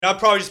I'd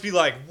probably just be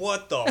like,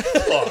 what the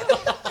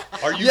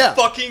fuck? Are you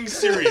fucking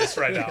serious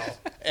right now?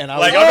 And I'm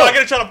not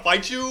going to try to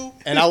fight you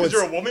because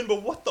you're a woman,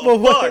 but what the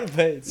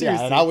fuck?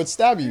 Yeah, and I would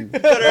stab you. You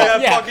better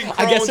have fucking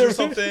Crohn's or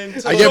something.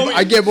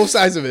 I get both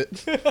sides of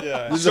it.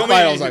 Yeah. This is a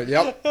fight. I was like,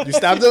 yep, you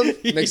stabbed him?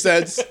 Makes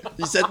sense.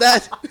 You said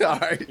that? All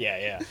right.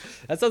 Yeah.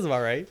 That sounds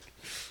about right.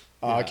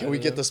 Can we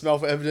get the smell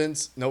for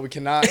evidence? No, we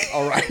cannot.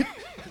 All right.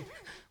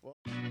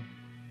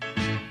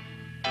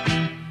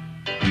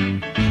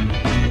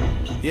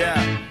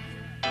 Yeah.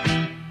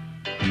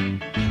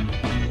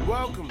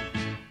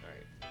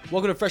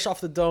 Welcome to Fresh Off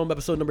the Dome,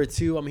 episode number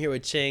 2. I'm here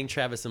with Chang,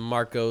 Travis, and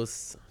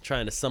Marcos,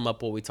 trying to sum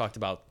up what we talked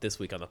about this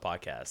week on the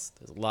podcast.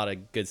 There's a lot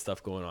of good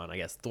stuff going on. I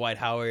guess Dwight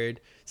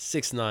Howard,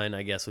 6'9",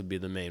 I guess would be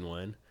the main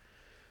one.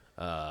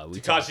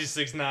 Tekashi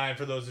 6'9",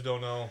 for those who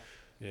don't know.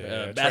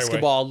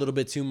 Basketball a little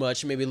bit too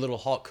much. Maybe a little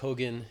Hulk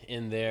Hogan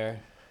in there.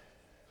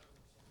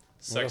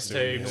 Sex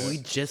tapes. We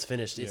just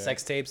finished it.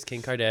 Sex tapes,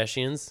 Kim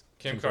Kardashians.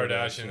 Kim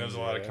Kardashian. There was a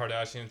lot of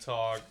Kardashian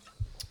talk.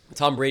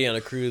 Tom Brady on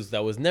a cruise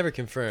that was never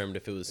confirmed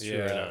if it was true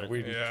or not.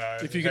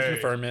 If you can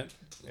confirm it,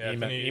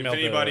 email if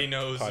anybody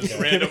knows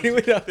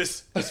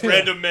this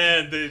random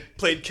man that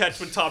played catch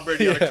with Tom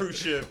Brady on a cruise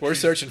ship. We're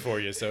searching for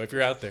you, so if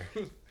you're out there.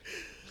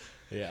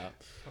 Yeah.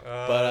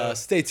 But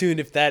stay tuned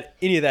if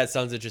any of that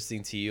sounds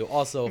interesting to you.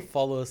 Also,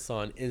 follow us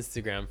on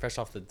Instagram, Fresh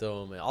Off the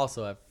Dome, and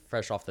also at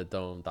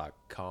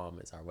freshoffthedome.com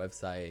is our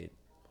website.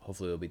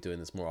 Hopefully, we'll be doing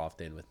this more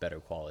often with better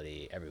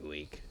quality every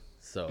week.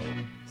 So,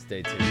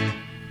 stay tuned.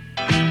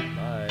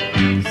 Bye.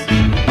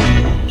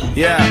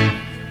 Yeah.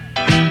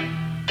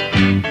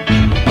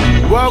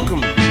 Welcome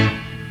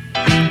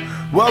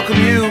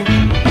you.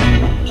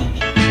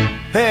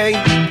 Hey.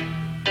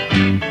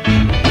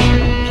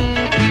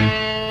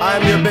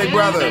 I'm your big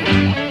brother.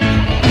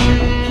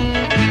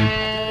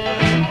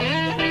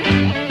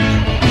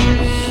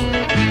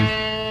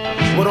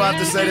 What do I have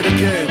to say to the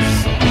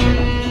kids?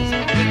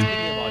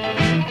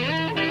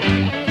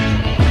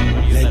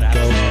 Let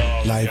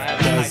go, life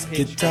does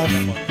get tough.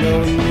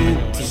 No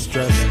need to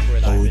stress,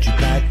 hold you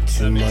back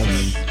too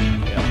much.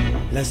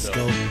 Let's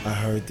go. I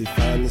heard they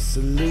found the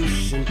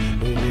solution.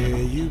 But where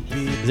you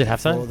be? Is it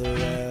halftime? For the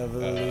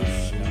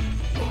revolution.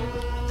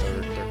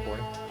 Third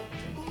quarter.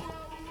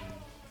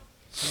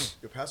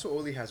 Your password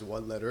only has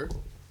one letter.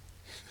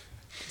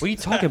 What are you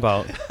talking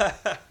about?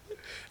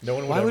 No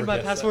one. Why would my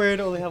password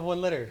only have one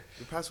letter?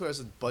 Your password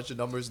has a bunch of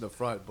numbers in the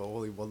front, but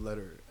only one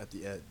letter at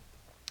the end.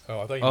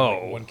 Oh, I thought you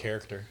meant like one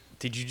character.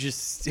 Did you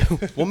just...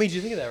 What made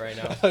you think of that right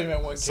I now? thought you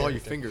meant one I saw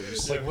your character.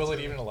 fingers. Like, will it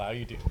even allow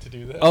you to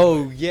do that?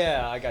 Oh,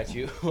 yeah, I got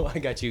you.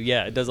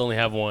 Yeah, it does only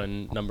have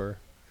one number.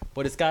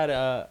 But it's got,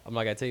 I'm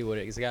not going to tell you what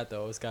it's got,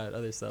 though. It's got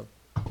other stuff.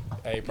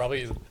 Hey,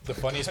 probably the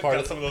funniest part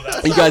Got of some of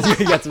those You got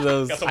some of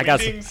those. Got some I got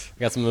meetings.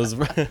 some of those.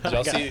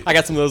 y'all see? I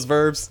got some of those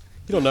verbs.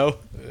 You don't know.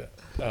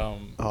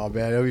 Oh,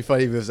 man. It would be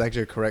funny if it was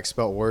actually a correct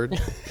spelled word.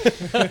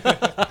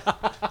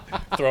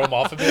 Throw him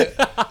off a bit.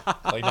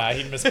 Like, nah,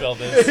 he misspelled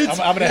this. I'm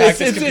gonna hack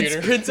this computer.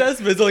 It's princess,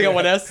 but it's only got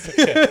one S.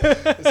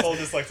 This whole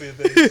dyslexia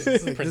thing.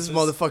 This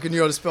motherfucker knew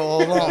how to spell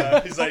all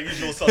along. He's like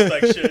usual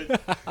suspect shit.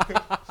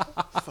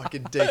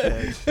 Fucking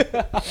dickhead.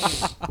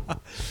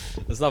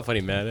 It's not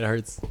funny, man. It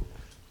hurts.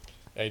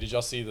 Hey, did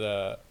y'all see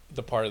the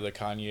part of the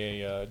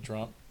Kanye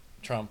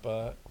Trump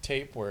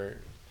tape where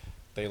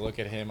they look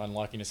at him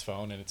unlocking his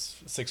phone and it's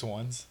 6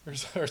 ones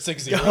or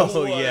 6 zeros?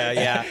 Oh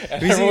yeah.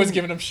 And everyone's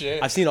giving him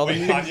shit. I've seen all the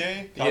Wait, memes.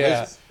 Kanye?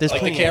 Yeah, There's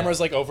like the plenty- camera's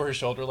like over his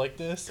shoulder like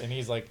this, and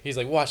he's like,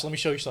 watch, let me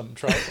show you something,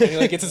 Trump. And he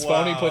like gets his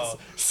phone, and he puts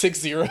 6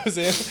 zeros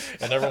in,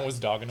 and everyone was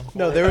dogging him.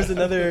 No, there was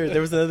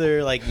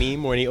another like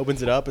meme when he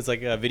opens it up. It's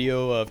like a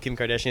video of Kim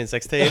Kardashian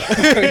sex tape.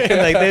 And,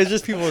 like there's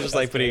just people just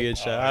like putting in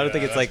shit. I don't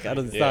think it's like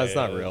it's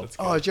not real.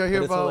 Oh, did y'all hear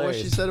But it's about what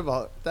hilarious. she said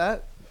about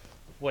that?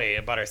 Wait,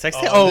 about her sex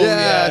tape? Oh, Oh yeah,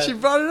 yeah. she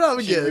brought it up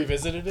She again.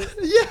 revisited it.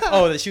 Yeah.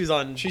 Oh, that she was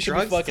on She should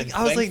be drugs. fucking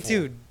I was like, thankful.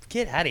 dude,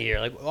 get out of here.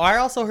 Like, I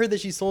also heard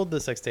that she sold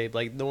the sex tape.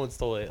 Like, no one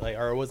stole it. Like,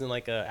 or it wasn't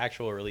like an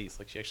actual release.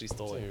 Like, she actually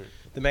stole it. Dude.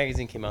 The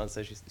magazine came out and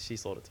said she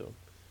sold it to him.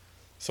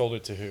 Sold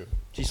it to who?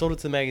 She sold it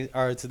to the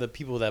or to the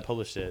people that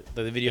published it.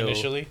 The video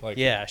Initially? Like,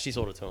 yeah, she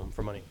sold it to him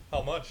for money.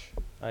 How much?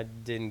 I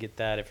didn't get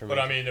that information.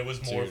 But I mean, it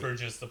was more Dude. for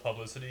just the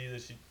publicity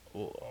that she.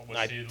 Well, Was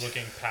I- she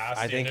looking past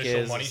I the think initial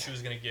is- money she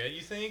was gonna get?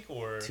 You think,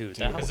 or Dude,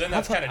 because then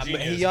that's kind of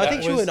genius. Yeah, I think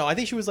That she was- was. No, I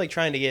think she was like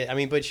trying to get. I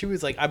mean, but she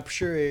was like, I'm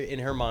sure in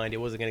her mind it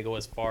wasn't gonna go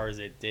as far as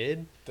it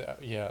did.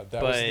 that was the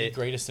But-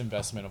 greatest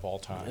investment of all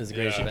time. It was the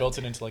greatest She investment. built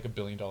it into like $1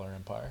 billion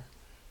empire.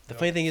 The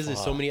funny thing is, there's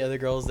so Fuck. many other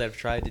girls that have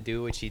tried to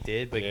do what she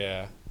did, but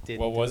Yeah. didn't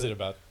What was do it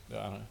about? I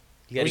don't know. You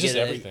It gotta was just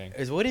get everything.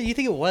 What did you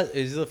think it was?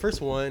 It was the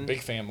first one. Big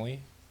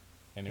family,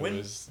 and it When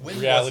was was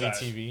reality that?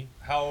 TV.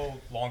 How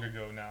long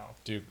ago now?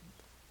 Dude,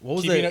 What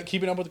was keeping it? up,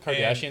 keeping up with the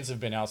Kardashians have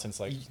been out since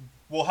like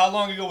Well, how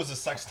long ago was the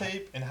sex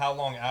tape, and how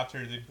long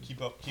after did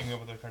keeping up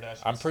with the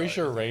Kardashians? I'm pretty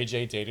start? sure Ray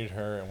J dated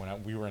her, and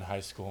when we were in high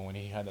school, when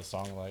he had that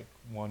song like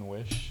 "One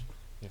Wish,"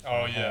 If Oh,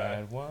 I yeah.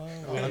 had one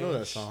I know that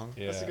wish. song.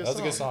 Yeah, That's a good that was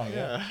a good song. song.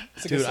 Yeah,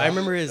 It's a good Dude, song. I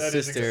remember his That is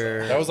a good sister.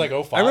 song. That was like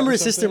 05 I remember or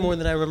his sister something. more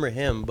than I remember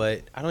him,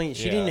 but I don't.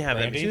 She Yeah, didn't have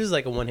it. Brandy? She was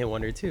like a one-hit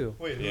wonder too.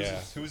 Wait, Yeah.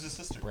 who's his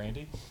sister?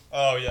 Brandy.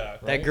 Oh yeah.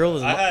 That Right? girl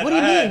is. I had- What do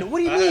you I had- mean? What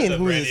do you I had mean? the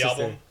Who's his Brandy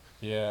sister? album.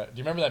 Yeah. Do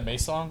you remember that May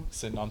song,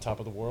 "Sitting on Top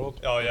of the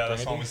World"? Oh yeah, that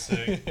Brandy? song was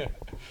sick. That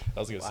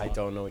was a good song. I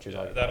don't know what you're Yeah,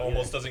 talking that about.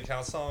 almost doesn't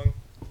count song.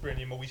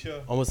 Brandy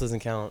Moesha. Almost doesn't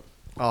count.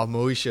 Oh,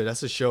 Moesha,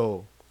 that's a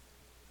show.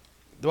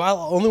 The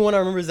only one I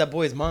remember is that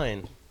boy is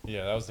mine.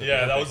 Yeah, that was the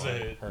Yeah, that big was a one,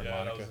 hit. her and Yeah,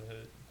 that Monica. was a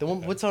hit. The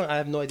one. What song? I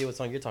have no idea what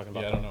song you're talking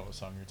about. Yeah, I don't know what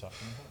song you're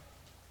talking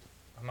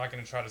I'm not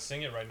gonna try to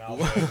sing it right now.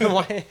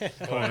 Why?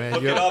 But on, man,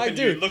 look you're- it up Hey, and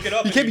dude, you look it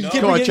up. You and can't, you you, know.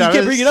 can't Come on, bring it, you can't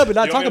Travis. bring it up and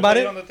not You talk want me to about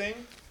play it. on the thing?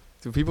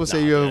 Do people say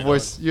Nah, you have man, a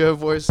voice? You have a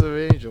voice of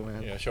an angel, man.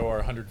 about. Yeah, show our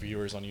 100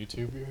 viewers on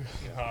YouTube.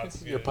 Nah,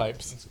 it's Your good.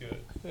 pipes. It's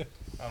good.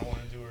 I don't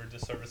want to do her a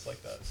disservice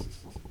like that.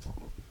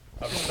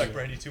 I respect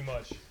Brandy too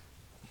much.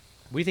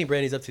 What do you think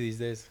Brandy's up to these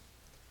days?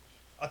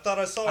 I thought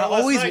I saw I her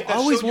last always- night. I That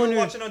always show you were wondered-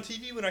 watching on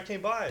TV when I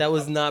came by. That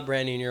was not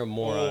Brandy, and you're a Oh,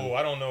 moron.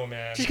 I don't know,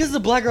 man. Just because it's a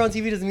black girl on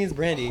TV doesn't mean it's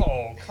Brandy.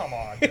 Oh, come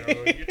on, dude.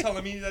 You're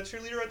telling me that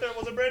cheerleader right there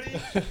wasn't Brandy?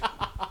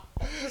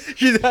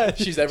 She's She's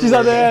She's on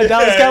everywhere. the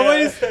Dallas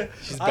Cowboys.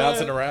 She's I don't-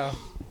 bouncing around.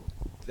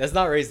 That's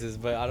not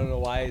racist, but I don't know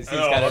why it seems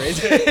No, kind of I'm-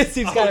 racist. It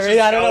seems I kind of was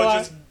racist. I don't know was why.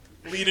 just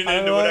leading I don't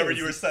into know why. whatever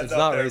you were setting It's up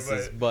not there,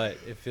 racist, but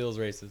it feels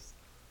racist.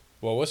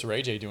 Well, what's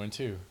Ray J doing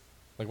too?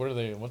 Like, what are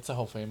they? What's the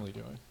whole family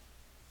doing?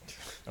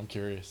 I'm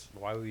curious.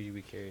 Why would you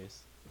be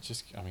curious?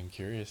 Just, I mean,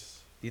 curious.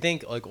 Do you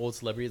think like old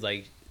celebrities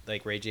like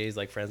Ray J is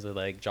like friends with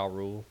like Ja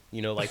Rule?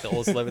 You know, like the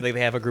old celebrity, like,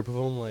 they have a group of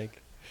them,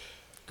 like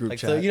Group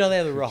so chat. you know they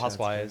have the Real Group chat's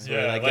Housewives, Yeah,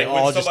 where like like they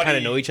when all just kind of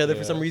somebody- know each other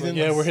for Yeah. some reason.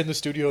 Yeah, we're hitting the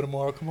studio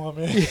tomorrow. Come on,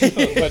 man.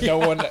 But no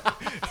one.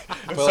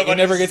 Well, it somebody's,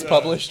 never gets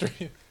published.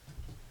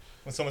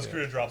 When someone's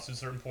career drops to a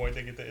certain point,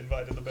 they get the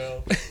invite to the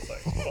bell. It's like,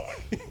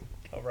 fuck.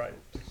 All right.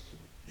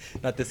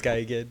 Not this guy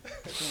again.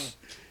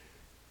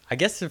 I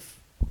guess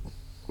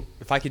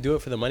if I could do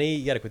it for the money,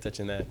 you gotta quit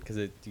touching that because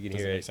you can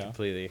Does hear it it make sound?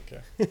 completely.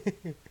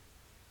 Okay.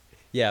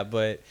 Yeah,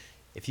 but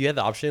if you had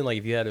the option, like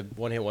if you had a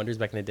one-hit wonders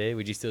back in the day,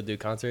 would you still do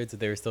concerts if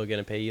they were still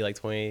gonna pay you like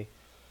 20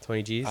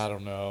 G's? I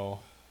don't know.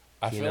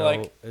 I You feel know,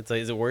 like it's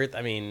like, is it worth?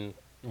 I mean,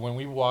 when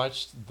we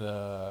watched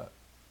the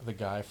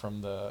guy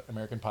from the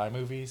American Pie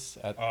movies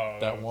at Oh,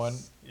 that one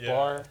yeah.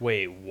 bar,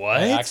 wait,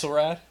 what?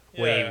 Axelrad.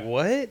 Wait, Yeah.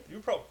 what?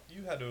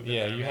 You had to have been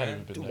Yeah, there, you man.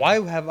 hadn't been there.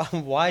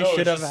 Why No, should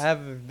it's I just-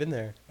 have been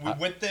there? We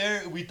went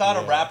there. We thought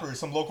a Yeah. rapper,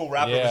 some local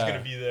rapper, was Yeah.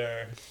 gonna be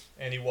there,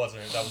 and he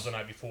wasn't. That was the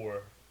night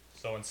before.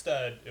 So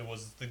instead, it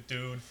was the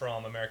dude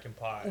from American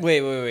Pie.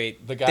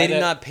 Wait. The guy They did that-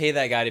 not pay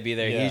that guy to be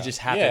there. Yeah. He just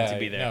happened Yeah, to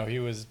be there. No, he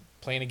was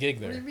playing a gig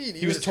there. What do you mean?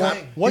 He was was touring.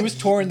 playing- He was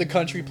touring the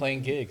country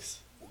playing gigs,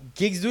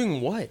 Gigs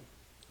doing what?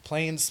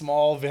 playing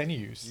small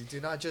venues. You do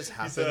not just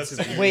happen said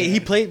to a be. Wait, he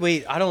played.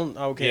 Wait, I don't.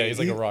 Okay. Yeah, he's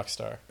like he- a rock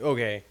star.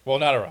 Okay. Well,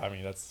 not a rock. I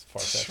mean, that's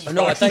far fetched.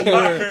 No, I thought you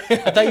were.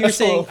 I thought you were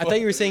So saying. I funny. thought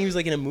you were saying he was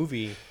like in a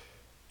movie.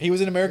 He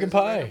was in American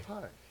Pie. American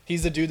Pie.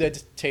 He's the dude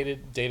that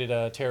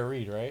dated Tara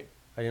Reid, right?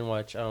 I didn't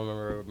watch. I don't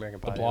remember American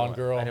Pie. The blonde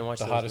girl, I didn't watch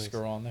the those hottest movies.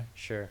 girl on there.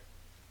 Sure.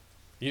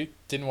 You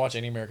didn't watch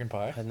any American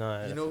Pie? I had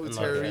not. You know who I'm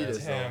not Tara a Reid fan.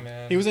 is? Damn,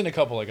 man. He was in a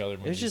couple like other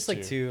movies. It was just like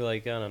too. two.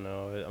 Like I don't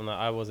know. I'm not.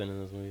 I wasn't in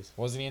those movies.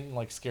 Wasn't he in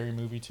like Scary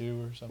Movie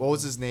 2 or something? What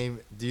was his name?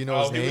 Do you know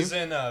Oh, his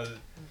name?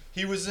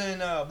 he was in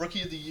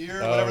Rookie of the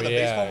Year, Oh whatever the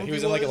baseball yeah, movie he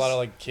was in like a lot of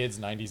like kids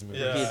 90s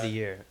movies. Yeah. Rookie of the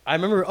Year. I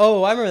remember.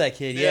 Oh, I remember that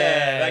kid. Yeah,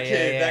 Yeah, that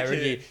kid, Yeah, that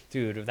Rookie. kid.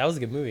 Dude, that was a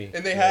good movie.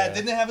 And they Yeah.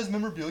 didn't they have his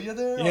memorabilia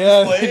there? on Yeah,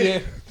 display? they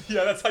did.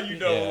 Yeah, that's how you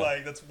know. Yeah.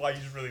 Like that's why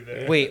he's really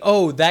there. Wait.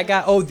 Oh, that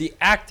guy. Oh, the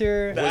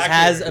actor The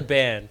has actor. a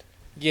band.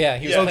 Yeah,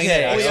 he was Yeah, playing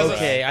Okay. the Oh, he has a-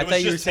 Okay. I it was thought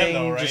you were just him, saying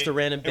though, just right? a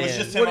random It band. was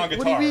just him on What do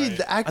you guitar, mean? right?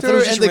 The thought it actor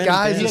was just and the random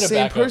guy band. is He the had a same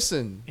backup.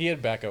 person. He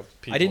had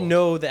backup people. I didn't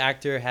know the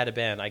actor had a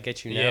band. I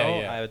get you now.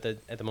 Yeah, yeah.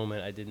 At the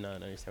moment, I did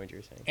not understand what you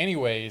were saying.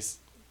 Anyways,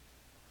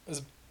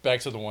 this-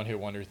 back to the one hit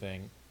wonder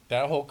thing.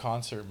 That whole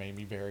concert made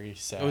me very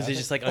sad. Was it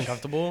just like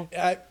uncomfortable?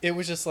 It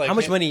was just like How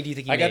much him- money do you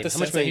think he I got made? the How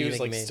much sense that money he do you was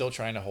think like he made? still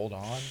trying to hold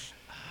on.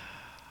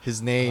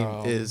 His name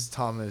Um, is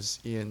Thomas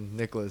Ian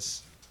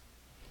Nicholas.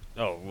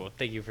 Oh well,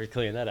 thank you for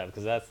clearing that up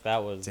because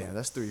that was Damn,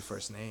 that's 3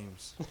 first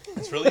names.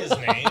 It's really his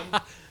name.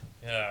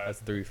 Yeah, that's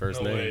 3 first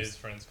no way names. his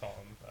friends call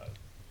him that.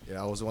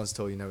 Yeah, I was once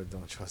told you never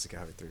don't trust a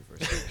guy with 3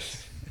 first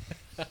names.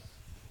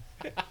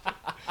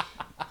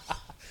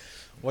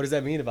 What does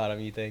that mean about him?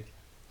 You think?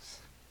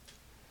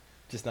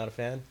 Just not a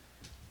fan?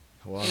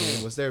 Well, I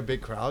mean, was there a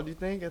big crowd? You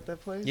think at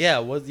that place? Yeah.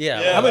 Was yeah.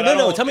 Yeah, How but much, I no.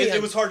 don't- Tell me.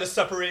 It was hard to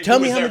separate. Tell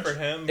who me was how there much. for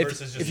him If,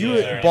 versus just if you me were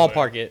there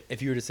ballpark anyway. it,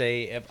 if you were to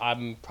say, if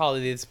I'm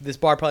probably this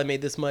bar probably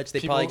made this much, they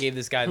probably People gave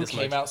this guy who this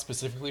came much. out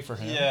specifically for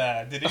him.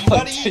 Yeah, did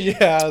anybody?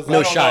 Yeah, I was No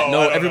like, don't shot.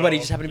 know, I No, don't everybody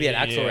know. just happened to be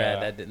at Axelrad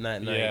Yeah. that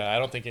night. yeah, I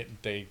don't think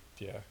it. They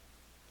yeah.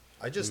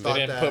 I just They thought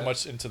didn't that. put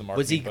much into the marketing.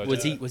 Was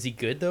he budget. was he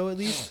good though at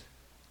least?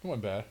 It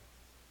wasn't bad.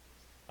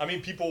 I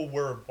mean, people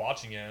were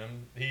watching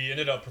him. He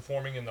ended up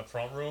performing in the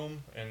front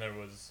room, and there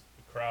was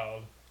a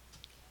crowd.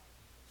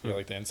 Yeah,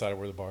 like the inside of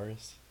where the bar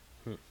is.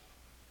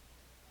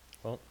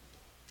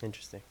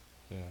 Interesting.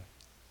 Yeah,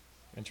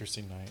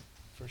 interesting night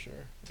for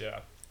sure. Yeah.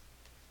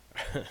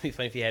 It'd be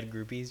funny if he had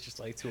groupies, just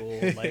like two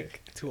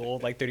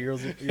old, like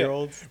 30-year-olds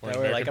that Wearing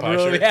were like,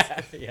 American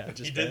Pie yeah.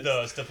 Just He did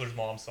the Stifler's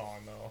mom song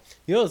though.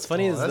 You know what's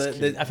funny is that's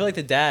cute. I feel like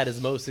the dad is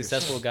the most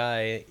successful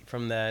guy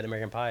from that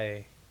American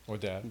Pie.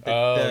 What that? The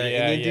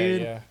yeah, Indian yeah,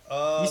 dude?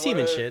 yeah. You see him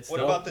in shit What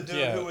still. about the dude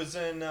Yeah. who was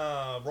in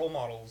Role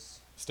Models?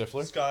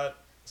 Stifler?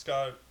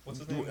 Scott, what's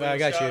his name? I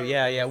got you. Scott?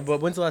 Yeah.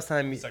 But when's the last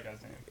time? What's that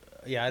guy's name?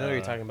 Yeah, I know what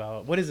you're talking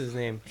about. What is his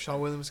name?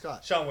 Sean William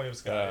Scott. Sean William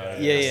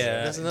Scott.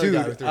 Yeah. That's another guy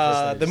with Dude, three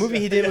first the names. movie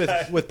he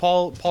did with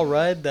Paul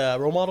Rudd, the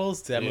Role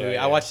Models. That movie,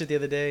 Yeah. I watched it the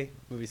other day.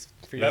 Movie's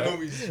pretty. That good.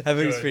 movie's That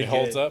movie's good. pretty It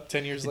holds good. up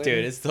 10 years later.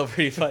 Dude, it's still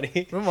pretty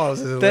funny. Role Models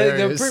is The,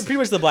 hilarious. pretty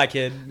much the black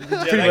kid pretty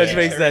that much kid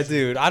makes that carries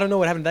dude. I don't know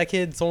what happened to that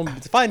kid. Someone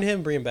find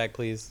him, bring him back,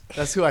 please.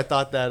 That's who I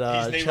thought that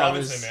He's Nate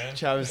Travis Robinson, man.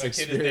 Travis That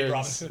kid is Nate experience.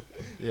 Robinson.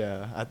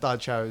 Yeah, I thought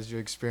Travis, your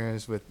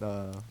experience with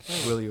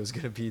Willie was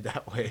gonna be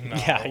that way. No,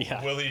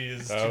 Yeah. Willie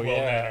is too Oh, well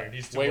yeah. mannered.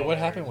 He's too Wait, well what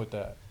mannered. happened with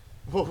that?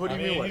 What do I you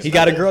mean, mean? What? he's He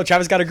got a girl.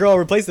 Travis got a girl.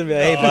 Replaced him.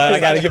 Hey, No, bud, I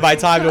gotta that's give my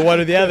true. time to one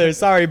or the other.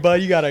 Sorry, bud,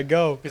 you gotta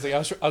go. He's like, I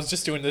was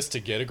just doing this to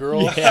get a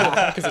girl.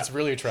 Yeah. Because it's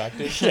really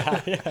attractive.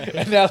 Yeah.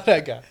 And now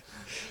that guy.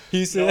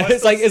 He's No, I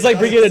it's like still-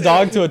 bringing a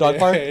dog to a dog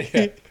park. Yeah,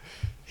 yeah.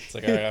 It's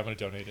like, all right, I'm going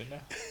to donate it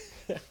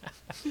now.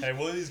 Hey,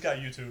 Willie's got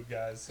YouTube,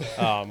 guys. So.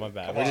 Oh my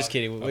bad. Come We're just on.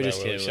 kidding. My We're bad, just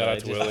Willie. kidding. Shout out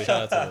to Just- Willie.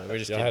 Shout out to Willie. We're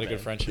just Y'all kidding. had a good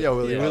man. friendship. Yeah,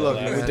 Willie, we love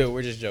you, We're, man. dude,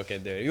 we're just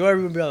joking, dude. You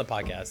ever be on the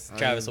podcast?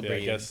 Travis will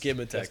bring you. Give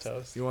him a text.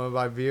 You want to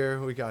buy beer?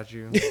 We got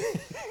you.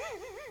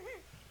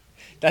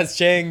 That's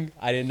Chang.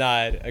 I did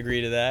not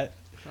agree to that.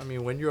 I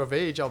mean, when you're of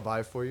age, I'll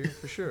buy it for you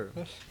for sure.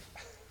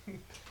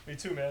 Me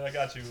too, man. I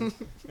got you.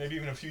 Maybe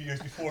even a few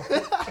years before.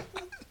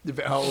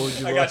 Depending how old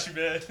you I are. got you,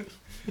 man.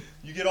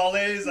 You get all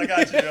A's, I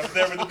got you. I'm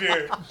there with the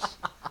beer.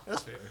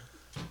 That's fair.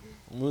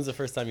 When was the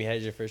first time you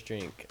had your first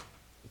drink?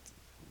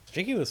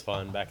 Drinking was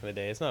fun back in the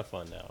day. It's not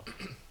fun now.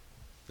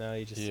 Now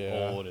you just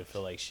Yeah. old and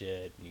feel like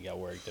shit. You got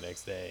work the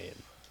next day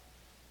and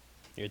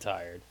you're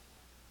tired.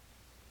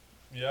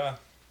 Yeah.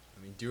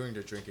 I mean, during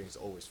the drinking is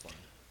always fun.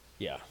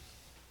 Yeah. I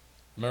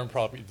remember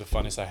probably the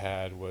funnest I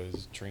had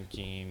was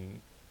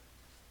drinking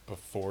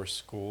before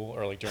school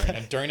or like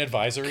during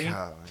advisory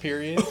God.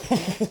 period.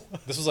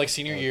 This was like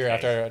senior year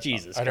after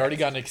Jesus I'd already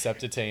gotten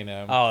accepted to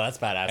A&M. Oh, that's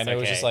badass. and it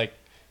was just like,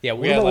 yeah.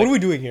 we had, What like- are we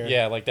doing here?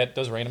 yeah, like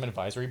those random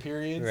advisory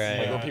periods, Right.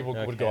 like Yeah. where people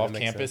Okay, would go that off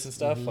makes campus sense. and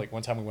stuff. Mhm. Like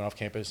one time we went off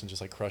campus and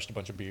just like crushed a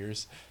bunch of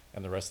beers,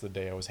 and the rest of the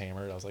day I was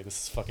hammered. I was like,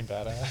 this is fucking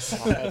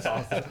badass. That's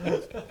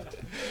awesome.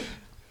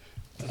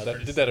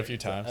 Did that a few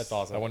times. That's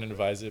awesome. I wouldn't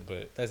advise it,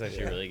 but That's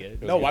actually really good.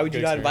 was No, a why would good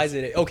you not experience.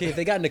 advise it? Okay, if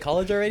they got into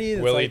college already,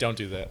 it's Willie, like, don't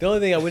do that. The only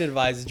thing I wouldn't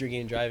advise is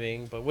drinking and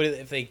driving. But what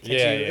if they catch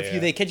Yeah, you? yeah, If yeah.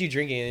 they catch you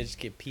drinking and they just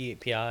get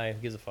PI,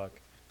 who gives a fuck?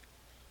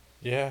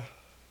 Yeah,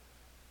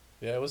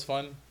 yeah, it was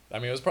fun. I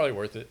mean, it was probably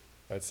worth it.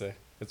 I'd say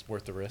it's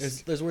worth the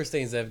risk. There's worse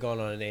things that have gone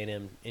on in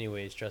A&M.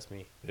 Anyways, trust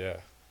me. Yeah.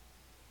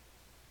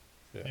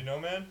 Yeah. You know,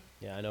 man?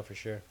 Yeah, I know for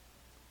sure.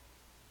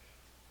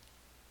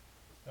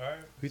 All right.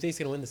 Who do you think's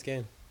gonna win this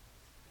game?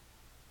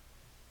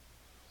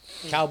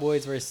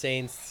 Cowboys versus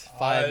Saints.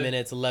 5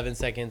 minutes 11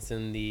 seconds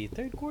in the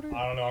third quarter.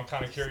 I don't know. I'm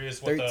kind of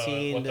curious what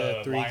 13 the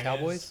to 3 line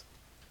Cowboys. Is.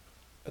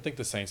 I think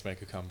the Saints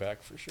make a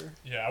comeback for sure.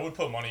 Yeah, I would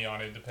put money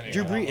on it depending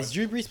Drew on how Brees much. is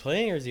Drew Brees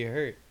playing or is he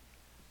hurt?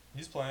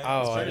 He's playing.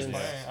 Oh, It's I Brees didn't-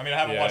 playing. I mean, I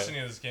haven't Yeah. watched any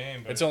of this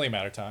game, but It's only a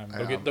matter of time.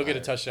 They'll get a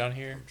I- touchdown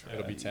here.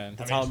 It'll be 10.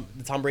 The I mean,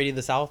 Tom Brady of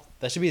the South.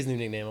 That should be his new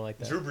nickname. I like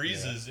that. Drew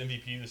Brees is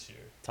MVP this year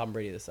Tom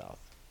Brady of the South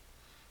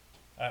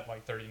at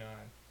like 39.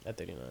 at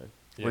 39.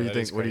 Yeah, What do you that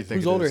think? is What do you crazy. think?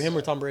 Who's it older, is? him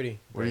or Tom Brady?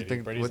 What do you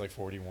think? Brady's what- like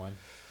 41,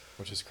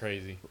 which is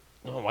crazy.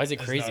 Oh, why is it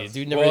It's crazy? nuts.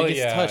 Dude never Well, gets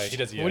yeah, touched. he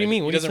does- yeah, What do you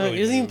mean? he What doesn't he really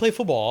doesn't even move. play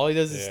football. All he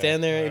does is Yeah.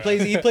 stand there.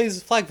 Alright. He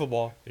plays flag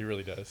football. He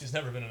really does. He's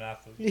never been an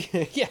athlete.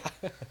 Yeah.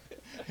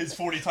 His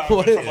 40 times One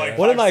went from like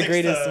of my 5'6"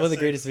 greatest, to one of the 6.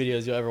 greatest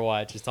videos you'll ever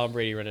watch is Tom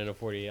Brady running a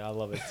 40. I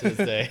love it to this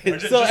day. Or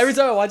So every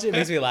time I watch it, it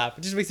makes me laugh.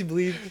 It just makes me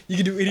believe you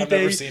can do anything.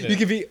 never seen You it.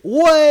 can be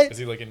what? Is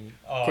he like in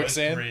Oh,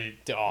 quicksand?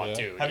 It's great. Oh, Yeah.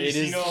 dude, Have you it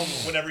seen is.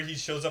 him whenever he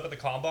shows up at the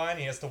combine?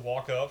 He has to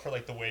walk up for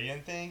like the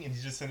weigh-in thing, and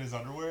he's just in his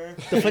underwear.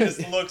 He funny-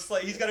 just looks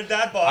like he's got a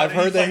dad bod. I've and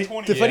heard he's that like he-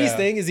 20. The funniest Yeah.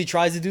 thing is he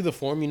tries to do the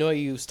form. You know,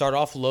 you start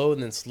off low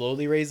and then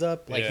slowly raise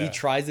up. Like he Yeah.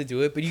 tries to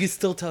do it, but you can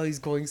still tell he's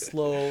going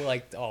slow.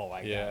 Like, oh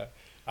my Yeah. god.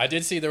 I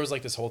did see there was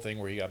like this whole thing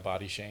where he got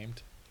body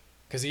shamed.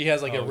 Because he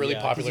has like a Oh, really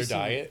yeah. popular Did you see-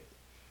 diet.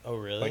 Oh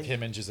really? Like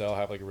him and Giselle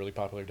have like a really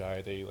popular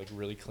diet. They like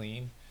really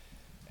clean.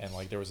 And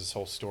like there was this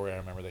whole story I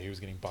remember that he was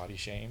getting body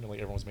shamed and like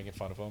everyone was making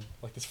fun of him.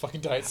 Like this fucking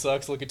diet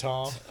sucks. Look at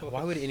Tom.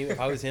 Why would anyone? If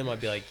I was him, I'd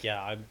be like,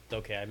 yeah, I'm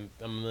okay. I'm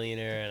a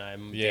millionaire and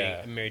I'm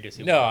Yeah. I'm married to a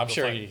Super No, Bowl. I'm Go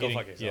sure fuck- he go didn't,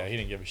 fuck yourself. yeah, he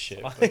didn't give a shit.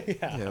 yeah, but- I'd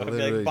be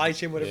literally. like, buy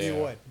shit whatever you Yeah.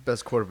 want.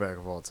 Best quarterback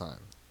of all time.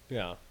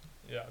 Yeah.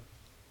 Yeah.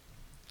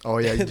 Oh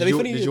yeah. That'd Did be you,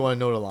 funny. did you want to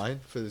know the line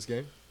for this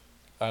game?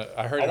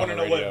 I heard I it on want to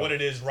the know radio. what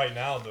it is right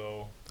now,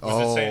 though.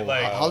 Oh, it say,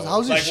 like,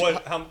 how's it like sh-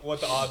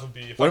 what the odds would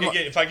be if What I am could I-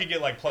 get if I could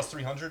get like plus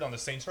 300 on the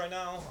Saints right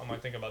now? I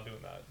might think about doing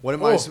that. What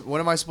am Oh. what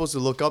am I supposed to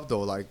look up though?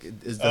 Like,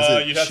 does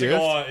it You'd have to shift?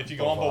 go on if you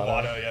go on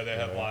Bovada. Bovada. Yeah, they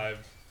have Yeah.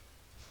 live.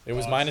 It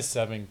was odds.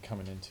 -7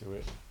 coming into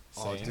it.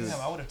 Oh, Saints. dude.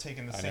 Damn, I would have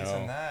taken the I Saints know.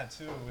 in that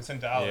too. It's in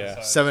Dallas.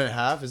 Yeah.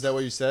 7.5? Is that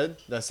what you said?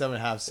 That's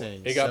 7.5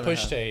 Saints. It got 7.5.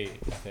 pushed to 8,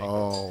 I think.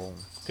 Oh,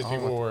 Because because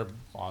people were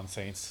on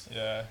Saints.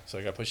 Yeah. So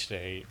I got pushed to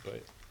 8,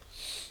 but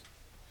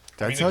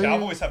I mean, the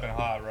Cowboys have been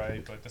hot,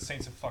 right? But the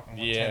Saints have fucking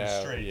won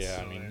 10 straight. Yeah,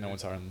 so I mean, no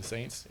one's higher than the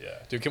Saints. Yeah.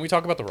 Dude, can we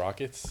talk about the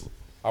Rockets?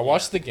 I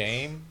watched the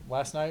game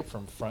last night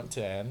from front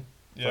to end.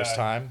 Yeah, First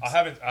time. I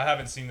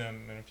haven't seen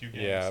them in a few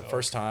games. Yeah, so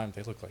first time.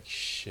 They look like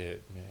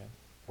shit, man.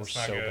 We're it's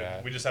not so good.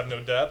 bad. We just have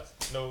no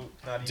depth. No,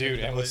 not even. Dude,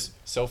 and what's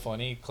so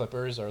funny,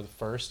 Clippers are the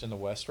first in the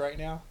West right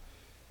now.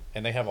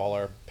 And they have all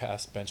our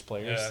past bench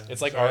players. Yeah,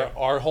 it's like right.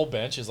 our whole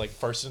bench is like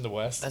first in the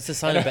West. That's a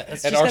sign of bad.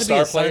 That's and just our gotta be a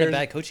star sign of players-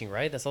 bad coaching,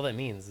 right? That's all that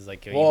means. Is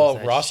like Well, you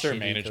just roster shitty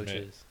management.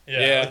 coaches.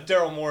 Yeah, with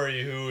Daryl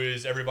Morey, who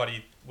is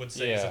everybody would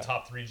say is Yeah. a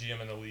top 3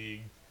 GM in the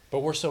league. But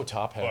we're so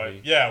top heavy.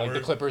 But, yeah, like the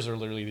we're- Clippers are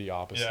literally the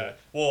opposite. Yeah.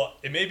 Well,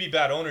 it may be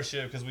bad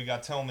ownership because we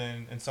got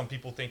Tillman, and some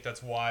people think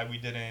that's why we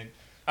didn't.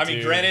 I mean,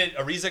 Dude. granted,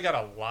 Ariza got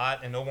a lot,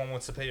 and no one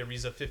wants to pay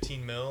Ariza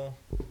 $15 million.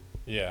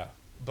 Yeah.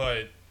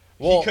 But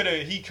Well,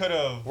 he could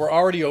have. We're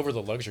already over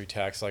the luxury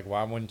tax. Like,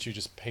 why wouldn't you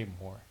just pay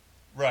more?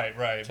 Right.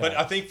 But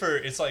I think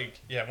it's like,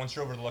 once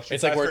you're over the luxury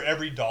It's like tax, we're- for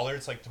every dollar,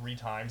 it's like 3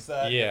 times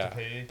that you have to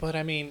pay. But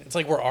I mean, it's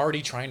like we're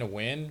already trying to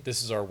win.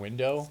 This is our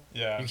window.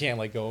 Yeah. You can't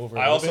like go over a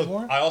I little bit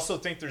more. also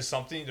think there's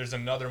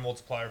another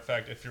multiplier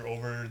effect if you're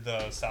over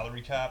the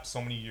salary cap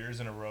so many years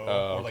in a row,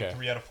 Oh, or like okay.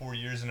 3 out of 4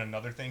 years, and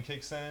another thing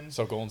kicks in.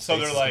 So Golden So State's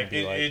they're is gonna like,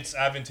 be it's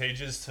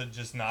advantageous to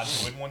just not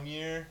do it 1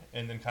 year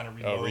and then kind of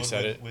reload.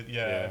 reset it? With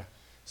Yeah.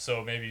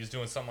 So maybe he's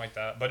doing something like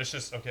that, but it's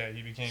just okay.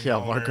 He became Yeah,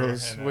 owner,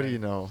 Marcos, and what do then- you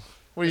know?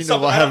 What do you It's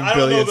know something- about I don't having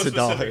know billions the of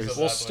specifics dollars? of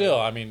Well, that,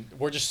 still, I mean,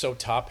 we're just so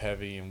top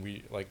heavy, and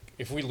we like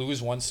if we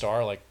lose one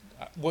star, like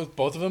with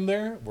both of them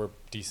there, we're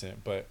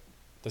decent. But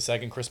the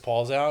second Chris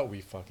Paul's out,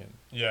 we fucking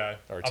Yeah,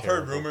 are I've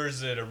terrible. heard rumors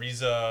that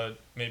Ariza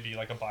may be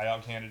like a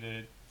buyout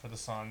candidate for the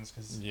Suns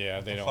because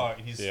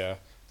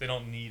they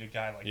don't need a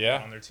guy like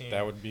that on their team.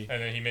 That would be.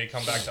 And then he may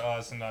come back to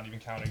us and not even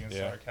count against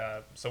our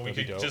cap. So we That'd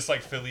be could, dope. just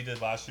like Philly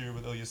did last year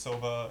with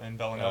Ilyasova and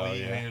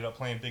Bellinelli, and ended up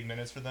playing big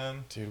minutes for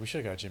them. Dude, we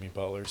should have got Jimmy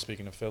Butler.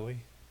 Speaking of Philly,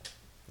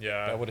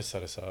 Yeah, that would have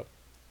set us up.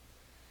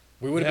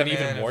 We would have been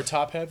even man, more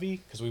top heavy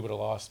because we would have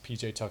lost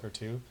PJ Tucker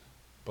too.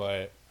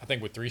 But I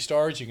think with 3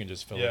 stars, you can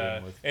just fill it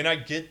in with. And I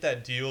get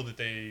that deal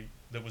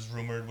that was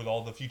rumored with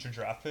all the future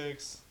draft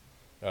picks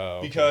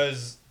Okay.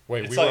 because.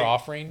 Wait, it's we like, were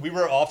offering? We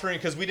were offering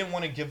because we didn't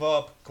want to give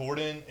up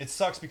Gordon. It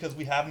sucks because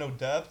we have no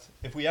depth.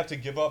 If we have to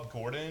give up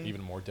Gordon,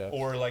 Even more depth.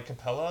 or like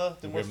Capella,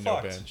 then We we're have no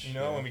fucked. bench, You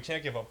know, yeah. and we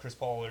can't give up Chris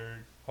Paul or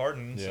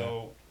Harden. Yeah.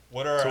 So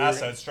what are our So we're-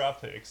 assets?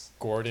 Draft picks.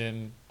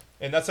 Gordon.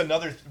 And that's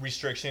another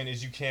restriction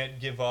is you can't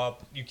give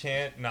up. You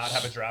can't not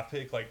have a draft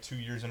pick like 2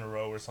 years in a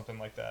row or something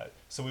like that.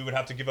 So we would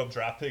have to give up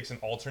draft picks in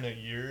alternate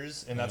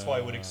years, and that's why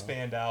it would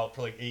expand out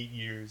for like 8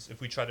 years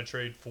if we try to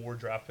trade 4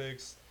 draft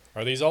picks.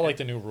 Are these all like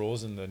the new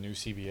rules in the new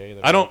CBA?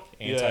 That I don't.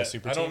 Like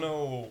anti-super I don't team?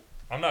 know.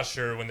 I'm not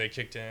sure when they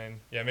kicked in.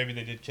 Yeah, maybe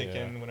they did kick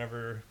Yeah. in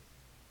whenever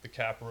the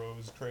cap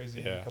rose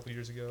crazy a couple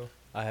years ago.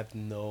 I have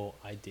no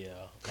idea.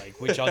 Like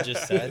what y'all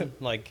just said.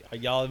 Like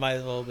y'all might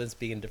as well have been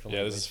speaking different.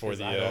 Yeah, this is for language,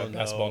 the 'cause I don't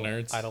basketball know.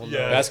 nerds. I don't Yeah.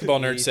 know. Basketball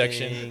nerd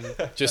section.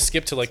 anything. Just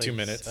skip to like It's 2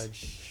 minutes.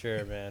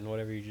 Sure, man.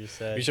 Whatever you just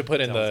said. You should put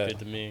in sounds good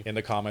to me.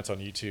 the comments on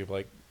YouTube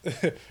like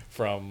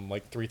from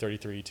like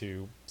 3:33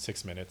 to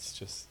 6 minutes.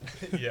 Just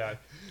Yeah,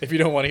 if you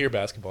don't want to hear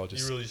basketball,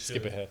 just really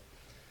skip should. ahead.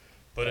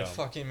 but if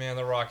fucking man,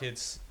 the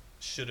Rockets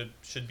should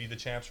be the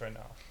champs right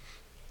now.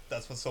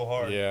 That's what's so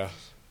hard. Yeah,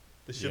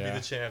 They should Yeah. be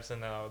the champs, and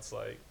now it's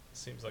like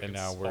seems like And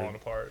it's now we're- falling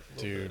apart.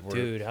 a little dude. bit.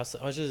 Dude, how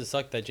much does it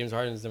suck that James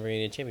Harden's never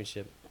getting a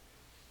championship?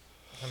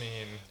 I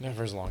mean,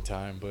 never as a long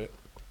time, but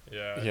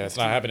yeah. yeah, it's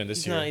not happening this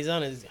He's year. not. He's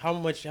on his. How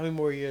many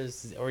more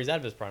years? Or he's out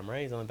of his prime,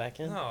 right? He's on the back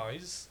end. No,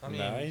 he's. I mean,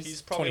 Nah, he's,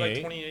 he's probably 28.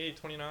 like 28,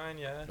 29.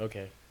 Yeah.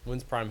 Okay.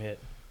 When's prime hit?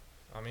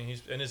 I mean,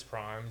 he's in his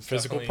prime. He's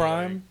Physical definitely,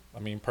 prime. I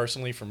mean,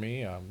 personally for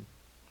me, I'm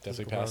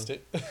definitely past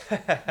it.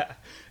 Like,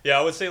 yeah,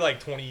 I would say like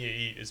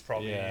 28 is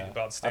probably Yeah,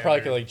 about I standard.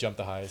 probably could like jump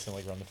the highest and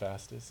like run the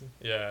fastest.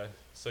 Yeah.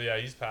 So yeah,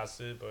 he's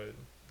past it, but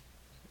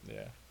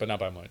Yeah, but not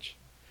by much.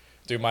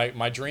 Dude,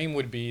 my dream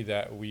would be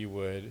that we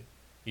would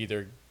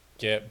either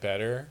get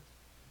better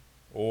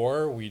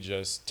or we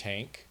just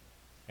tank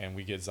and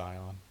we get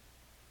Zion.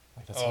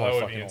 Like that's Oh, how I that would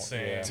be fucking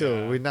insane. Yeah,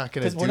 Dude, we're not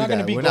gonna 'Cause do we're not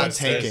gonna that. beat We're not Golden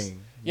State.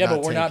 tanking. yeah,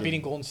 but we're not tanking.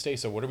 beating Golden State,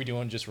 so what are we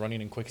doing just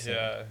running in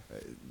quicksand? yeah.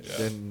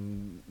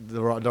 Then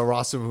the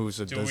roster moves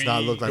Do does we-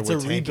 not look like It's we're a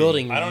tanking.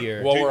 rebuilding I don't.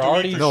 year. Well, do, we're do we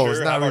already- for No, sure it's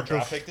not have our rebuild-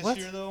 draft pick this What?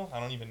 year though. I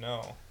don't even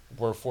know.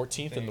 We're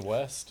 14th in the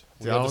West.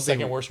 We Dude, I have the don't think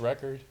second we- worst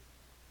record.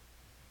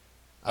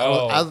 I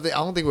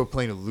don't think we're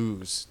playing to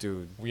lose,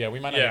 dude. Yeah, we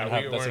might not Yeah, even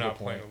have. we're That's a not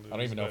good point. playing to I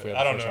don't even know if lose, we but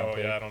have I the don't first round know.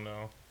 pick. Yeah, I don't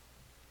know.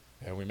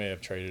 Yeah, we may have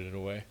traded it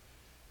away.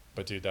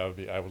 But dude, that would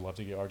be. I would love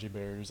to get RJ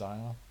Barrett or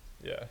Zion.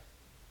 Yeah.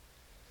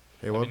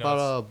 Hey, what be about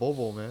nuts.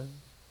 Bobo, man?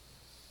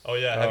 Oh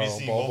yeah. Have you Oh,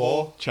 seen Bobo?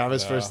 Bobo?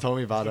 Travis No. first told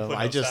me about He's been him.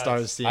 putting I up just stats.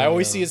 started seeing. I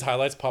always see his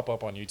highlights pop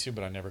up on YouTube,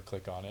 but I never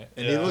click on it.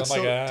 And Yeah. he looks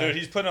I'm so. like, Dude,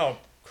 he's putting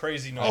up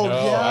crazy I numbers.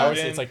 know. yeah. I always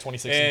say it's like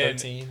 26 and And,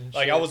 13. and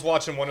Like shit. I was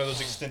watching one of those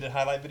extended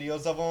highlight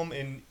videos of him,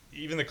 and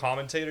even the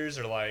commentators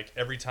are like,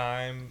 every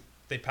time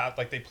they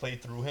play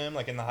through him,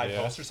 like in the high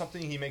Yeah. post or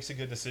something, he makes a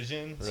good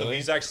decision. So Really?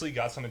 he's actually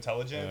got some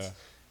intelligence. Yeah.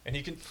 and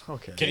he can.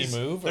 Okay. Can he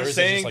move? Or They're is it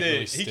saying just, like, that really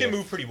he stiff? can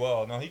move pretty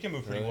well. No, he can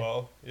move pretty Really?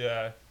 well.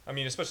 Yeah. I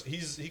mean, especially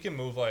he can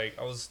move like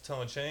I was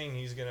telling Chang,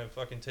 he's gonna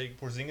fucking take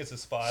Porzingis'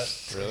 spot.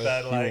 Really?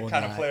 That He like will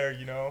kind of not. player,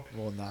 you know.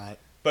 Will not.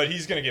 But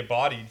he's gonna get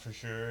bodied for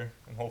sure,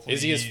 and hopefully.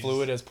 Is he as he's-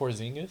 fluid as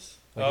Porzingis?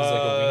 Like, he's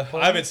like a wing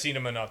player? I haven't seen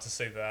him enough to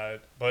say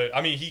that, but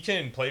I mean, he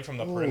can play from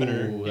the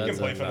perimeter. Ooh, He can that's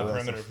play a- from the that's a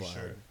perimeter for flag.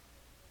 sure.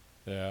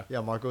 Yeah. Yeah,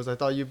 Marcos, I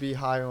thought you'd be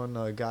high on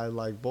a guy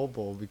like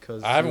Bobo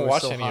because I haven't you were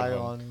watched so any of high them.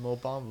 on Mo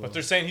Bamba. But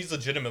they're saying he's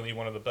legitimately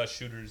one of the best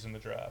shooters in the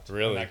draft.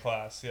 Really? In that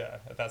class, yeah,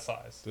 at that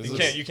size. This You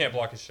is- can't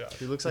block his shot.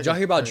 He looks Did like y'all a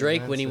hear about Terry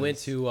Drake when he went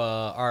Manson.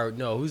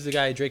 to who's the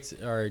guy Drake's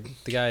or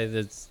the guy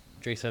that's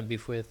Drake's had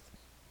beef with?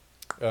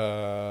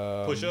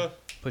 Pusha.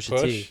 Pusha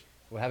Push? T.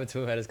 What happened to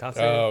him at his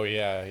concert? Oh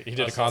yeah, he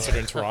did a concert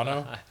in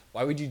Toronto.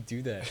 Why would you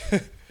do that?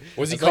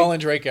 Was he That's like- calling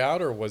Drake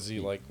out, or was he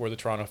like, were the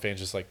Toronto fans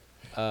just like,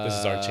 this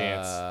is our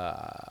chance?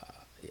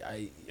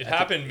 It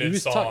happened He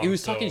was, mid-song, he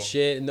was talking so-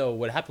 shit. No,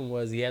 what happened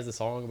was he has a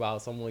song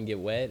about someone get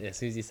wet, and as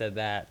soon as he said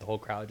that, the whole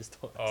crowd just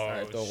Oh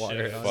started throwing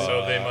water. shit! on Fuck. him.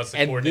 So they must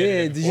have And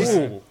coordinated. then, did you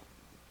beforehand.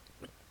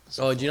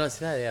 Oh, did you not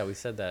see that? Yeah, we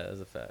said that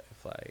as a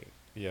flag.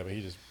 Yeah, but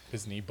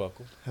his knee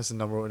buckled. That's the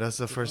number one. That's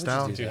the first What'd you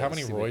down. do? Dude, that how was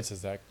many stupid. roids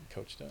has that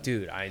coach done?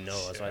 Dude, I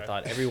know. That's why I Yeah.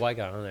 thought every white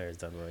guy on there has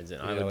done roids,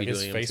 and I Yeah, would like be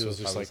his doing face them too was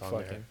if just I was like on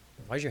there. fucking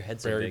Why's your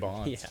head so Barry big?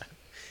 Bonds.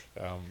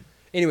 Yeah.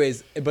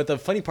 Anyways, but the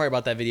funny part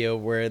about that video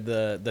where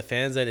the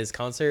fans at his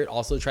concert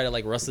also try to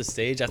like rush the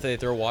stage after they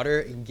throw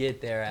water and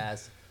get their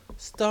ass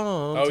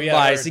stomped Oh yeah, by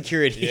I heard-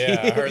 security. Yeah,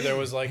 I heard there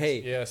was like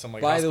Hey, some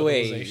like by the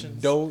way,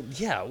 hospitalizations.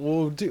 don't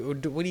well,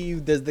 dude, what do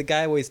you? Does the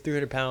guy weighs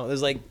 300 pounds?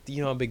 There's like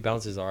you know how big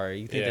bouncers are.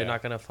 You think Yeah. they're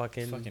not gonna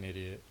fucking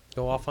idiot.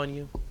 go off on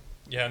you?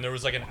 Yeah, and there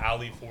was like an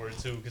alley for it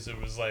too, because it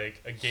was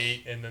like a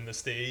gate and then the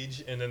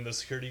stage, and then the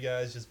security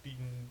guys just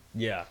beating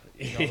Yeah.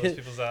 all those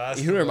people's ass.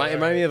 You remind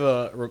me of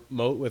a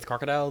remote with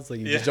crocodiles. Like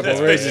you Yeah, just jump that's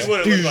over it. basically Just what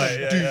it looked douche, like,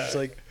 yeah, douche, yeah.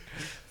 like,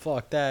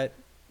 fuck that.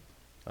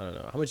 I don't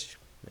know how much.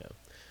 Yeah.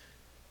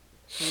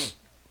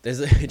 Did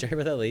you hear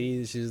about that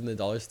lady? She was in the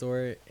dollar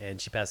store and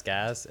she passed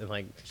gas and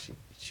like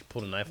she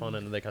pulled a knife on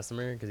another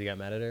customer because he got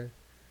mad at her.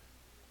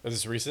 Was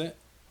this recent?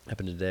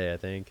 Happened today, I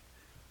think.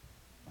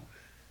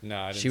 No,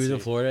 I didn't She was see in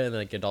it. Florida and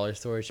like a dollar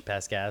store. She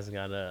passed gas and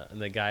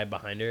and the guy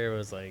behind her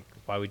was like,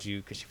 "Why would you?"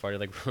 Because she farted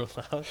like real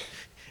loud,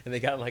 and they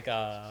got in, like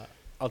a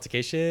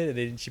altercation. And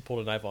then she pulled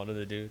a knife onto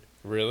the dude.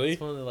 Really?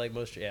 It's one of the like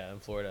most in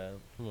Florida.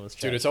 Most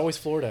Dude, it's always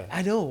Florida.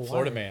 I know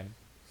Florida why? man.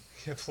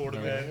 Yeah, Florida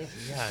man.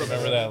 Yeah, I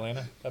Remember know. that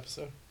Atlanta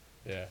episode?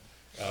 Yeah.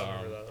 I don't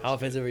remember that. How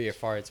offensive were your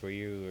farts? Were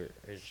you?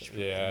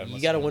 Yeah, it You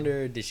must gotta have been.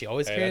 wonder. Did she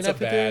always Hey, carry a that's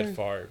a knife with her? bad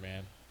fart,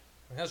 man.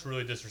 That's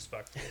really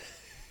disrespectful.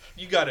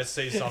 You gotta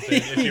say something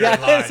if You you're in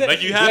gotta line. say-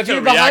 Like you have if to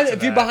you're react behind, to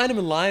if you're that. behind him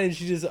in line and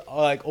she just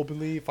like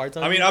openly farts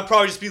on I mean, you. I'd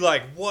probably just be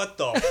like, "What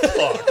the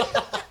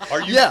fuck?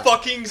 Are you Yeah.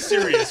 fucking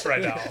serious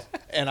right now?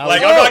 And I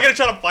Like, would, I'm not gonna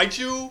try to fight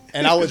you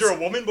And I because would- you're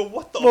a woman, but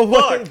what the But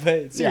what- fuck?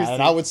 but yeah, seriously.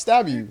 and I would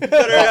stab you.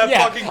 Better have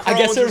Yeah, fucking I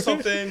guess Crohn's or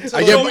so.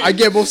 something. I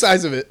get both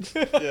sides of it.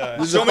 Yeah.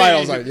 This is Show a fight. I me-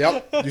 was like,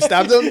 yep. You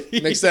stabbed him.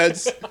 Makes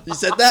sense. You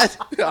said that.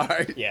 All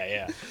right.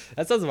 yeah.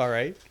 That sounds about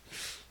right.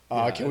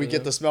 Can we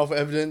get the smell for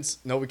evidence?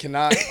 No, we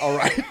cannot. All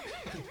right.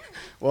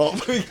 Well,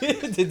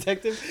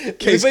 Detective.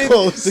 Case Wait,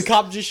 closed. The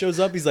cop just shows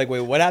up. He's like,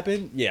 "Wait, what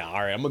happened?" Yeah,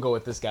 all right, I'm gonna go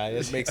with this guy.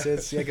 That makes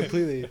sense. Yeah,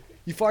 completely.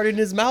 You farted in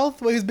his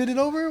mouth while he's bending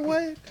over.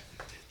 What?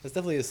 That's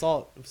definitely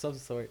assault of some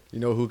sort. you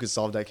know who could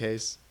solve that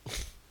case?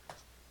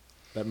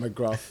 That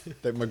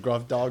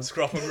McGruff dog.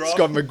 Scruff McGruff?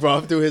 Scruff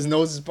McGruff, dude. His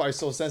nose is probably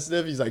so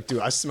sensitive. He's like, dude,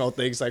 I smelled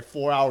things like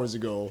 4 hours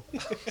ago.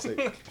 It's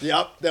like,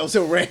 yep, that was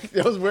a Rick.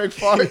 That was Rick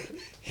fart.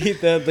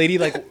 The lady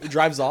like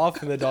drives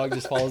off and the dog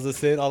just follows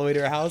us in all the way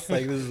to her house.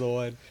 Like this is the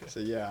one. So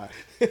yeah.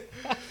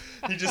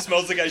 He just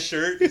smells the guy's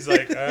shirt. He's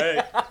like, "All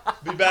right,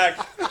 be back."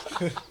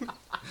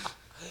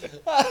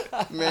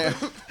 Man.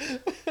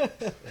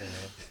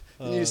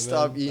 You need to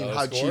stop eating Oh,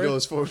 hot score?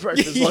 Cheetos for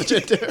breakfast, lunch,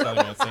 and dinner.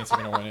 Telling me Saints are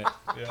gonna win it.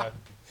 Yeah.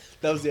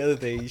 That was the other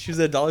thing. She was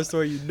at a dollar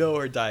store. You know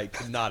her diet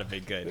could not have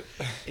been good.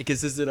 It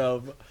consisted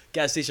of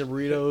gas station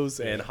burritos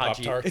and hot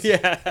Pop-Tarts.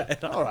 Yeah.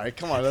 All right,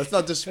 come on. Let's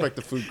not disrespect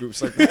the food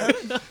groups like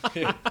that.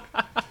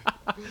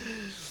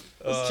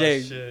 Oh,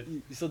 Jay, shit.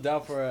 you still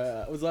down for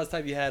when was the last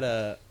time you had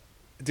a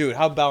dude,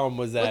 how bomb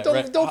was that?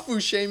 But don't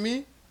food shame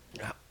me.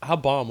 how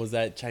bomb was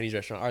that Chinese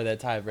restaurant or that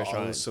Thai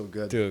restaurant? Oh, it was so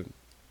good. Dude,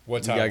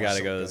 What you time? gotta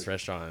so go to good. this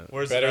restaurant.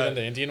 Where's Better that? than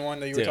the Indian one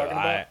that you Dude, were talking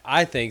about?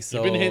 I think so.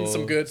 You've been hitting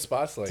some good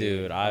spots lately.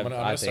 Dude, I I'm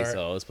gonna think start.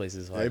 so. Those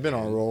places. Yeah, you've been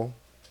on a roll.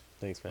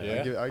 Thanks, man.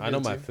 Yeah? I I know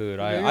give it my to you. food.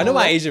 Yeah, I know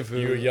my yeah. Asian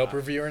food. You a Yelp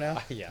reviewer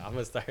now? Yeah, I'm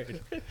gonna start.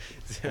 Wait,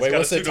 got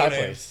what's a the Thai pseudo name.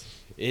 place?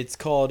 It's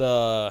called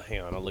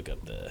hang on, I'll look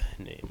up the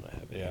name. I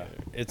have it Yeah. here.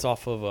 It's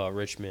off of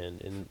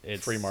Richmond and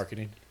it's Free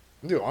marketing.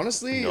 Dude,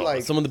 honestly, No,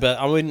 like, some of the best.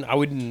 I wouldn't I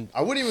wouldn't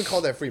even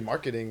call that free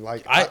marketing.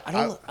 Like, I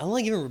don't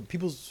like giving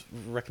people's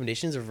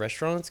recommendations of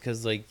restaurants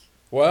because like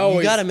Well,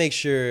 you gotta make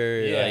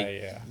sure Yeah, like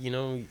yeah. you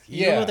know you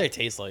Yeah. know what their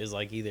taste like is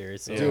like either.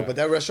 So. dude, but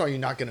that restaurant you're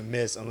not gonna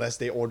miss unless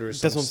they order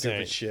some That's what I'm stupid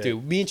saying, shit.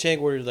 dude. Me and Chang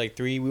ordered like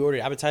 3. We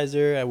ordered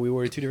appetizer and we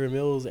ordered 2 different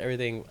meals.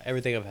 Everything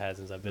I've had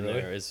since I've been Really?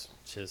 there is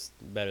just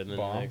better than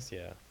Bomb? the next.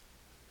 Yeah.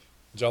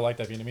 Did y'all like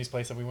that Vietnamese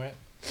place that we went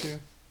to?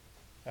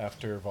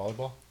 after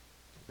volleyball.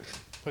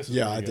 Place was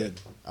Yeah, really I good.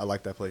 did. I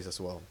like that place as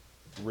well.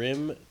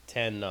 Rim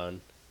Tan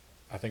Nun.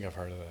 I think I've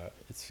heard of that.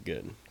 It's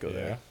good. Go Yeah.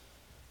 there.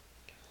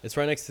 It's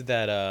right next to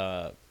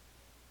that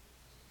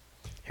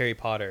Harry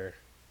Potter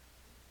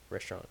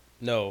restaurant.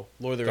 No,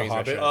 Lord of the The Rings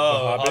Hobbit? restaurant.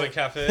 Oh, Hobbit? Hobbit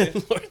Cafe.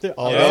 Lord of the-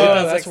 Oh, Yeah,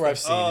 yeah. that's where I've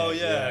seen Oh it.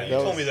 yeah, you That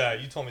told was- me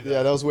that. You told me that.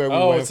 Yeah, that was where we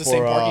Oh, went it's the for.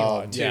 same parking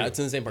lot, too. Yeah, it's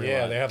in the same parking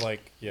Yeah, lot. they have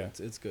like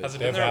It's good. Has it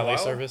they have been there a valet while?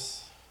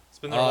 service. It's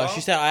been there a while.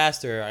 She said, I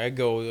asked her, I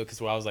go,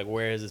 because I was like,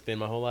 where has this been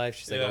my whole life?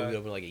 She's like, Yeah. oh, we've been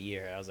open like a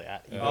year. I was like,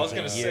 Yeah. I was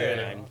been gonna a year, say.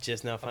 and I'm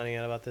just now finding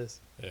out about this.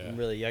 Yeah.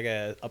 Really, I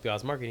gotta up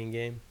y'all's marketing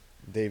game.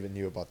 David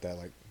knew about that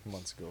like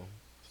months ago.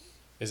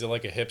 Is it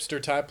like a hipster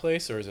Thai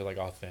place or is it like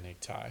authentic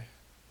Thai?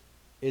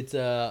 It's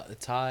a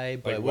Thai,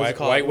 but Like what's it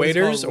called? white What's it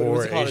called? waiters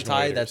What's it or called? A Asian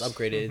Thai that's waiters?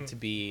 upgraded to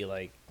be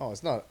like Oh,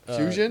 it's not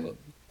fusion.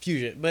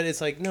 fusion, but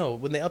it's like no,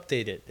 when they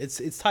update it, it's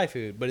Thai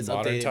food, but it's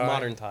Modern updated Thai?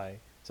 modern Thai.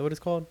 So what it's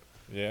called?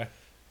 Yeah,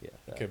 Yeah,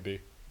 it could be.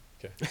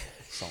 Okay.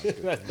 Sounds good.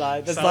 that's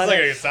not. That's Sounds not. like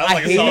a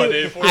I hate solid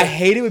it. day for I it.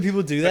 hate it when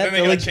people do But that. then they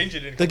They're gotta like, change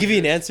it in a they'll give you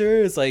an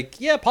answer. It's like,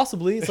 yeah,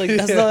 possibly. It's like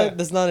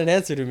that's not an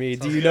answer to me.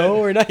 Do Sounds you good. know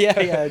or not?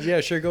 Yeah,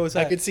 sure. Go with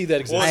I that. could see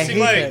that Well, exactly. it I seemed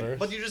hate like, that.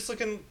 but you're just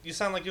looking. You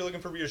sound like you're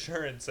looking for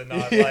reassurance and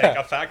not Yeah. like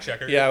a fact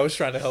checker. Yeah, I was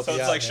trying to help So you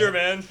it's out. like, sure,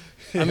 man.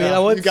 I mean, I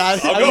want. You got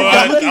it. I'll I'm go looking-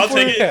 ahead. looking I'll for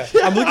take it.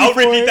 I'm looking I'll for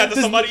repeat it. that to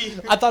This- somebody.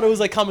 I thought it was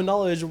like common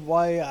knowledge.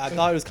 Why I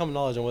thought it was common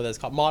knowledge on what that's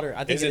called. Modern.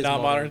 I think Is it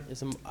not modern?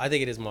 I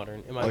think it is modern.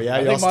 It might Oh be yeah,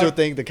 modern. y'all think still my-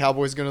 think the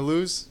Cowboys gonna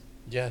lose?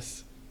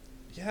 Yes.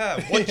 Yeah,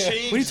 what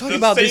changed? What are you talking The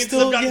about? They Saints still,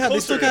 have gotten yeah, they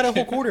still closer. got a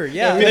whole quarter.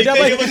 Yeah, They they're down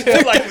think it by,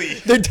 was more likely.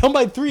 they're down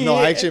by 3. No,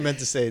 I actually meant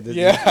to say that.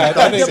 Yeah, I They're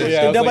thought down, so. by- Yeah, I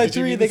they're was down like, by did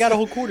you 3. mean They to got a say-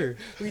 whole quarter.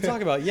 What are you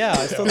talking about? Yeah,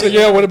 I still Like, think,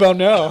 yeah, what about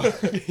now?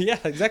 yeah,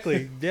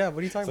 exactly. Yeah, what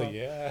are you talking It's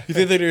like, about? yeah. You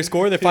think they're gonna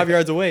score? They're 5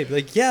 yards away.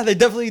 Like, yeah, they're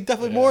definitely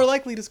Yeah. more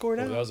likely to score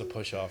Well, that now. was a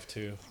push off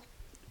too.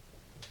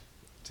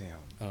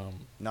 Damn. Um,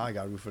 Now I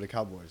got to root for the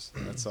Cowboys.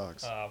 That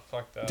sucks.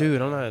 Fuck that.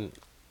 Dude, I'm not.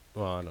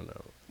 Well, I don't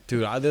know.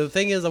 Dude, the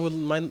thing is, I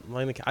wouldn't mind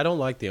the. I don't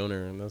like the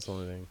owner, and that's the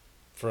only thing.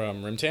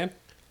 from Rimtan.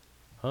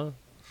 Huh?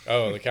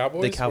 Oh, the Cowboys. The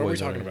What are we Cowboys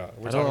talking owner. about?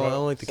 I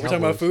don't like the We're talking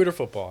about Cowboys. food or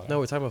football. No,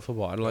 we're talking about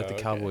football. I don't like the Oh,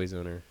 okay. Cowboys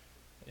owner.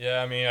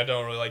 Yeah, I mean, I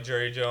don't really like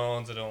Jerry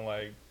Jones. I don't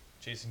like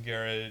Jason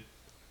Garrett.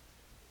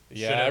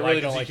 Yeah, I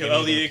really don't like Ezekiel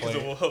any Elliott of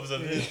because their of what was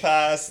of his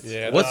past.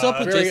 Yeah, What's up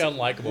with very Jason-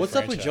 unlikable. What's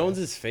up with franchise.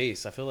 Jones's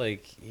face? I feel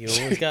like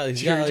he's got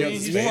Jerry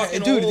Jones' He's face.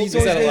 fucking dude. old. He's He's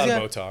always had a lot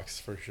got, of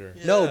Botox for sure.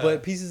 no, Yeah.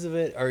 but pieces of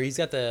it, or he's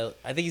got the.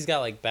 I think he's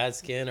got like bad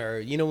skin,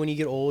 or when you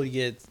get old, you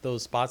get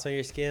those spots on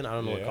your skin. I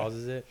don't know what Yeah.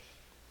 causes it.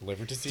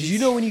 Liver disease. Did you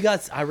know when you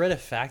got? I read a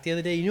fact the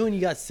other day. You know when you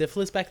got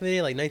syphilis back in the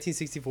day, like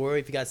 1964.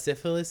 If you got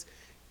syphilis,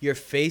 your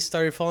face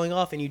started falling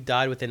off and you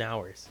died within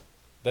hours.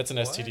 That's an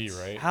What? STD,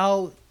 right?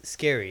 How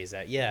scary is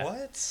that? Yeah.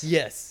 What?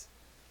 Yes.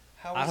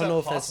 How I is don't that know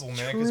if that's possible,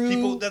 man? Because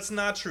people, true. that's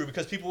not true.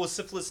 Because people with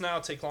syphilis now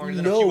take longer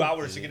than a No. few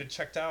hours to get it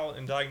checked out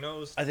and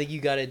diagnosed. I think you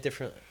got it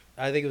different.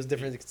 I think it was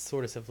different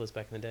sort of syphilis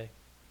back in the day.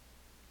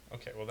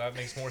 Okay, well that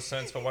makes more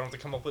sense. But why don't they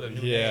come up with a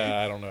new Yeah, name?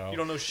 I don't know. You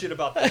don't know shit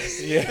about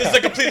this. Yeah. This is a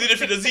completely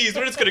different disease.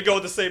 We're just gonna go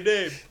with the same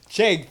name.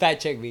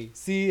 Fact check me.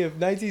 See if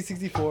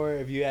 1964,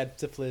 if you had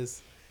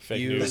syphilis, Fake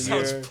you- That news.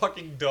 sounds You're-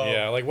 fucking dumb.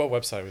 Yeah, like what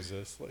website was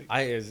this? Like,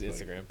 it was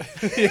Instagram.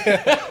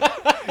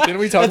 didn't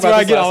we talk That's where about I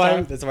this get last all my.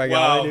 time? That's where I get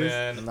all Wow, my news.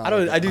 man. I'm not I don't-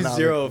 looking- I do I'm not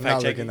zero look- I'm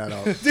not fact looking checking.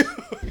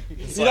 that up.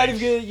 It's You're like- not even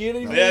good. You're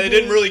not even. Yeah, they good?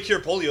 didn't really cure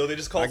polio. They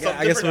just called I it guess, something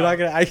I guess we're different not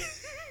now. gonna.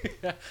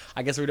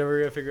 I guess we're never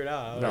gonna figure it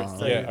out. No. It's Oh,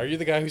 like- Yeah, are you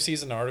the guy who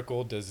sees an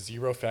article, does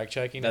zero fact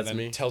checking, That's and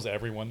then me. tells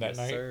everyone that Yes,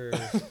 night? sir.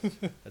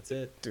 That's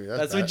it. Dude,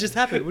 That's what bad. just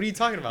happened. What are you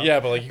talking about? Yeah,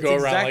 but like you That's go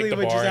around exactly like the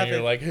what just bar and you're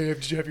happened.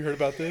 like, hey, have you heard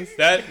about this?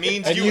 That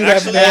means And you you have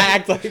actually. I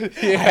act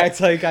like I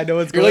act like I know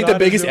what's You're going like on.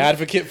 the biggest It's-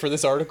 advocate for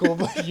this article,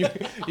 but you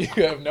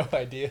have no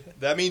idea.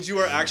 That means you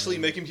are actually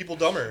making people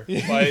dumber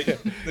by them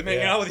hanging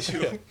Yeah. out with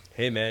you.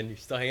 Hey man, you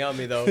still hang out with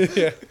me though.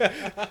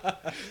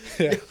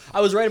 Yeah.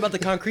 I was right about the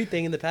concrete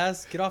thing in the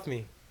past. Get off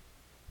me.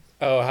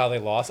 Oh, how they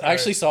lost. I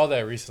actually saw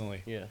that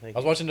recently. Yeah, thank I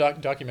was you. watching a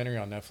documentary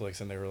on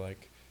Netflix, and they were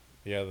like,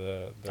 yeah,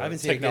 the I haven't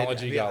seen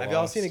technology a good, got have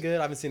y'all lost. seen a good?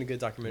 I haven't seen a good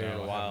documentary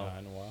No, in a I have while. not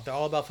in a while. They're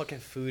all about fucking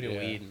food and Yeah.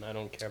 weed, and I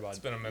don't care about. It's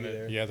been a minute.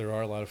 either. Yeah, there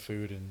are a lot of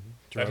food and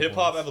That drug hip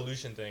hop ones.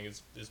 evolution thing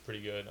is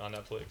pretty good on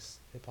Netflix.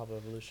 Hip hop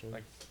evolution.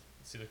 Like,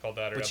 It's either called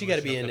that or. But you got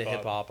to be Evolution of into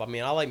hip hop. I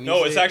mean, I like music.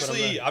 No, it's but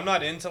actually I'm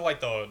not into like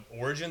the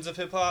origins of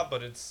hip hop,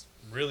 but it's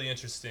really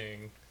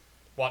interesting.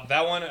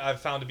 That one I've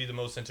found to be the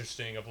most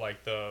interesting of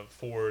like the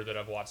 4 that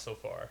I've watched so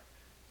far,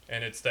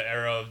 and it's the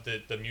era of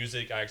the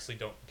music I actually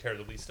don't care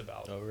the least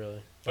about. Oh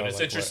really? But Oh, it's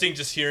like interesting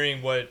just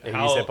hearing what 80s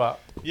how hip hop.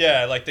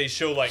 yeah, like they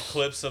show like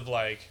clips of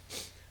like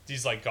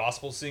these like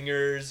gospel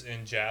singers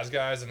and jazz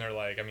guys, and they're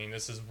like, I mean,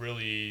 this is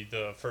really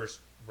the first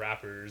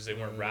rappers. They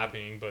weren't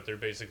rapping, but they're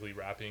basically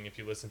rapping if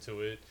you listen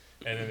to it.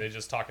 And then they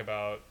just talk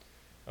about,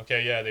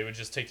 okay, yeah, they would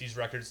just take these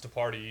records to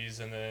parties,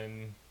 and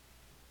then,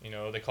 you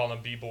know, they call them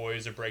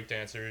b-boys or break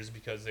dancers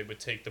because they would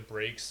take the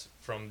breaks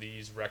from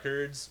these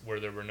records where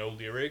there were no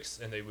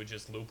lyrics, and they would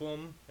just loop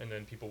them, and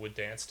then people would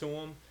dance to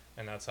them.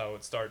 And that's how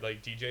it started.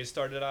 Like DJs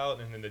started out,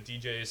 and then the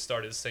DJs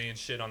started saying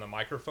shit on the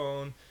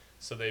microphone.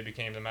 So they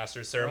became the master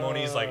of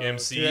ceremonies, like Oh, MCs,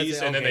 see,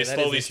 that's- and then okay, they that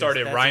is slowly started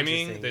interesting. That's rhyming.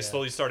 interesting, They yeah.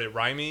 slowly started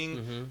rhyming,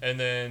 Mhm. and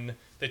then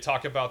they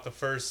talk about the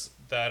first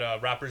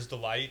that Rapper's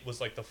Delight was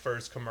like the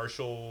first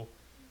commercial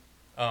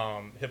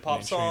hip hop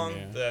Mainstream, song.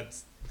 yeah.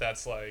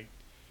 That's like,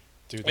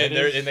 Dude,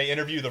 and they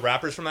interview the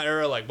rappers from that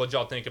era, like, what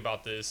y'all think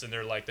about this? And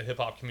they're like, the hip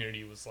hop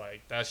community was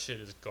like, that shit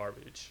is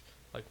garbage.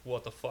 Like,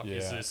 what the fuck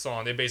is Yeah. this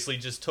song? They basically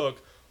just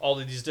took all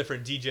of these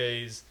different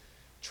DJs,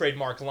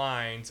 trademark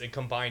lines, and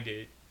combined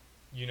it.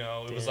 You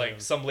know, it was Damn.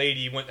 like some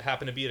lady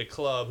happened to be at a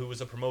club who was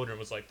a promoter and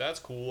was like, that's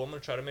cool, I'm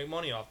gonna try to make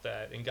money off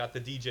that, and got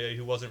the DJ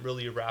who wasn't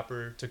really a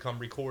rapper to come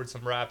record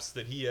some raps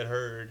that he had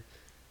heard,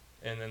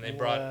 and then they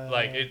brought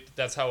like it.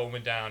 That's how it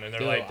went down, and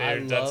they're Yo, like,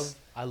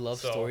 I love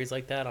so- stories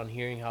like that on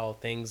hearing how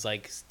things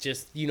like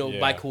just by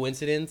Yeah.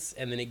 coincidence,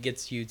 and then it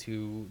gets you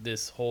to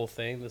this whole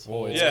thing, this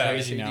whole Well, it's Yeah.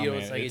 crazy now, video.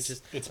 man. It's like it's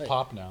just it's like,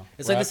 pop now.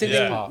 It's like the Rap same is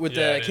thing pop. with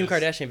Yeah, the it Kim is.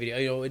 Kardashian video.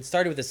 You know, it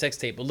started with a sex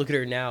tape, but look at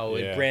her now.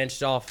 Yeah. It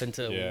branched off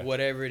into Yeah.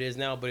 whatever it is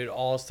now, but it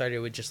all started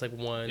with just like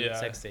one Yeah.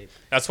 sex tape.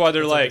 that's why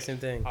they're It's like, the same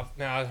thing.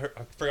 I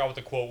forgot what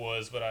the quote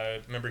was, but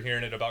I remember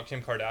hearing it about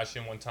Kim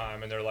Kardashian one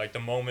time, and they're like, the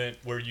moment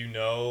where you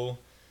know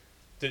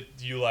that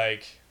you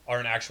like are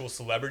an actual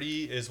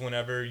celebrity is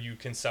whenever you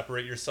can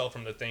separate yourself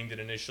from the thing that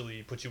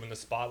initially put you in the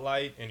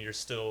spotlight, and you're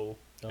still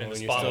in the and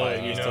spotlight.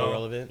 you're you still know?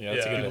 relevant. Yeah,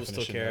 that's a People good still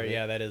definition care. of it.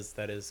 Yeah, that is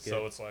good.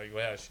 So it's like,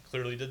 well, yeah, she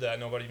clearly did that.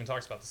 Nobody even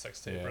talks about the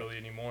sex tape Yeah. really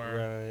anymore.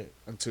 right.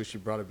 Until she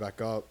brought it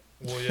back up.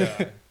 Well,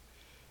 yeah.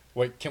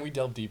 Wait, can we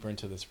delve deeper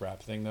into this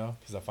rap thing though?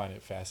 Because I find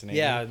it fascinating.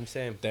 Yeah, I'm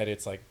saying. That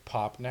it's like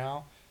pop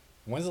now.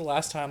 When's the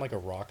last time like a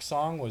rock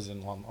song was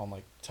on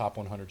like top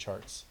 100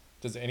 charts?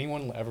 Does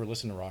anyone ever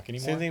listen to rock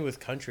anymore? Same thing with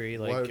country.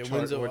 Like What when's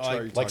chart- it- what like-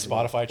 chart are you Like talking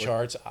about? Spotify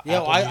charts. Yeah,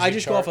 Apple I Music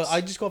just charts.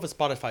 go off a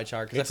Spotify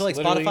chart because I It's feel like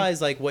literally- Spotify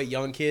is like what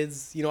young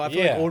kids. You know, I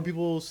feel Yeah. like older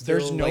people still.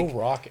 There's no like,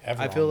 rock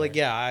ever. I feel on like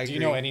there. yeah. I Do agree. you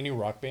know any new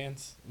rock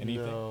bands?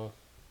 Anything? No.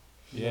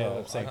 Yeah, No,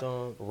 I'm saying I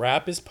don't.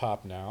 rap is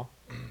pop now.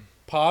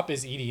 Pop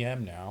is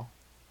EDM now.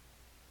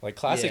 Like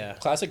classic Yeah.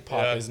 classic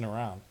pop Yeah. isn't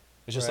around.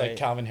 It's just Right. like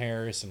Calvin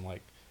Harris and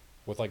like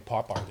with like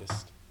pop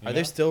artists. you Are know?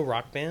 there still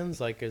rock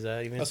bands? Like, is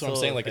that even? That's what I'm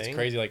still saying. a Like it's thing?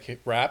 crazy. Like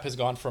rap has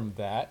gone from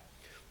that,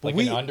 But like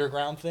we- an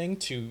underground thing,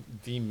 to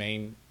the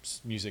main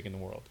music in the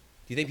world.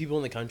 Do you think people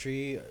in the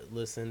country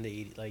listen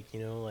to like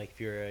like if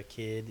you're a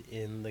kid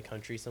in the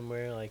country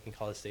somewhere, like in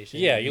College Station?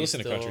 Yeah, do you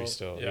listen to country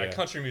still. Yeah,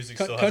 country music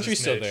Co- still has country's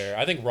its still niche. there.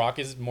 I think rock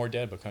is more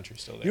dead, but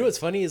country's still there. You know what's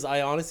funny is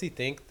I honestly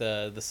think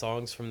the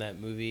songs from that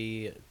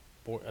movie,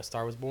 A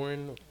Star Was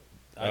Born.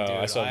 Oh,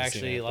 I still I haven't seen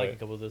actually it, like but a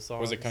couple of those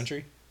songs. Was it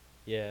country?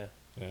 Yeah.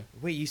 Yeah.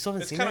 Wait, you still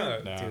haven't It's seen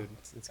kinda- that? No. Dude,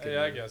 it's good.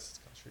 Yeah, I man. guess it's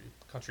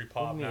country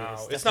pop do you mean? now.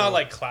 It's It's not definitely-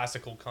 like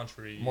classical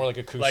country. More like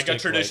acoustic. like a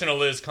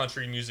traditionalist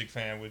country music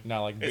fan would.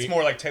 Not like It's beer-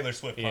 more like Taylor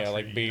Swift. Yeah, country,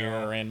 like you beer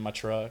know? in my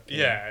truck.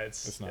 Yeah,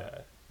 it's not.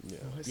 yeah.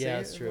 Yeah,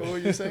 that's true. What were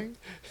you saying?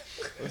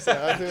 What's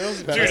that? That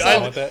was bad. Dude, That's I-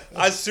 not what that-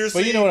 I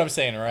seriously. But you know what I'm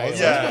saying, right?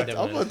 Yeah.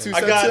 I'm on two I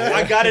cents got today.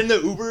 I got in the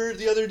Uber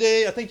the other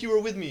day. I think you were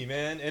with me,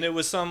 man, and it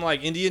was some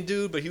like Indian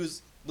dude, but he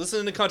was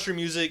listening to country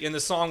music, and the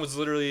song was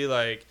literally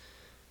like,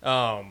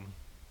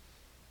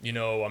 you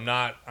know, I'm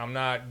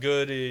not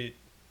good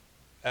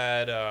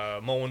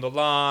at mowing the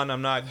lawn.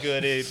 I'm not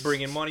good at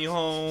bringing money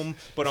home,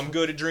 but I'm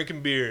good at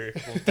drinking beer.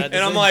 And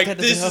I'm like,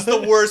 this is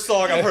the worst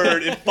song I've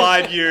heard in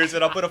 5 years,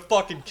 and I'm gonna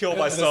fucking kill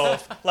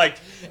myself. Like,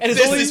 And it's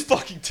this only- is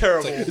fucking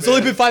terrible. It's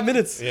only been 5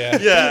 minutes. Yeah.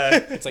 yeah.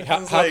 It's like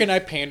how, It's how like- can I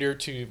pander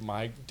to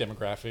my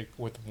demographic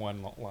with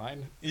one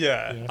line?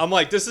 Yeah. Yeah. I'm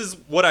like, this is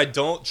what I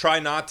don't try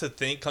not to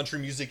think country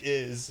music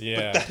is. Yeah.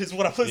 But that is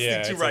what I'm listening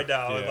Yeah, to it's right like-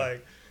 now. And yeah.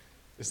 like,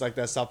 It's like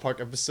that South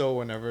Park episode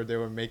whenever they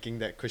were making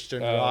that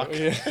Christian Oh, rock.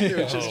 yeah. They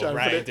were just Oh, trying to put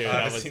right, it. dude. I That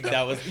haven't was seen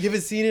that was. You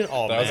haven't seen it?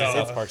 Oh That was man.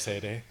 in South Park's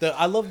heyday.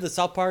 I love the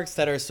South Parks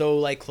that are so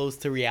like close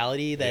to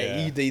reality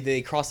that Yeah.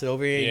 they cross it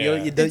over. Yeah. You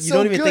It's don't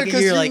so even good think it.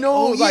 'cause You're you like, know,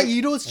 oh like- yeah,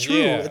 you know it's true.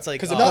 Yeah. It's like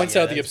because oh, it points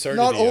yeah, out the that's-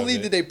 absurdity. Not of only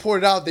it. did they pour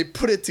it out, they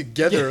put it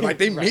together. Like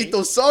they Right. made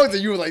those songs,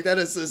 and you were like, "That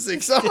is a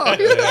sick song."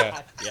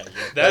 Yeah.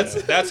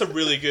 that's a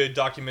really good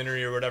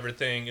documentary or whatever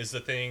thing is the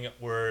thing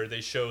where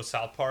they show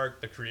South Park,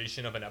 the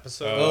creation of an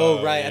episode.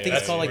 Oh right, I think yeah.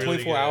 it's called like That's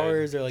really 24 good.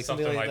 hours or like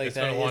something, Something like, like- like it's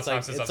been a that. long It's time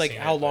like since it's I've like seen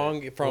how it, but-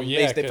 long from Well,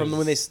 yeah, from when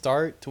 'cause- they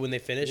start to when they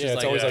finish. Yeah, is it's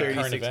like always like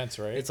 36 current events,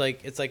 right?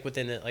 It's like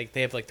within it, like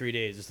they have like 3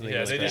 days or something.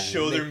 Yeah, like they that. just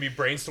show They- there be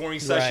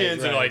brainstorming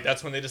sessions, and right. like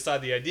that's when they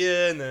decide the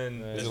idea, and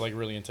then Is it like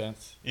really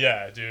intense?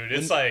 yeah, dude,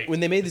 it's like when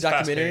they made the it's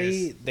documentary,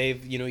 fast-paced.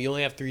 they've you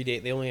only have 3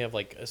 days. They only have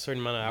like a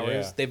certain amount of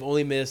hours. Yeah. They've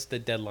only missed the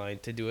deadline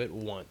to do it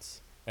once.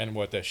 And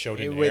what that show It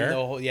didn't went air? the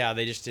whole, yeah,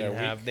 they just didn't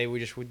That have. week? They were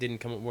just didn't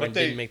come. But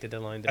they- Didn't make the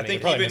deadline. To I make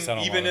think it. probably even missed out on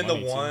a lot even of in the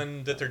money, too.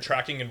 one that they're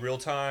tracking in real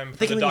time for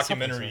they the can only stop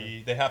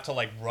documentary, they have to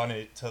like run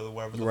it to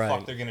wherever the Right.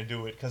 fuck they're gonna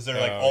do it because they're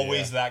like Oh,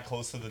 always yeah. that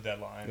close to the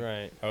deadline.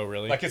 Right. Oh,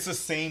 really? Like it's the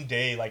same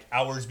day, like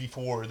hours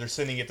before they're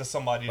sending it to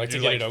somebody Like to to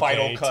do get like it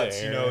final okay to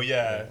cuts. You know, air.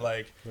 yeah, Yeah.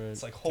 like Right.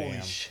 it's like holy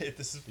Damn. shit,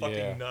 this is fucking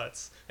Yeah.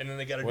 nuts. And then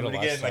they gotta What do a it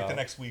again like the lifestyle.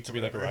 next week. To or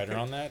be like a whatever. writer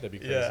on that, that'd be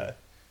crazy. Yeah.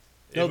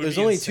 It No, would there's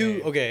be only insane.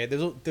 two. Okay,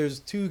 there's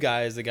two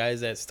guys. The guys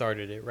that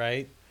started it,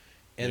 right?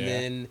 And Yeah.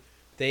 then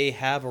they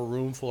have a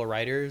room full of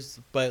writers,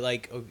 but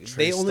like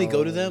Trey they only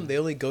go to Stone, them. They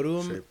only go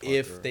to them Trey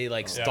if Parker. they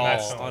like Yeah,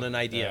 Matt stall Stone. on an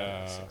idea.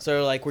 Yeah.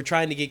 So like we're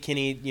trying to get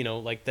Kenny,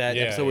 like that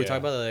Yeah, episode we're yeah.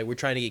 talking about. Like, we're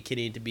trying to get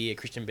Kenny to be a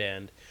Christian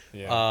band.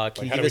 Yeah. Can Like,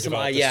 you how give do we us some?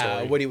 develop the Yeah,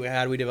 story?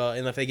 how do we develop?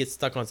 And if they get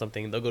stuck on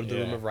something, they'll go to the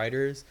room Yeah. of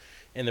writers,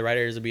 and the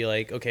writers will be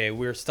like, okay,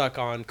 we're stuck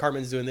on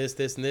Cartman's doing this,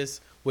 this, and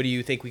this. What do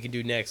you think we can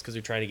do next? Because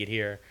we're trying to get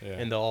here, Yeah.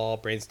 and they'll all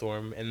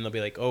brainstorm, and they'll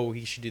be like, oh,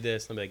 he should do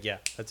this, and they'll be like, yeah,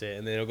 that's it,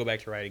 and then he'll go back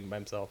to writing by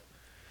himself.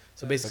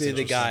 So basically,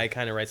 the guy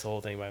kind of writes the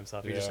whole thing by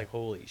himself. You're just Yeah. like,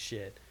 holy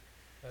shit.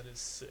 That is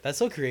sick. That's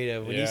so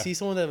creative. When you Yeah. see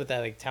someone with that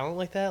like talent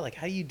like that, like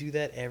how do you do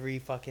that every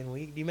fucking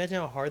week? Do you imagine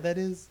how hard that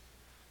is?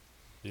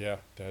 Yeah,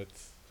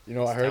 that's You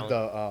know, I It's heard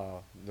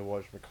the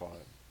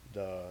whatchamacallit,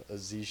 the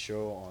Aziz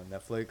show on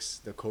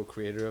Netflix. The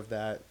co-creator of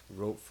that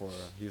wrote for.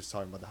 He was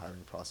talking about the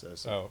hiring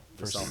process. of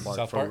for the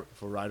South for, Park?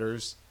 for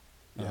writers.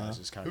 Yeah, Uh-huh. it's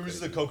just kind of. Who's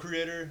the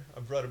co-creator?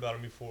 I've read about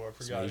him before. I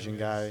Some forgot. Asian who it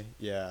guy, is.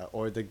 yeah,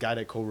 or the guy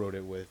that co-wrote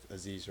it with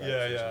Aziz, right?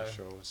 Yeah, for yeah. that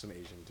show, some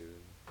Asian dude.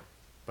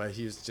 But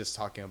he was just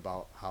talking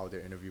about how their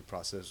interview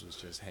process was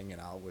just hanging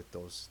out with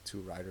those two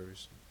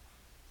writers,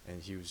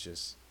 and he was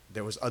just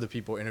there was other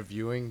people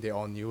interviewing. They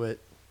all knew it,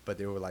 but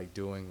they were like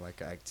doing like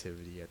an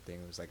activity. I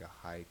think it was like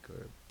a hike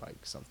or bike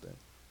something.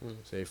 Mm.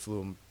 So they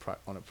flew him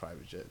on a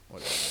private jet,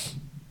 whatever.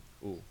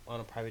 Ooh, On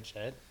a private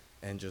jet?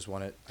 and just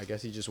wanted. I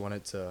guess he just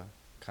wanted to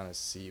kind of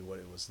see what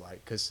it was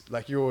like, cause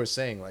like you were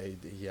saying,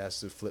 like he has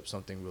to flip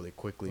something really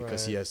quickly,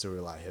 cause he Right. has to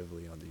rely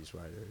heavily on these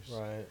writers.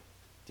 Right.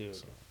 Dude.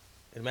 So-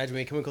 Imagine when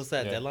you come close to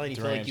that Yeah, deadline, you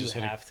feel Durant like you just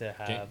hit a have to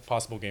have.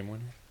 possible game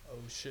winner. Oh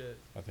shit.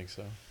 I think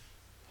so.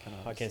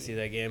 I can't see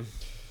that game.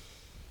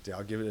 Yeah,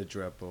 I'll give it a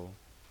Drepo.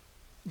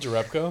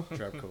 Jerebko?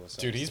 Drepo.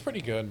 Dude, he's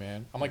pretty good,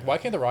 man. I'm like, why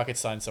can't the Rockets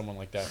sign someone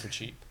like that for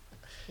cheap?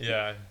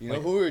 Yeah. You know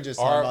Like, who we were just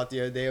talking our- about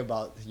the other day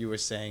about you were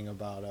saying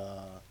about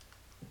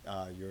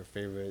your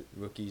favorite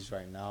rookies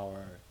right now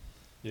are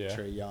Yeah.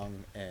 Trey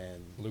Young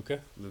and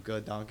Luca?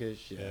 Luka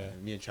Doncic. Yeah. Yeah.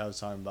 Me and Travis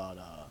talking about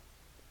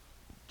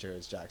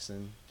Jared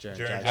Jackson. Jaren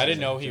Jackson. I didn't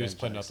know he Jaren was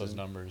putting up Jackson. those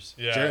numbers.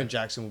 Yeah. Jaren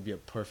Jackson would be a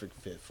perfect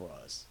fit for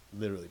us.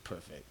 Literally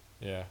perfect.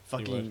 Yeah. he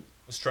Fucking would.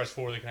 Stretch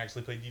four, they can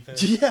actually play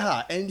defense.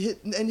 yeah, and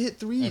hit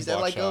threes And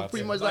at like block a shots.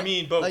 pretty Yeah. much like I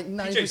mean, but like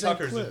PJ 90%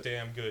 Tucker's clip. a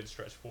damn good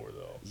stretch four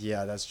though.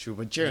 Yeah, that's true.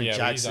 But Jaren Yeah,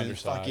 but he's Jackson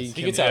undersized. fucking He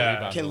can, gets out Yeah.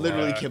 rebounded can a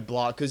literally lot. can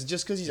block because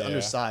he's Yeah.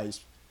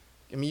 undersized.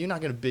 I mean, you're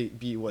not gonna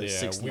be what Yeah,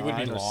 6'9" we would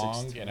be or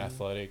long 6'10". and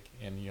athletic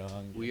and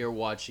young. We are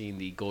watching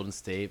the Golden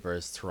State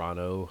versus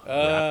Toronto Uh,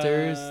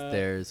 Raptors.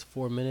 There's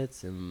 4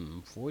 minutes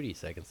and 40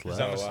 seconds Is left.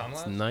 that much wow. time It's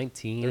left?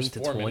 19 There's to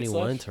 4 minutes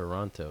 21 left?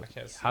 Toronto. I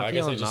can't see. How I can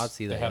guess y'all they not just-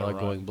 see they that? had a Y'all are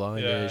run. going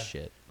blind Yeah. as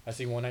shit. I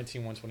see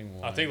 119,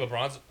 121. I think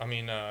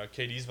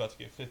KD's about to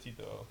get 50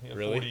 though. He had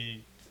Really?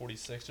 40,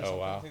 46 or Oh, something.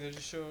 wow. I think they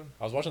just showed.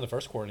 I was watching the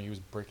first quarter and he was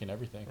breaking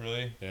everything.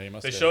 Really? Yeah, he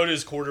must They have. showed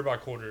his quarter by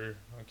quarter.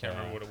 I can't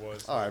remember what it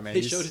was. All right, man.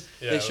 They he's- showed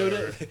Yeah, they showed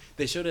whatever. it.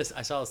 They showed us.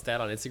 I saw a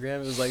stat on Instagram.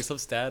 It was like some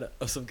stat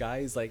of some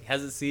guy who's like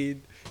hasn't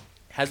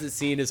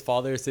seen his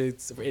father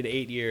since in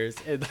 8 years,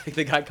 and like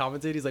the guy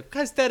commented, he's like, "What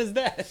kind of stat is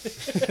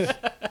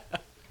that?"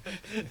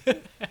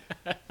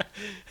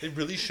 They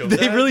really showed They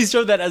that? really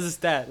showed that as a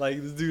stat.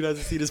 Like this dude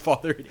hasn't seen his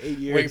father in 8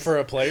 years. Wait for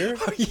a player?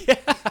 yeah.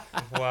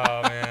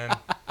 Wow, man.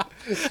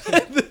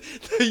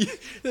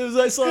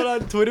 I saw it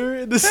on Twitter,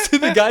 and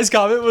the guy's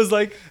comment was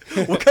like,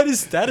 "What kind of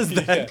stat is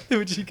that?"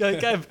 Which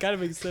kind of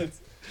makes sense.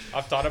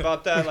 I've thought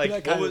about that. Like,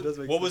 That kinda does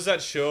what make was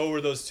that show where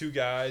those two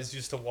guys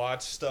used to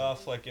watch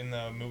stuff like in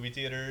the movie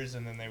theaters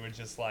and then they would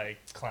just like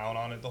clown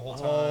on it the whole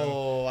time?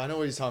 Oh, I know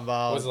what he's talking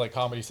about. Was it like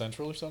Comedy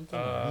Central or something?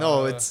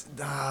 No, it's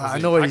I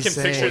know what I he's can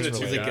saying. picture the Was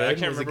two it guys. good? I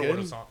can't Was it remember what good?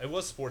 it was on. It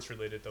was sports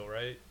related though,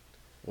 right?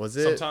 Was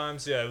it?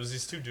 Sometimes, yeah. It was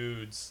these two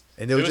dudes.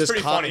 And they It would was just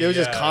pretty funny, they would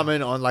just yeah.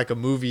 comment on like a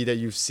movie that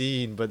you've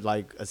seen, but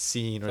like a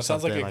scene or that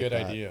sounds something like a good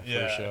that. idea for Yeah.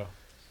 a show.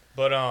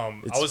 But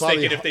It's I was probably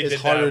thinking if they it's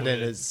did harder that than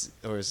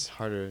with, it's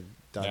harder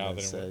done Now than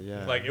than said. it-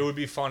 Yeah, like it would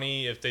be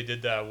funny if they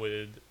did that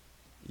with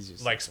Easier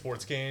said like than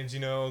sports games, you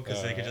know,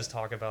 because they could Uh, just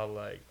talk about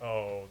like,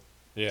 oh,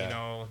 Yeah. you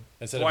know,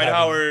 Instead of Dwight having-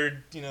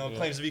 Howard, you know, Yeah.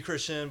 claims to be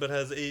Christian but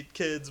has 8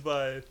 kids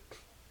by.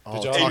 Oh,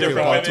 Did y'all talking different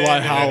about women, Dwight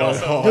and then Howard.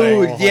 also, Oh,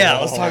 like- Dude, yeah,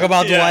 let's talk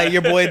about Yeah. Dwight,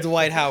 your boy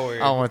Dwight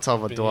Howard. I don't want to talk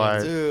about Yeah.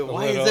 Dwight. Dude, A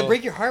why does little- that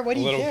break your heart? Why do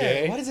a you little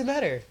care? gay. Why does it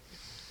matter?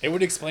 It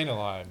would explain a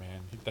lot,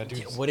 man. That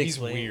dude, What he's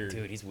explain- weird.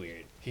 Dude, he's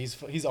weird. He's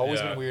always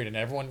Yeah. been weird, and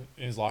everyone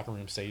in his locker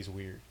room says he's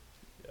weird.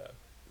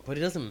 But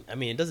it doesn't. I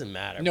mean, it doesn't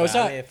matter. No, but it's I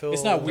not. mean, I feel-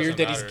 It's not Doesn't weird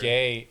that he's matter.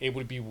 gay. It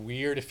would be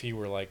weird if he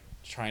were like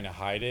trying to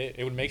hide it.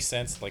 It would make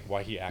sense like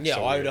why he acts. Yeah,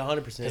 so I weird. would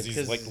 100% Because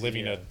he's like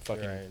living yeah, a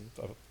fucking right.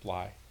 a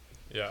lie.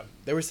 Yeah.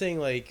 They were saying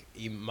like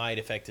he might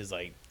affect his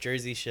like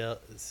jersey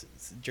sales,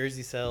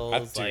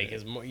 Dude. like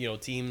his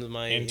teams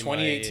might. In he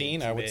 2018,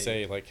 might I would big.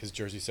 say like his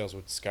jersey sales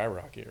would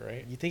skyrocket,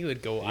 right? You think it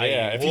would go?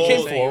 Yeah, if he I'm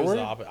came saying it was the forward-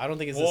 opposite. I don't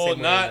think it's Well, the same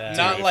way not that.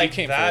 not if he like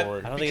came that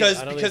forward. I don't think because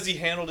it's- I don't because think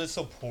he handled it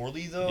so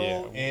poorly though, Yeah,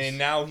 it was. and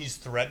now he's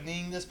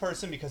threatening this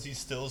person because he's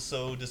still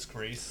so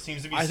disgraced.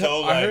 Seems to be I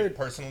so heard-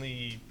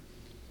 personally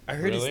I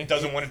heard Really?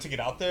 doesn't want it to get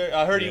out there.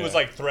 I heard he Yeah. was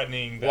like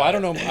threatening. That. Well, I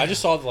don't know. I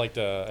just saw like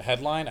the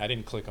headline. I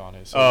didn't click on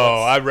it. So Oh,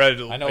 I what's-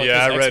 read. I know. Like,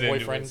 yeah, his I read into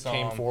ex-boyfriend it.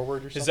 came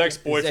forward or His something.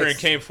 ex-boyfriend His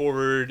ex- came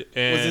forward,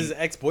 and Was his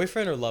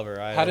ex-boyfriend or lover?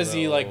 How does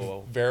he like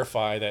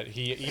verify that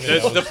he even?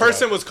 the knows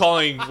person Dwight?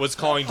 was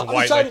calling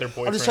Dwight like their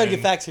boyfriend. I'm just trying to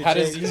get facts here. How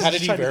Jake. does he, Just how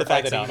did he trying to get the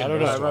verify facts that he out. even I don't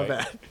knows know. My Dwight?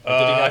 bad. Did he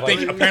have, I think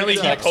like, apparently he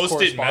text posted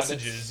correspondence?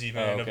 messages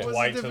even Oh, okay. of What's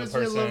Dwight the to the difference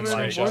between person, lover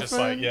like and just like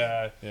boyfriend?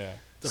 yeah. Yeah.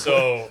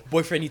 So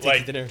Boyfriend, you take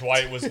like to dinner.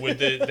 Dwight was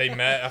with it. They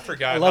met. I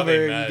forgot how Lover,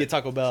 they you met. get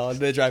Taco Bell in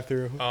the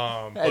drive-through.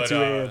 At At 2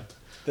 a.m.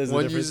 There's the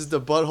One difference. uses the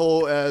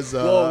butthole as.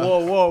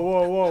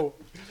 Whoa.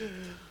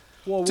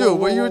 Dude,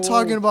 what you were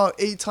talking about?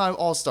 8-time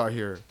All-Star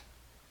here.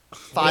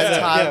 5-time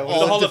yeah, He's a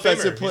Hall of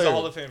All-Defensive Famer. player. He's a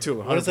Hall of Famer. Dude,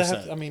 What does that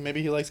have? 100%. I mean,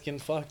 maybe he likes getting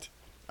fucked.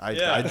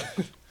 Yeah.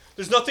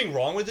 There's nothing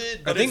wrong with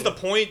it, but think- it's the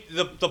point.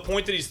 The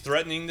point that he's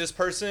threatening this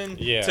person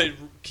Yeah. to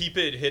keep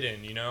it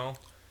hidden. You know.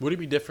 Would it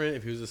be different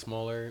if he was a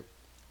smaller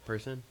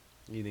person?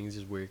 You think it's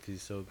just weird because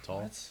he's so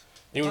tall?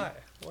 It would, Why?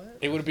 What?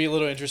 it would be a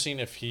little interesting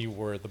if he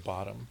were the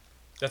bottom.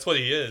 That's what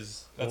he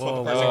is. That's what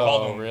Whoa, the person whoa.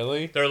 called him.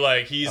 Really? They're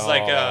like he's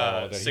like Oh,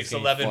 a that he's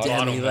 6'11" getting fucked.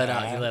 bottom. Damn, he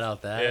let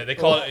out that. Yeah, they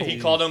call it. He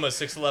called him a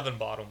 6'11"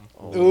 bottom.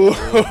 Ooh.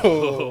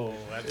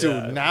 That's- Dude,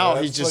 yeah. now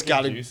that's he just fucking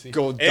got to juicy.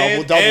 go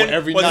And- double and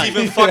every what's night.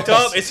 even fucked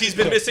up is he's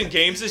been missing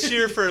games this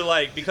year for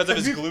like because of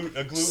his a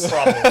glute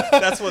problem.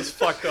 That's what's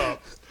fucked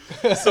up.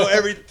 So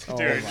every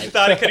dude, you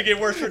thought it could get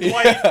worse for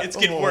Dwight. It's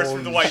getting worse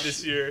for Dwight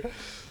this year.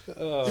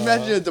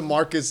 Imagine a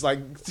DeMarcus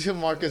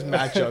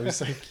matchup.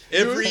 It's like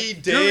Every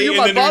day you're in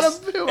my the bottom-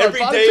 news, you're my every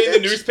bottom day in the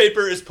bitch.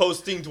 newspaper is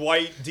posting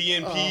Dwight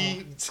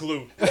DNP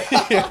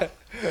glute.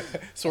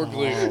 Sore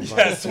glue.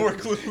 Yeah, sore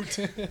glute.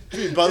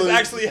 Jimmy It's Butler.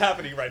 actually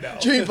happening right now.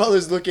 Jimmy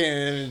Butler's looking at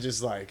him and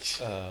just like,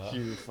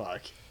 you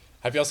fuck.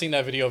 Have y'all seen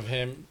that video of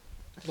him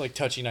like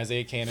touching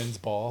Isaiah Cannon's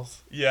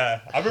balls?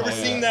 Yeah, I remember yeah.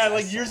 seeing that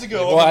like years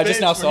ago. Well, on the I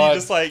just bench now when saw he it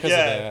just like because of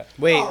yeah. that.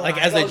 Wait, like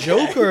as a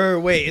joke or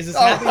wait, is this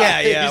happening?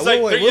 Yeah. He's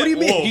Wait, like, what do you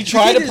mean? whoa. He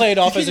tried to can't play it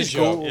just- off you as a can't just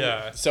go- joke.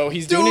 Yeah. So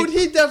he's doing Dude, it.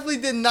 he definitely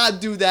did not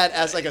do that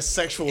as like a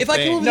sexual If I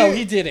thing. came over No, there-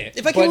 he didn't.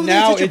 If I But came over there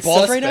now and touch your it's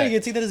balls right now, you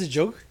suspect. can take that as a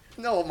joke?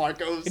 No,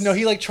 Marcos. No,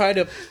 he like tried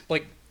to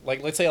like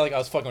let's say like I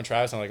was fucking with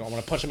Travis and like I'm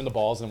gonna punch him in the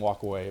balls and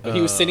walk away. But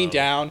he was sitting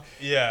down.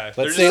 Yeah,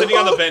 they're Let's just say- sitting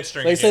on the bench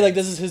drinking. They say like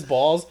this is his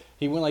balls.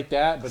 He went like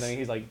that, but then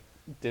he's like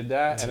did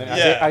that, and then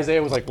Yeah.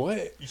 Isaiah was like,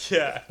 "What?"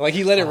 Yeah. Like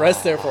he let it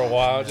rest there for a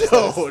while. Just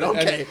Oh, and-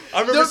 okay.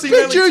 I remember The seeing that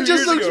like picture 2 just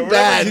years looks ago,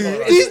 bad.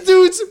 whatever. These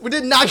dudes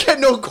did not get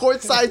no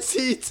courtside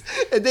seats,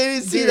 and they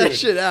didn't see that Dude.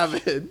 shit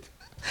happen.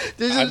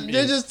 They're mean-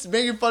 just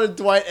making fun of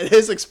Dwight at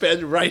his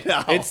expense right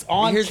now. It's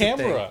on Here's the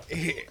camera.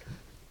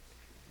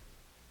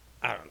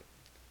 I don't know.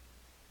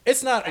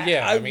 It's not.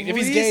 Yeah, I mean, if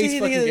he's gay, he's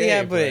fucking gay.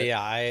 Yeah, but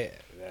yeah,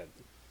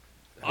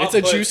 It's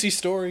a But- juicy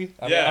story.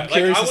 I mean, Yeah, I'm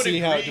curious like I to would see agree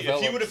how it if he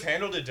develops. would have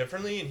handled it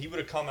differently and he would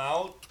have come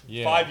out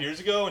Yeah. 5 years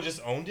ago and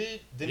just owned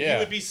it, then he Yeah.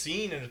 would be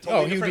seen in a Oh, totally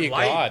he would different be a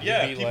light. god. He'd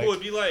Yeah, be people like- would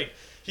be like,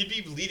 he'd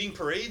be leading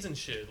parades and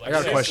shit. Like, I got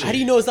a seriously. question. how do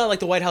you know it's not like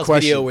the White House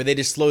Question. video where they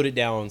just slowed it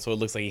down so it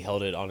looks like he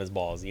held it on his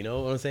balls? You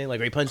know what I'm saying? Like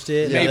where he punched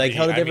it, and Maybe. they like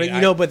held it I different. mean,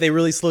 you know, but they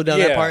really slowed down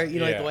that Yeah, part. You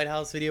know, like yeah. the White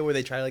House video where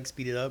they try to like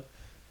speed it up.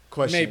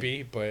 Question.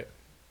 Maybe, but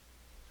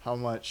How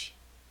much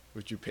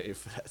would you pay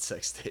for that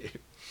sex tape?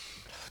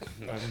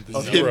 zero.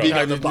 him being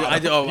on the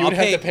bottom. You would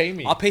have to pay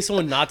me. I'll pay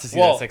someone not to see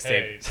Well, that sex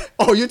tape. Hey,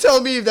 Oh, you're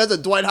telling me if that's a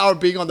Dwight Howard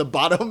being on the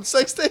bottom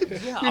sex tape,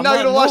 you're I'm not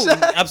gonna watch no,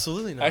 that?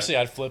 Absolutely not. Actually,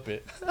 I'd flip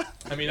it.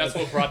 I mean, that's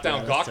what brought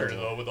down that's Gawker, terrible.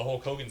 though, with the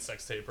Hulk Hogan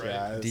sex tape, right?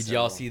 Yeah, did it's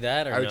y'all terrible. see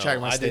that or I no?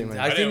 retract my I didn't. statement.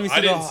 I didn't even see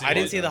I the. didn't see I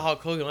didn't it. see the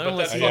Hulk Hogan. I But don't want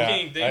that to see Yeah.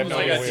 fucking I thing have was no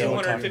like a idea what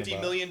you're talking $250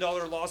 about. million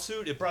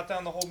lawsuit. It brought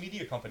down the whole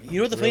media company. You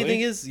know what the funny Really?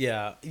 thing is?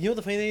 Yeah. You know what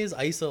the funny thing is?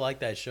 I used to like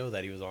that show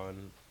that he was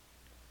on.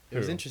 It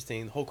was Who?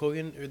 interesting. Hulk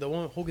Hogan, or the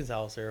one Hogan's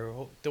House,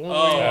 or the one.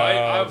 Oh, where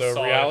I the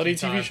saw it a reality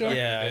few TV times show? back in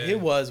yeah, the day.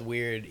 it was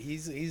weird.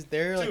 He's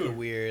there like a Dude,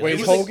 weird. Wait, it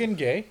is was- Hogan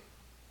gay?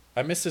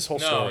 I missed this whole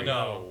No, story.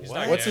 no, he's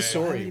not What's the gay. Why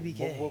story? would he be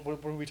gay?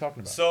 What are we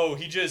talking about? So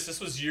this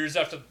was years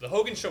after the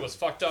Hogan show was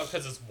fucked up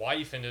because his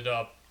wife ended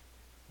up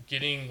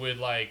getting with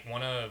like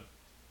one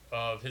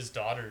of his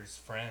daughter's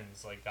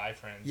friends, like guy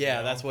friends. Yeah,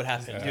 you know? that's what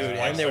happened, Yeah. dude. His wife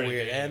And they're started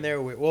weird. dating And him.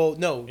 they're weird. Well,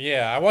 no.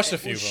 Yeah, I watched a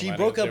few. Well, of them. she I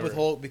broke didn't- up they with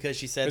were- Hulk because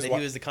she said His that wi-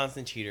 he was the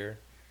constant cheater,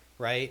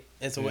 right?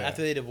 And so Yeah.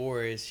 after they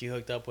divorced, she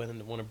hooked up with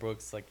one of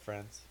Brooks' like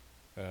friends.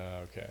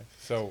 Okay.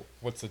 So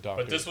what's the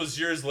doctor? But this was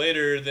years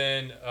later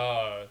than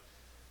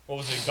what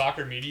was it,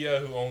 Gawker Media,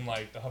 who owned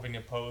like the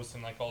Huffington Post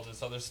and like all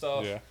this other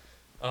stuff.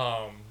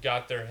 Yeah.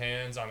 Got their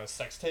hands on a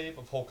sex tape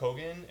of Hulk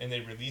Hogan and they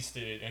released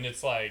it, and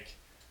it's like,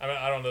 I mean,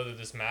 I don't know that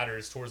this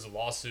matters towards the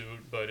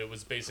lawsuit, but it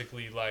was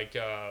basically like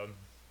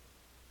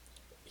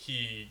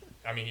he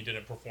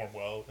didn't perform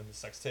well in the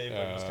sex tape.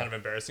 It was kind of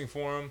embarrassing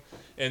for him.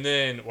 And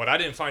then what I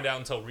didn't find out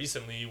until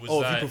recently was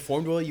Oh, if that you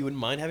performed well, you wouldn't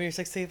mind having your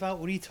sex tape out?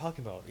 What are you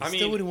talking about? You I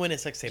still mean, wouldn't win a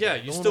sex tape. yeah,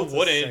 out. you No one still wants a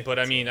wouldn't, sex but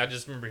I tape. mean, I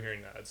just remember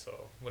hearing that. So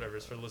whatever,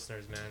 it's for the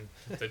listeners, man.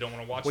 If they don't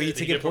want to watch Well, you it,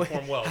 he take a didn't point.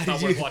 perform well. It's How not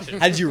did worth you- watching.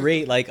 How did you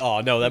rate? Like,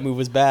 oh no, that move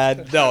was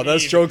bad. No, I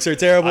those mean, strokes are I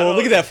terrible. don't-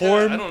 Look at that yeah,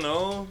 form. I don't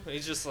know.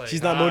 He's just like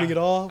She's not moaning at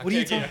all. I What are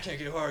you can't get- talking? I can't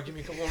get hard. Give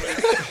me a couple more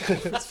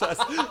minutes. It's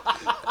fast.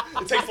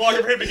 It takes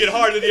longer for him to get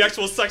hard than the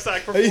actual sex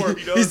act performed.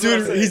 You know.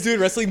 He's doing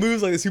wrestling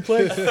moves like the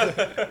suplex.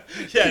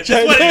 Yeah,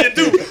 just what I need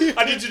to do.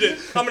 I need you to.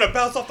 I'm gonna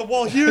bounce off the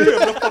wall here. I'm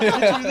gonna fucking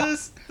hit you with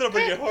this. Then I'll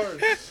bring it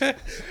hard.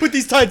 Put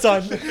these tights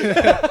on.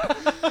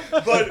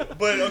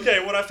 But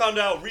okay, what I found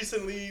out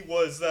recently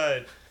was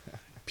that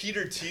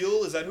Peter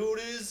Thiel, is that who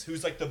it is?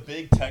 Who's like the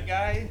big tech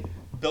guy,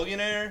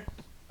 billionaire?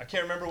 I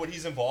can't remember what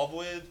he's involved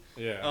with.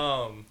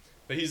 Yeah.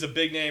 But he's a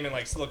big name in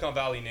like Silicon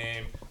Valley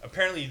name.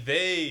 Apparently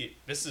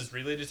this is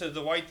related to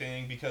the white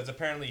thing because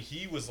apparently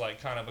he was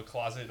like kind of a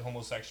closet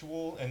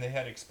homosexual and they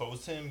had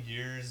exposed him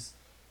years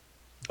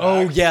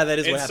Oh back. yeah, that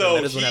is And what happened. so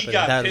That is what he happened.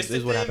 got That pissed is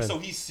at what them, happened. so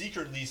he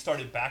secretly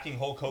started backing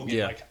Hulk Hogan.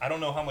 Yeah. Like, I don't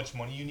know how much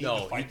money you need No,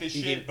 to fight this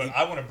he- shit, but he-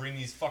 I want to bring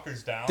these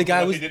fuckers down. The guy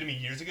like was- they did to me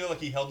years ago. Like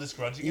he held this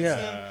grudge against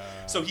Yeah.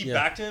 him. So he Yeah.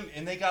 backed him,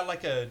 and they got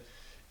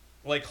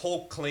like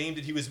Hulk claimed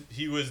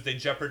that they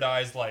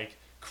jeopardized like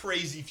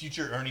crazy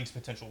future earnings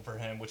potential for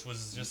him, which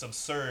was just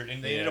absurd.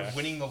 And they ended up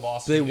winning the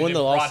lawsuit. They and won it the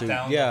brought lawsuit,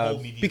 down yeah, the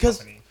whole media because-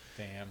 company.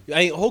 Damn. I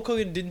mean, Hulk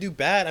Hogan didn't do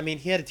bad. I mean,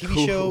 he had a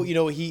TV show. You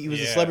know, he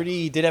was a Yeah.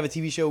 celebrity. He did have a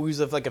TV show. He was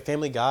like a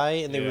Family Guy,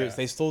 and Yeah.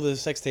 they stole the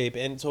sex tape.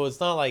 And so it's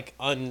not like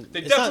They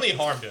it's definitely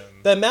not, harmed him.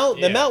 the amount.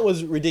 Yeah. The amount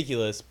was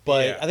ridiculous,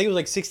 but Yeah. I think it was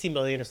like 60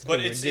 million or something. But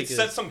it ridiculous.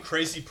 set some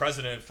crazy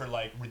precedent for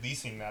like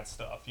releasing that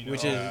stuff. You know?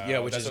 Which is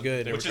which that's is what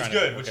good. they were which is trying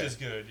good. to- Which okay. is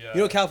good. Yeah.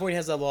 You know, California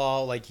has that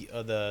law, like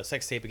the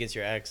sex tape against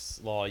your ex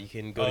law. You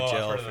can go Oh, to I've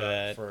jail heard of for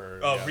that. that. For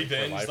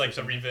Revenge, life or like the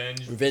something.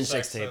 Revenge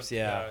sex sex tapes, stuff,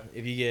 yeah.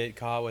 If you get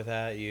caught with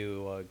that,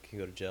 you can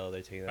go to jail.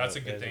 They're taking that. That's a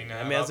out. good thing to I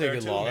have mean, that's out a there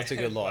good too, law. That's a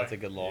man. good law. Like, That's a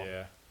good law.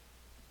 Yeah.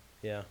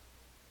 Yeah.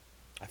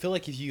 I feel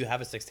like if you have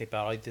a sex tape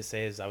out, all you have to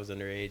say is I was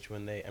underage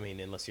when they. I mean,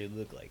 unless you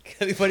look like.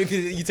 It'd be funny if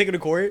you take it to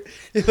court.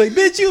 It's like,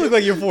 bitch, you look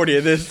like you're 40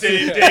 in this.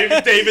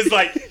 Dave is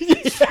like,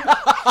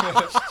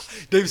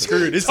 Dave's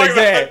screwed. It's talking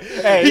like about-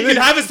 that. he could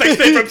have a sex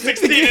tape from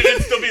 16 and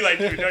it'd still be like,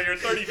 dude, no, you're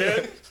 30,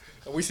 man.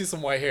 We see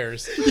some white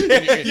hairs.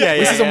 Yeah,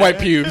 We see some white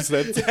pubes.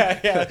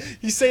 yeah.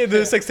 You say in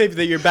the sex tape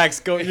that your back's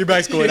going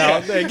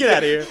out. Hey, get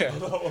out of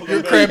here.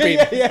 You're cramping.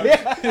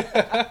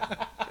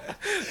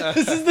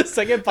 This is the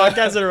second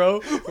podcast in a row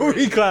where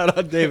we clown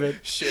on David.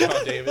 Shit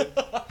on David.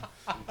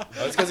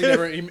 That's because he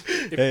never.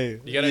 Hey,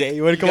 you gotta-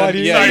 you want to come you on gotta-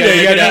 here? yeah,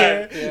 you yeah,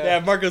 gotta- yeah. yeah,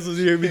 Marcos was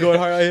here, be going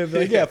hard on him.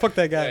 Like, yeah, fuck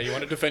that Yeah, guy. you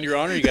want to defend your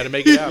honor, you got to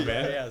make it out,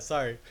 man. Yeah,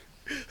 sorry.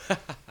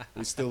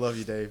 We still love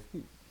you, Dave.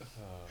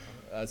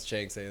 That's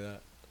Chang saying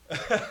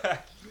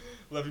that.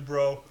 Love you,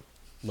 bro.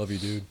 Love you,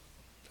 dude.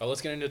 Oh,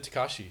 let's get into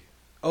Tekashi.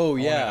 Oh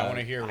yeah, I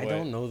wanna hear I what-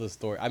 don't know the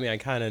story. I mean, I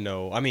kind of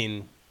know. I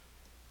mean,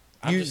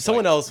 I'm you just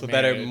someone like, else with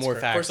man, better, it's more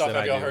cra- facts First off, than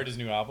have I y'all do. heard his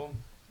new album?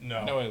 No.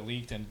 I know it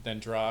leaked and then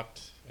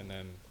dropped, and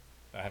then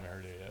I haven't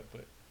heard it yet,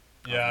 but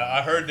Yeah,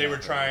 I heard they were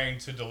trying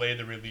to delay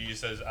the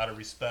release as out of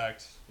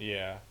respect.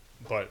 yeah.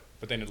 But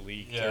But then it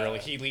leaked. Yeah. Or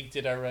like he leaked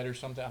it, I read, or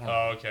something. I don't know.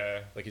 oh,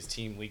 okay. Like his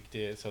team leaked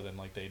it, so then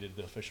like they did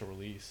the official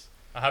release.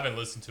 I haven't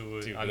listened to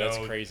it. Dude, I but know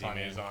that's crazy,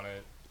 Kanye's man. on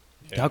it.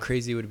 Yeah. How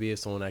crazy would it be if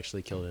someone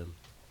actually killed him?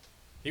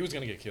 He was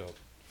gonna get killed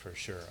for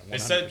sure. 100%. They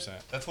said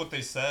that's what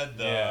they said.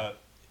 Yeah.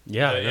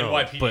 Yeah, the I know,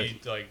 NYPD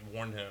but like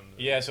warned him.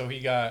 Yeah, so he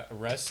got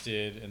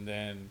arrested and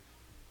then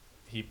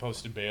he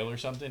posted bail or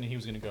something, and he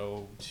was gonna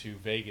go to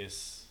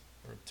Vegas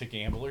or to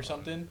gamble or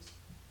something.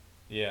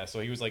 Yeah, so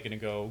he was like gonna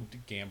go to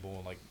gamble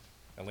in like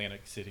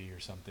Atlantic City or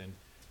something,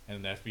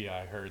 and the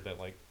FBI heard that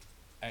like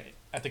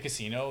at the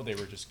casino they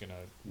were just gonna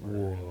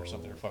murder him or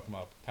something or fuck him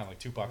up, kind of like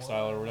Tupac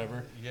style or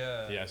whatever.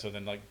 Yeah. Yeah, so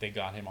then like they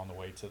got him on the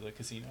way to the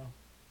casino,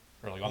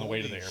 or like on the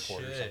way to the Holy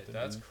airport or shit, something.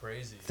 That's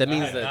crazy. that I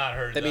means had not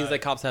heard that means that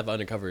cops have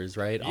undercovers,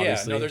 right? Yeah,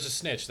 Obviously. no, there's a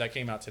snitch that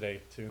came out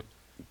today too.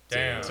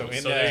 Damn. So So,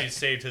 in they that-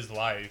 saved his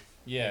life.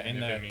 Yeah,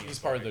 Even and if it means, he's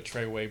part of the like-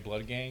 Treyway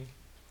Blood Gang,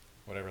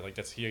 whatever. Like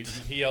that's he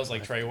yells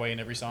like Treyway in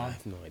every I song.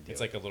 have no idea.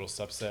 It's like a little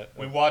subset.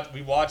 We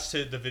watched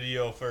the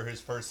video for his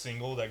first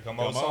single, that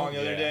Gummo Gummo? song, the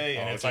other Yeah. day,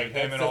 and Oh, it's dude, like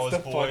him that's and all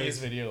his the funniest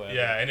boys. video ever.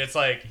 Yeah, and it's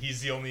like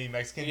he's the only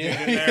Mexican dude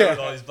Yeah. in there with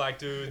all these black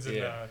dudes, and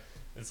Yeah.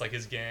 it's like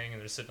his gang,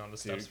 and they're sitting on the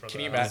steps. Dude, for can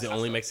the you he's imagine- the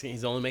only Mexican.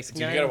 He's the only Mexican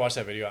Dude, guy. you gotta watch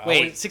that video. I Wait,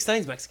 always-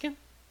 6ix9ine's Mexican?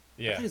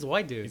 I yeah, thought he's a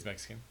white dude. he's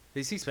Mexican. Did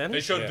he speak They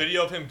Spanish? showed Yeah.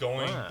 video of him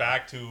going Wow.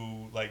 back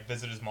to like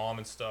visit his mom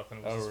and stuff, and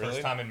it was Oh, his really?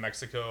 first time in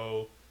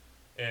Mexico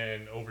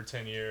in over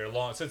 10 years,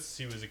 long since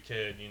he was a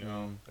kid. You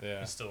know, Yeah,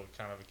 he's still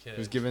kind of a kid. He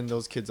was giving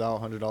those kids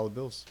out $100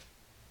 bills.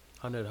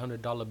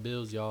 $100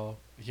 bills, y'all.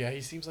 yeah,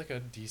 he seems like a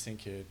decent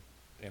kid,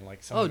 and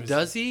like some Oh, of his,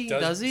 does he?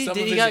 Does he? some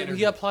Did of he his got he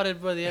interviews- got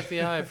plotted by the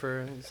FBI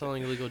for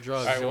selling illegal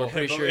drugs. Alright, so well, we're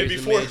pretty But sure he's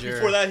before, a major.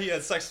 before that, he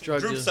had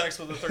drug group deal. sex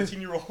with a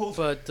 13-year-old.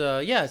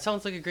 But yeah, it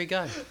sounds like a great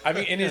guy. I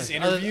mean, in his Yeah.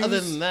 interviews. Other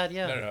than that,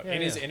 yeah. No. Yeah,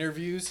 in his yeah.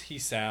 interviews, he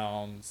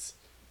sounds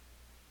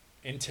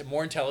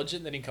more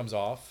intelligent than he comes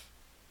off,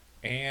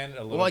 and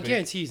a little. Well, I bit,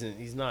 guarantee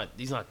he's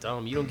not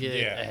dumb. You don't get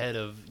Yeah. ahead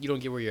of you don't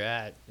get where you're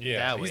at. Yeah,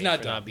 that he's way not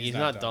for dumb. He's, He's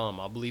not not dumb.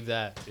 I'll believe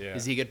that. Yeah.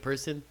 Is he a good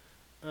person?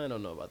 I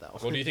don't know about that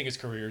one. Well, do you think his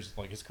career's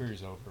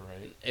over,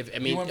 right? If I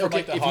mean, went from, okay,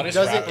 like, the if he hottest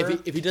doesn't,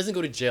 rapper- if he doesn't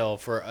go to jail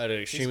for an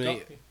He's extremely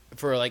go-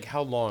 for like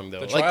how long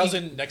though? The Like, trial's you-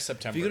 in next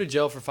September. If you go to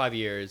jail for 5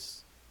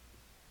 years,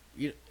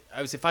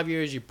 I would say 5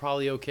 years you're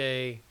probably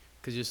okay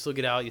because you'll still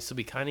get out. You'll still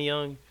be kind of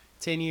young.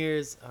 10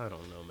 years, I don't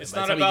know, man. It's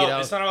By the not time you get about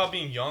out- it's not about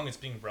being young. It's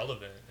being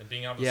relevant and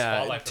being out in the yeah,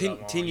 spotlight for 10, that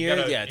long. 10 You years,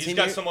 gotta- yeah. he's 10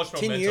 got years, so much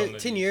 10 momentum. years, that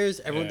 10 he- years,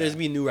 everyone, Yeah. there's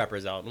going to be new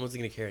rappers out. No one's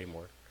going to care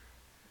anymore.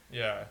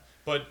 Yeah,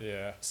 but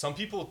Yeah. some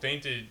people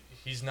think that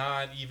he's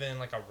not even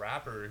like a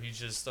rapper. He's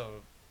just a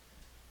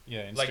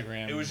Yeah. like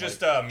Instagram. it was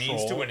just like, a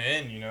means to troll. an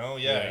end, you know?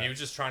 Yeah, Yeah. he was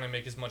just trying to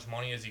make as much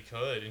money as he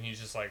could, and he's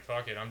just like,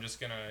 fuck it, I'm just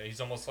gonna. He's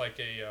almost like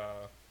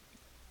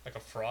a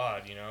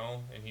fraud, you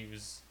know? And he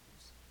was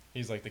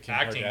He's like the Kim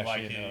acting Kardashian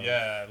like of it,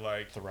 yeah,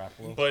 like. the rap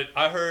world. But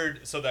I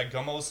heard that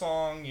Gummo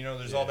song, you know,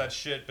 there's all Yeah. that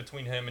shit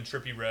between him and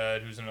Trippie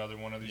Redd, who's another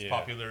one of these Yeah.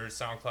 popular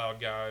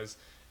SoundCloud guys.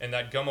 And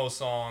that Gummo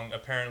song,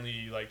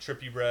 apparently, like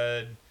Trippie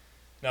Redd,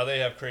 now they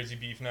have crazy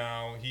beef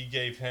now. He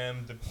gave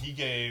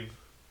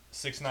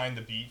 6ix9ine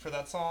the beat for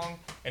that song,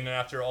 and then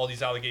after all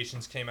these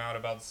allegations came out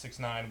about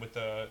 6ix9ine with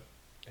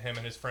him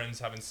and his friends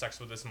having sex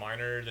with this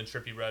minor, then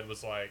Trippie Redd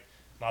was like,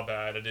 "My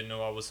bad, I didn't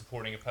know I was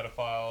supporting a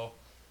pedophile."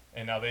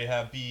 And now they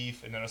have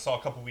beef. And then I saw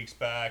a couple weeks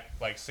back,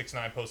 like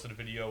 6ix9ine posted a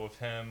video of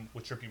him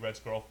with Trippie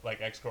Redd's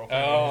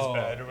ex-girlfriend in Oh, his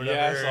bed or whatever.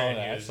 yeah, I saw and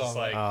that, he I was saw just that.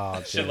 like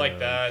Oh, shit dude. like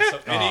that. So,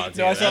 Oh, and dude,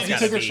 No, I saw that's he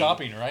gotta took her be-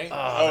 shopping, right? Oh,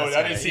 that's I didn't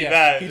gotta see be-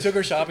 that. He took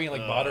her shopping and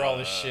like bought her all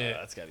this shit.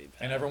 That's got to be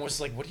bad. And everyone was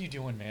just like, "What are you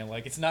doing, man?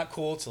 Like, it's not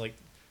cool to like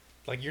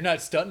you're not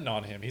stunting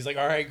on him." He's like,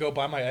 "All right, go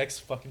buy my ex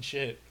fucking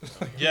shit."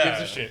 Like, who Yeah.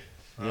 gives a shit?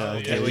 Yeah,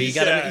 Okay, well, you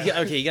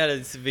got a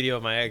video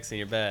of my ex in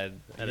your bed.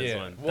 That is Yeah.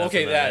 one. Well, That's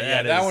okay, one.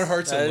 that is- one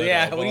hurts a little.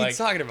 Yeah, but, what are you like,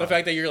 talking about? The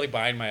fact that you're like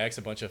buying my ex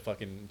a bunch of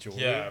fucking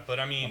jewelry. Yeah, but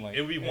I mean, I'm like,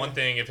 it would be yeah. one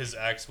thing if his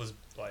ex was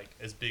like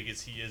as big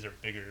as he is or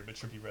bigger, but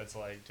Trippie Redd's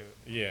like, dude,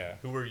 Yeah.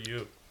 who are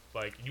you?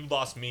 Like, you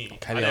lost me.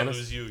 Can I I be didn't honest?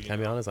 lose you. Can I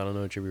be honest? I don't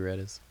know what Trippie Redd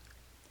is.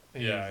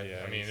 Yeah,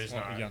 yeah. I mean, he's there's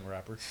one- not- a young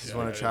rapper. He's Yeah,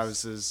 one it of is.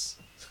 Travis's.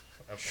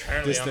 Apparently,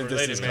 I'm Distant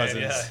related, man.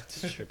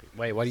 cousins. Yeah,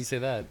 Wait, why do you say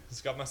that?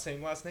 he's got my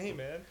same last name,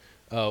 man.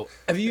 Oh,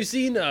 have you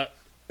seen?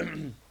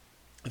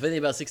 The funny thing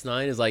about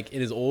 6ix9ine is like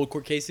in his old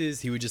court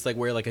cases, he would just like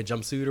wear like a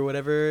jumpsuit or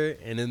whatever,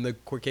 and in the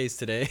court case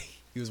today,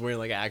 he was wearing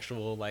like an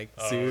actual like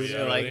Oh, suit.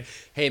 yeah, and, like, really?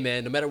 hey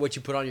man, no matter what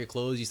you put on your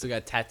clothes, you still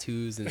got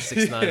tattoos and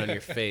 6ix9ine on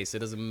your face. It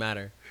doesn't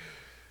matter.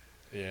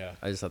 Yeah.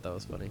 I just thought that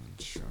was funny.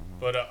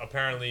 But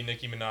apparently,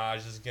 Nicki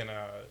Minaj is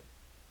gonna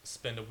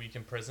spend a week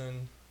in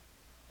prison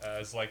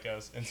as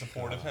in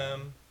support of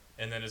him,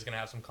 and then is gonna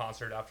have some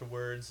concert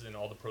afterwards, and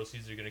all the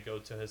proceeds are gonna go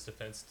to his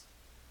defense,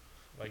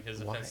 like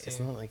his Why? defense It's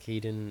team. not like he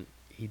didn't.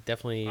 He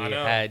definitely I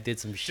know. did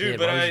some shit. Dude,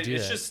 but Why would you do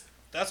it's that? just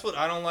that's what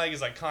I don't like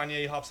is like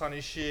Kanye hops on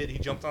his shit. He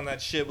jumped on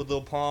that shit with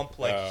Lil Pump.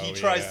 Like Oh, he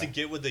tries yeah. to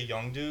get with the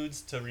young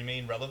dudes to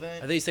remain I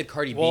relevant. thought you said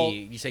Cardi Well,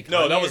 B. You said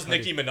No, Kanye that or was Cardi-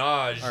 Nicki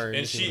Minaj, Or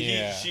and Nicki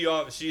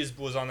Minaj.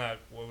 she was on that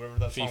whatever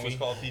that song was Fifi.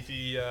 called,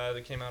 Fifi,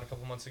 that came out a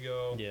couple months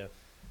ago. Yeah,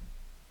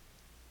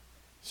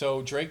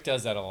 So Drake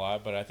does that a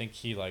lot, but I think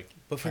he like.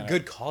 but for kinda-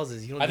 good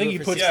causes. You don't. I think do it he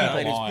for puts 6ix9ine.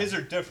 people his, on. his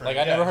are different. Like,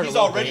 I never heard he's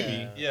of Lil already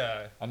Baby.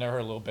 yeah. I never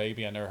heard of Lil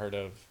Baby. I never heard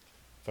of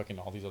fucking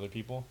all these other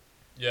people.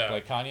 Yeah.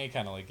 Like Kanye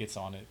kind of like gets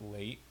on it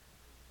late,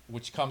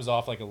 which comes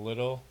off like a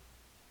little.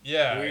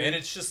 Yeah, Weird. and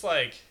it's just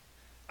like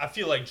I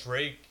feel like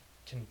Drake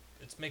can.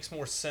 It makes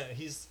more sense.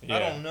 He's I Yeah.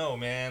 don't know,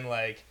 man.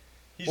 Like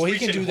he's Well, he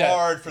can reaching do that.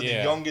 hard for Yeah.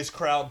 the youngest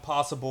crowd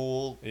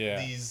possible. Yeah.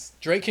 These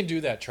Drake can do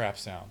that trap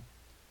sound.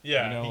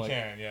 yeah, You know, he like-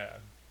 can. Yeah,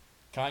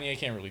 Kanye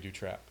can't really do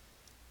trap.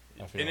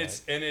 I feel and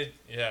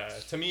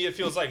like. to me it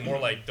feels like more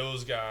like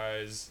those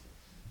guys.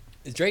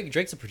 Is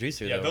Drake's a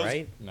producer Yeah, though, those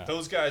right? No.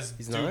 those guys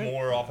He's do not?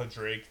 more off of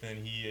Drake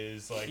than he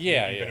is like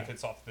Yeah, making yeah.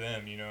 benefits off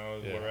them. You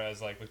know, Yeah.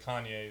 whereas like with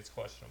Kanye it's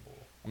questionable.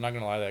 I'm not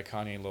gonna lie, that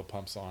Kanye and Lil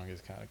Pump song is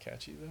kind of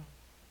catchy though.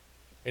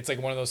 It's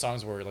like one of those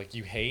songs where like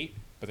you hate,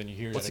 but then you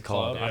hear What's it it at a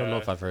called? club. I don't know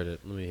Yeah. if I've heard it.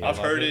 Let me hear I've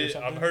it. Love heard It or it.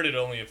 something? I've heard it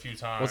only a few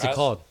times. What's it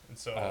called? And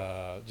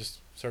so Just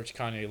search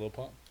Kanye Lil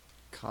Pump.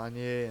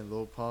 Kanye and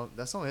Lil Pump.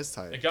 That's on his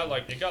type. it got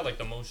like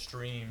the most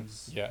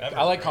streams. Yeah, ever,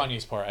 I like right?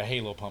 Kanye's part. I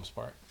hate Lil Pump's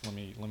part. Let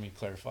me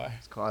clarify.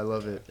 It's called I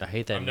Love It. I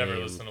hate that I've never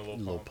name. listened to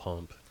Lil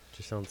Pump.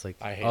 Just sounds like.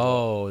 I hate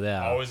Oh,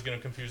 yeah. Always gonna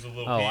confuse a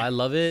little. Oh, Peep. I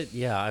love it.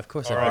 Yeah, of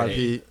course I heard it.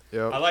 R.I.P. R.I.P.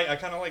 Yep. I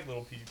kind of like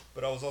Little Peep,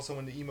 but I was also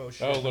into emo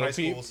shit Oh, in Lil high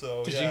Peep. school.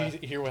 So Did yeah,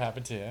 you hear what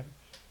happened to him?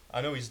 I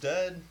know he's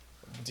dead.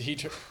 Did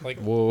he like?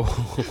 Whoa,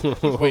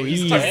 Wait, he's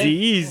easy, dead?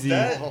 He's easy.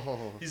 dead.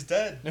 Oh, He's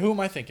dead. Who am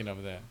I thinking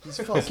of then? he's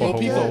Lil fucking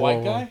Peep, the Whoa, white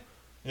whoa, guy,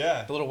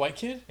 Yeah. the little white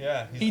kid.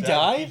 Yeah. He's He dead.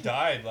 died? He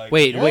died. Like.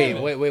 Wait, yeah.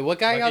 wait. What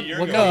guy? Like a year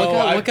What ago. guy? What No, guy?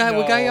 I- What guy?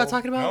 What guy y'all no.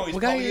 talking about? No, he's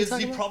What guy probably you is.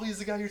 talking He about? probably is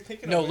the guy you're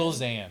thinking No, of. Lil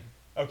Xan.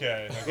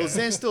 Okay. Lil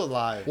Xan's still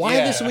alive. Why are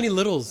Yeah. there so many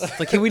littles?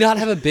 Like, can we not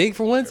have a big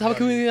for once? How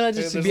can we not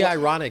just There's be like-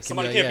 ironic?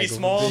 Somebody and can't be go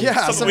small. big?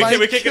 Yeah, somebody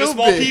we can't get a kill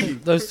small Big.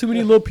 peep. There's too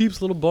many little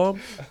peeps, little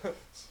bomb.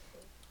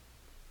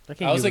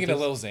 I was thinking of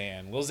Lil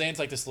Xan. Lil Xan's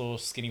like this little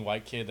skinny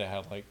white kid that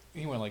had like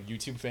he went like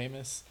YouTube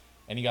famous,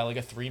 and he got like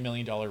a $3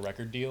 million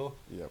record deal.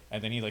 Yep.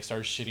 And then he like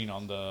started shitting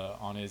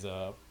on his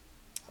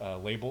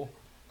label.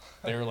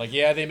 They were like,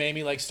 yeah, they made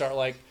me like start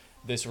like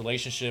this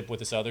relationship with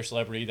this other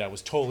celebrity that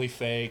was totally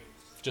fake,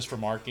 just for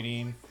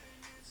marketing.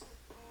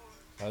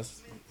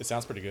 It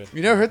sounds pretty good.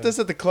 You never heard this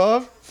at the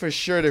club? For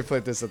sure they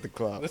played this at the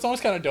club. The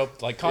song's kind of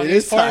dope. Like It Kanye's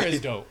is part tight.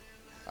 is dope.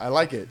 I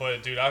like it.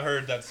 But dude, I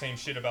heard that same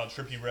shit about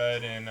Trippie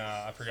Redd, and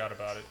I forgot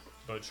about it.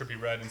 but Trippie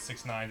Redd and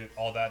 6ix9ine,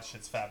 all that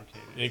shit's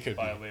fabricated It could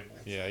by be. a label.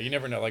 Yeah, you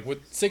never know. Like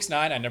with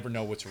 6ix9ine, I never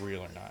know what's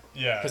real or not.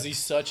 Yeah. Because he's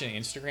such an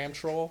Instagram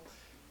troll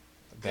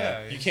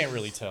that you he's can't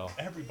really tell.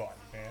 Everybody,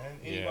 man.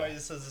 Yeah. Anybody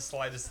that says the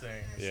slightest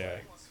thing, it's Yeah.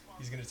 like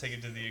he's gonna take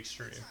it to the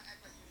extreme.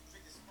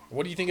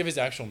 What do you think of his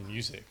actual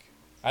music?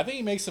 I think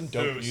he makes some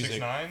dope Who,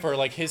 music 6ix9ine? for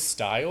like his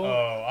style.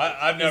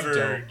 I've never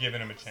dope.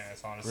 given him a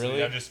chance, honestly.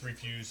 Really? I just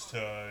refuse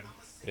to.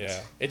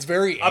 Yeah, it's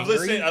very. I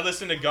Angry.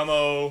 listened to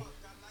Gummo,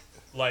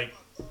 like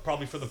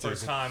probably for the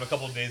first time a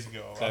couple of days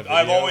ago. That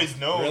I've video? always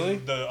known Really?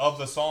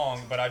 the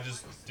song, but I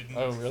just didn't.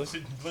 Oh, really?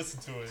 Didn't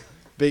listen to it.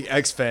 Big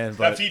X fan, That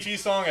but Fifi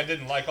song I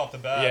didn't like off the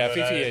bat. Yeah, but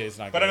Fifi I- is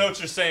not But I good. know what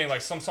you're saying.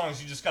 Like some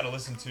songs you just gotta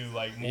listen to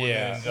like more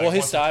Yeah. than. Well, like,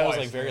 his once or style is twice,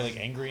 like very man. like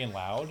angry and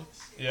loud,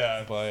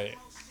 Yeah. but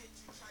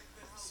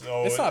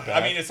So It's not I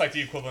bad. mean, it's like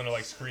the equivalent of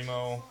like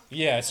screamo.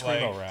 yeah, it's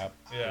screamo Like, rap.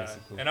 Yeah.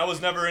 basically. And I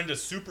was never into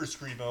super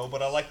screamo,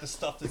 but I like the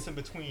stuff that's in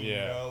between.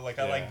 Yeah. You know, like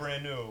I Yeah. like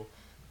Brand New.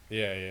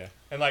 Yeah.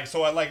 And like,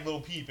 so I like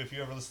Lil Peep. If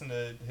you ever listen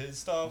to his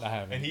stuff, I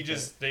haven't, and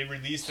but- they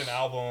released an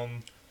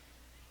album,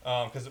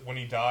 because when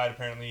he died,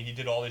 apparently he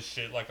did all his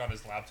shit like on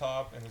his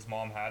laptop, and his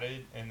mom had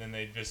it, and then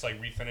they just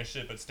like refinished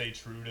it, but stayed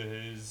true to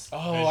his.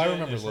 Oh, vision. I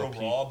remember It's Lil real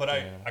Peep, raw, but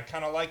yeah. I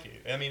kind of like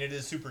it. I mean, it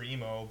is super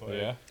emo, but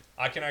Yeah.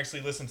 I can actually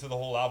listen to the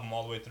whole album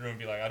all the way through and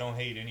be like, I don't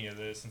hate any of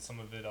this, and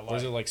some of it I like. Or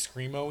is it like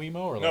screamo emo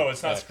or No, like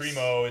it's not X?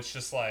 screamo. It's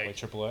just like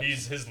Triple X?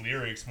 he's his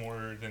lyrics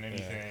more than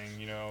anything.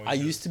 You know. I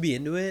used to be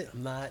into it.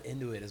 I'm not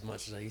into it as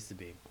much as I used to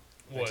be.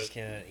 I What? just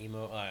can't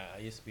emo. I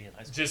used to be in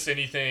high school. Just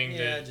anything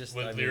Yeah, that just,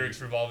 with I mean, lyrics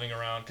revolving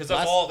around, because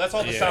last- that's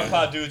all the Yeah.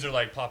 SoundCloud dudes are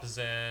like. Papa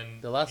Zen.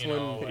 The last you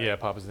know, one- like, Yeah,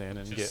 Papa Zan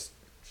and get just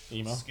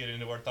emo. Just get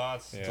into our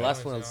thoughts. Yeah. The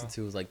last one I You know? listened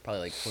to was like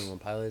probably like 21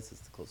 Pilots.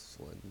 It's the closest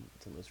one.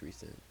 It's the most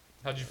recent.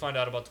 How'd you find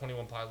out about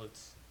 21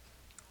 Pilots?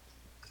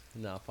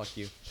 No, fuck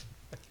you.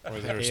 Or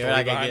is there a Okay, story we're not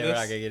gonna behind get, we're not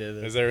this? gonna get into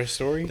this. Is there a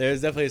story?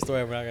 There's definitely a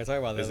story. We're not gonna talk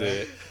about that. Is though.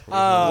 it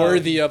Uh,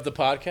 worthy of the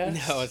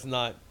podcast? No, it's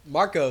not.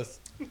 Marcos.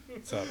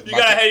 What's up? You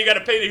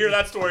gotta pay to hear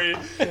that story.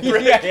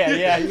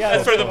 yeah. You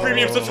That's for the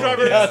premium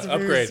subscribers. That's a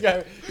Upgrade.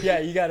 Yeah,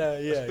 you gotta.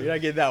 Yeah, you're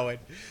not getting that one.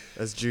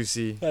 that's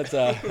juicy. That's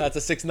a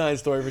 6ix9ine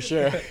story for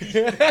sure.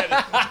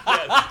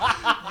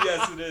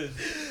 Yes, it is.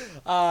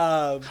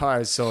 All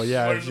right, so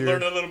yeah, Learn, if learn you're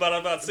a little bit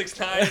about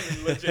 6ix9ine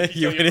and let JP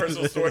You tell your went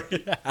personal into-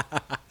 story.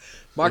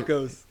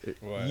 Marcos,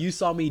 What? you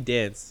saw me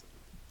dance.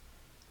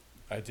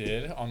 I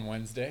did on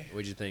Wednesday.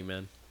 What'd you think,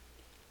 man?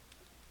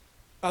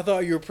 I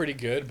thought you were pretty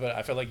good, but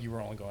I felt like you were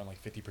only going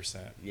like 50%.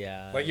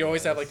 Yeah. Like you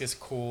always have like this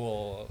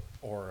cool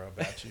aura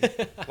about you.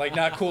 Like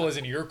not cool as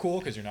in you're cool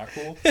because you're not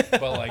cool,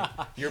 but like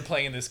you're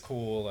playing this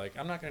cool. Like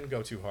I'm not gonna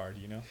go too hard,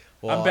 you know.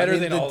 Well, I'm better I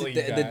mean, than all of you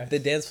the, guys. the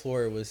dance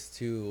floor was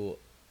too.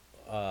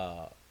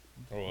 Or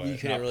what, You not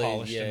couldn't really.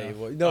 polished Yeah. enough?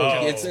 Well, no,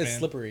 Oh, it's man.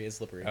 slippery. It's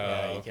slippery. Oh,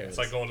 Yeah, you okay. can't It's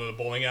really like going to the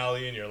bowling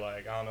alley and you're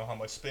like, I don't know how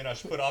much spin I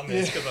should put on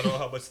this because I don't know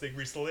how much they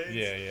grease the legs.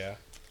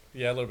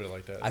 Yeah, a little bit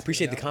like that. I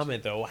appreciate the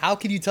comment though. How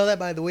can you tell that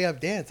by the way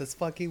I've danced? That's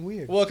fucking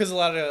weird. Well, because a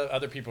lot of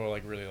other people are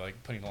like really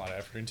like putting a lot of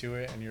effort into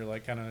it, and you're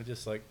like kind of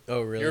just like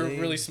Oh really?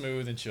 you're really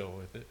smooth and chill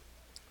with it.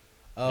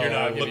 Oh, You're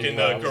not yeah, looking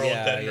yeah, the girl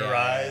yeah, dead in her yeah,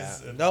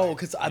 eyes. yeah. and, No, like,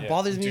 because Yeah. it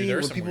bothers Dude, me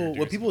there's when some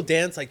weird people dudes.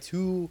 dance like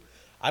too.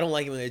 I don't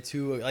like it when they're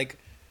too like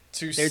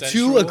Too they're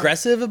sensual. too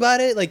aggressive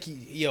about it. Like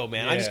yo,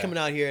 man, I'm just Yeah. coming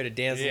out here to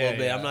dance a Yeah, little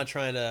bit. yeah. I'm not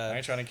trying to. I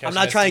ain't trying to catch I'm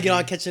not an trying to get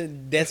on STD.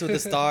 catching Dancing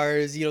with the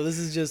Stars. You know, this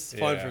is just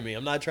fun Yeah. for me.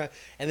 I'm not trying.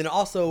 And then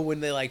also when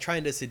they like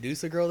trying to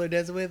seduce a girl they're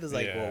dancing with, it's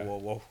like Yeah.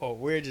 whoa.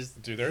 We're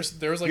just. Dude, there was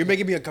like You're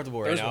making me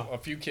uncomfortable right there's now. a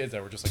few kids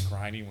that were just like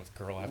grinding with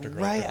girl after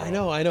girl. Right, after I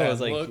girl. know, That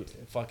it's like- looked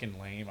fucking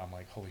lame. I'm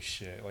like, holy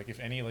shit! Like if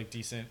any like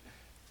decent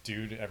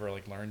dude ever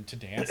like learned to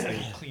dance, they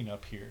would clean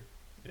up here.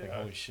 Like Yeah.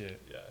 holy shit.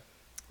 Yeah.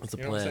 That's a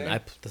You know what I'm plan.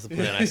 saying? That's a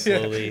plan. I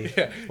slowly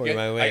work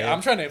my way.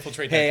 I'm trying to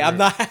infiltrate. Hey, that I'm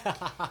group.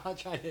 not. I'm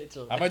trying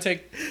to. I'm gonna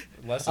take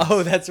lessons.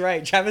 Oh, that's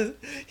right. Travis,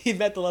 he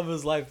met the love of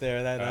his life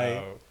there that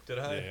night. Oh, Did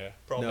I? yeah.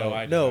 Probably. No,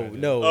 I did, no, I did.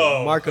 no.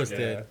 Oh, Marcos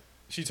okay. Yeah. did.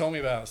 She told me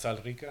about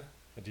Salrica.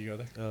 Do you go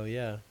there? Oh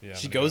yeah. Yeah.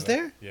 She I'm gonna goes go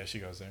there. Yeah, she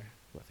goes there. I'm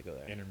about to go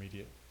there.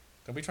 Intermediate.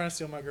 Don't be trying to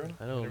steal my girl.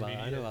 I know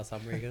about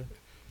South America.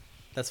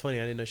 That's funny.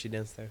 I didn't know she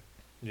danced there.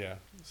 Yeah.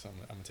 So I'm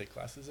gonna take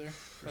classes there.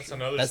 That's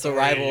another That's a story.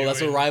 rival. You That's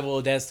a and- rival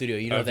dance studio.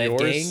 You know Of they have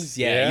yours? gangs.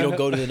 Yeah, Yeah. You don't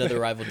go to another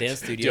rival dance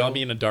Do studio. y'all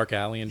be in a dark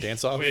alley and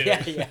dance off? Wait, Yeah.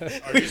 Are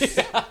you, It's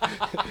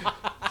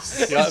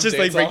just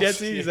like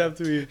breakdancing. You just have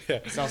to be.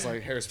 Sounds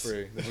like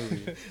Hairspray, the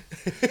movie.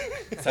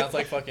 Sounds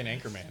like fucking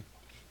Anchorman,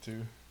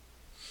 too.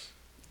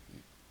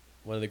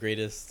 One of the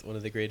greatest. One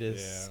of the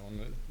greatest Yeah, one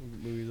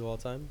of movies of all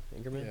time.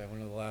 Anchorman. yeah,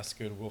 one of the last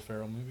good Will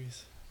Ferrell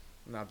movies.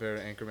 Not better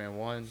than Anchorman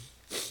 1.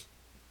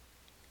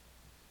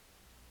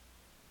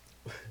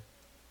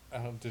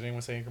 Did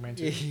anyone say Anchorman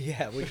 2?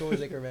 Yeah. Which one was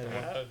Anchorman?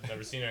 I've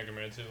never seen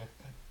Anchorman 2.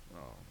 Oh,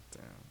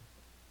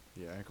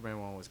 damn. Yeah, Anchorman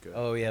 1 was good.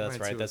 Oh yeah, Anchorman that's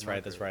 2 right. was That's not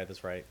right. That's good. right.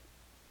 That's right.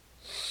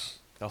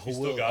 A You whole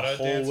still will. got A a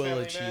whole dance will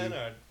family, achieve.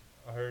 man?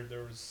 I heard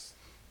there was...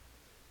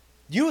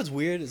 You know what's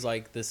weird is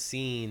like the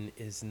scene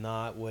is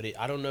not what it.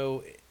 I don't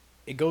know.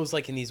 It goes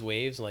like in these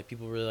waves. Like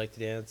people really like to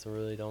dance or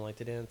really don't like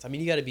to dance. I mean,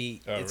 you got to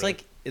be. Oh, it's really?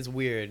 like it's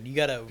weird. You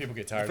gotta. People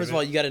get tired First of of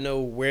all, it? you got to know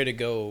where to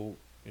go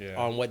Yeah.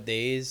 on what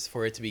days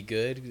for it to be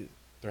good.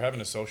 They're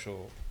having a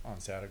social on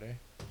Saturday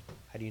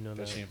How do you know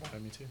that that? she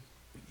invited me to.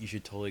 You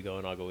should totally go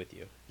and I'll go with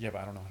you. Yeah,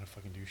 but I don't know how to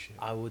fucking do shit.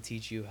 I will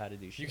teach you how to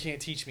do shit. You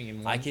can't teach me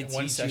in I one, can in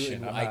one teach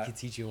session. you. I'm I not- can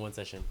teach you in one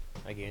session.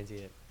 I guarantee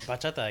it.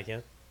 Bachata, I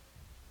can.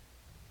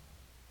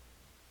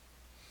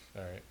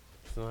 All right,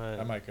 It's not,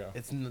 I might go.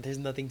 There's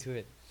nothing to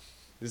it.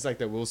 This is like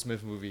that Will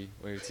Smith movie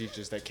where he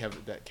teaches that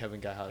Kevin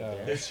guy how to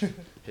Oh. dance.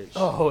 Hitch.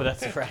 Oh,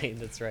 that's right.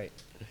 That's right.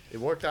 It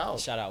worked out.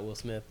 Shout out Will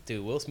Smith,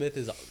 dude. Will Smith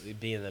is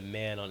being the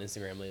man on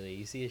Instagram lately.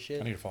 You see his I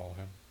shit, need to follow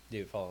him.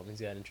 dude. Follow him.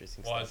 He's got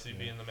interesting Why stuff. is he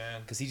being the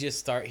man? Cause he just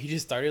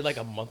started like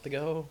a month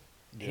ago.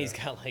 And he's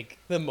Yeah. got like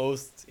the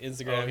most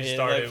Instagram He hit,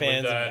 started like,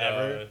 fans with that.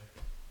 ever.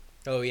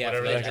 Oh yeah,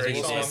 whatever for that that, Drake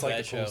Drake song. song, He's like that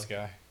the show. coolest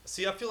guy.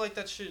 See, I feel like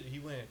that shit. He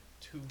went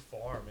too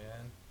far,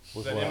 man.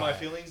 With That what? In My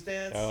Feelings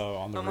dance. Oh,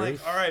 on the I'm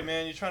roof. like, all right,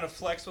 man. You're trying to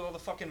flex with all the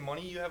fucking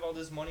money. You have all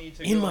this money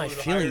to In go My to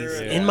Feelings,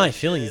 hire yeah. in and My shit,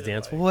 Feelings and,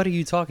 dance. like, What are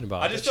you talking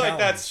about? I just The feel like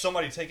that's challenge.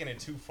 somebody taking it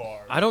too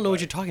far. I don't know what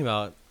Like, you're talking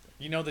about.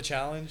 You know the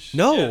challenge?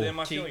 No. Yeah, the In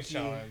My Kiki, Feelings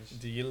challenge.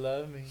 Do you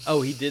love me?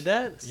 Oh, he did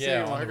that? Yeah, Say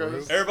on the Marcos.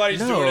 roof. Everybody's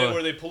No. doing it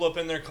where they pull up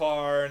in their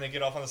car and they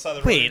get off on the side of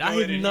the road. Wait, and do I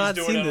it, have and not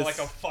he's doing seen it on this.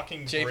 like a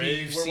fucking JP, bridge.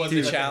 you've Where seen was the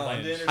it? Like,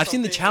 challenge. London or I've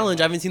seen the something? challenge.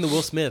 I haven't seen the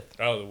Will Smith.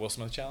 Oh, the Will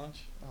Smith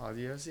challenge? Oh,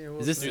 you ever seen it?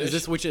 Is this Dude, is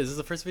this which is this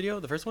the first video?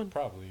 The first one?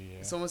 Probably, yeah.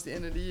 It's almost the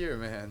end of the year,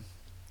 man.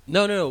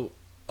 No.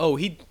 Oh,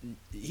 he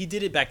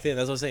did it back then.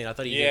 That's what I'm saying. I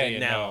thought he yeah, did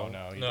it yeah, now. no, he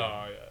No, didn't.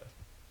 yeah.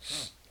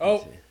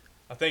 Oh,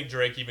 I think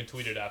Drake even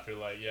tweeted after,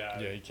 like, Yeah,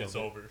 he killed it's it.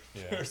 over.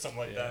 Yeah. or something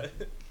like Yeah.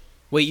 that.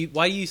 Wait,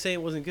 why do you say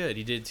it wasn't good?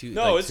 He did too.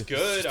 No, like, it's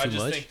good. I too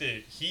just much? think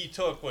that he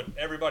took what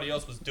everybody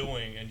else was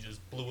doing and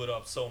just blew it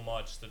up so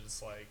much that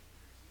it's like,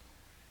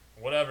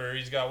 whatever.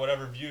 He's got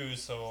whatever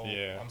views, so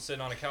Yeah. I'm sitting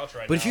on a couch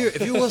right But now.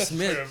 if you're Will Trying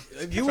Smith,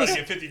 to- if you trying was, to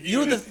get 50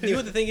 you know views.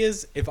 what the thing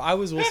is? If I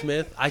was Will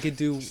Smith, I could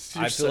do.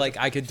 I feel like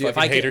I could do. If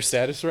I hater could,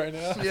 status right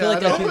now. I feel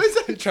like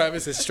I could.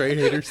 Travis is straight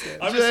hater stand.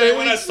 I'm just saying,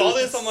 when I saw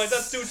this, I'm like,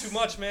 that's doing too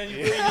much, man. You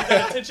really need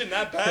that attention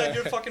that bad?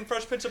 You're fucking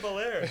Fresh Prince of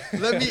Bel-Air.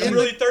 Let me I'm in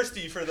really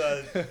thirsty for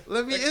that.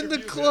 Let me extra in the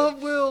view,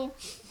 club, Will.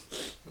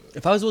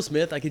 If I was Will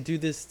Smith, I could do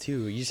this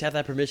too. You just have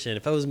that permission.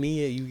 If I was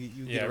me, you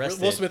Yeah, get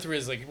arrested. Will Smith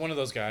is like one of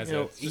those guys. You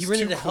know, that's he just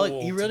rented too a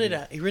cool he to rented be-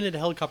 a he rented a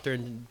helicopter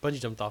and bungee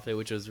jumped off it,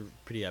 which was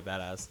pretty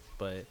badass.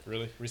 But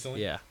Really?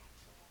 Recently? yeah,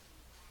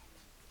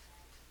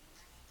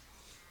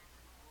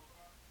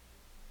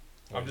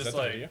 Oh, I'm is just that the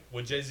like, video?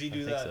 would Jay-Z I do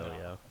think that? so. No.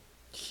 Yeah.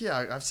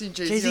 Yeah, I've seen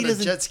Jay Jay-Z Z on a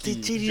doesn't. jet ski.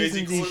 Jay-Z Jay-Z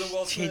doesn't do. cooler than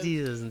Will Smith?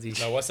 Jay-Z doesn't do.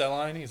 No, what's that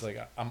line? He's like,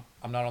 I'm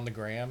not on the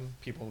gram.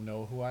 People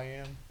know who I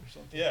am or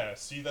something. Yeah,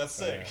 see,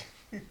 that's Oh, sick.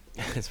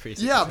 That's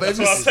pretty. Yeah, but That's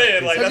what I'm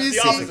saying. Like, Have that's you the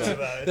seen- opposite of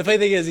that. The funny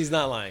thing is, he's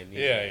not lying.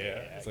 Yeah.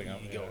 It's like, you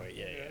yeah. go,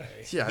 yeah.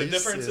 Yeah, The you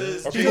difference see it.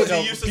 is Or because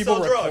people, he used to people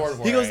sell record drugs.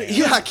 where He goes- I am.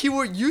 Yeah,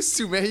 keyword used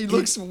to, man. He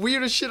looks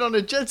weird as shit on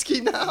a jet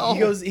ski now.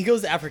 He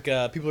goes to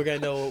Africa. People are gonna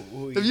know.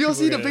 Who Have you all people are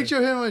seen a gonna- picture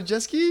of him on a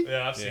jet ski?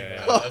 Yeah, I've seen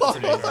Yeah. that. That's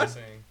pretty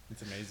embarrassing.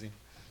 It's amazing.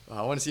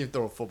 I want to see him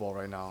throw a football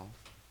right now.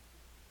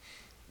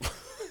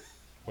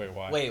 Wait,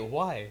 why? Wait,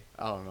 why?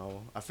 I don't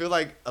know. I feel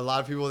like a lot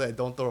of people that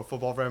don't throw a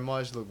football very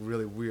much look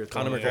really weird.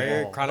 Conor throwing a McGregor.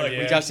 football. Conor. Like, we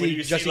yeah. just when see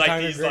you just see see like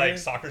Conor these McGregor. like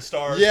soccer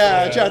stars.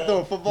 Yeah, Yeah. try to throw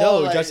a football. No,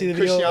 like did you see the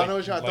video?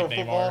 Cristiano try to throw Like a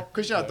football. Neymar.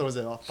 Cristiano Yeah. throws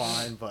it off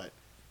fine, but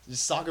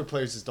just soccer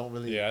players just don't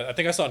really. Yeah, I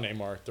think I saw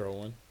Neymar throw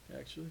one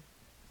actually.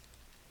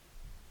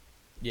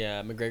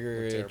 Yeah, Looked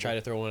McGregor terrible. tried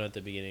to throw one at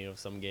the beginning of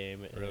some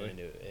game. And Really? then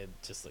it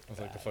just looked I was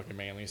like the bad. fucking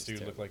manliest dude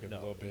It's looked like a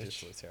terrible. little No, it just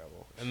bitch. looked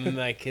terrible. And then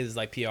like his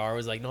like PR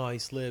was like, no, he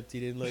slipped. He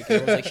didn't look. I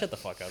was like, shut the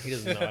fuck up. He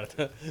doesn't know how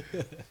to.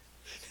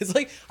 It's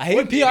like I hate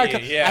What PR.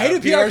 idiot, yeah, I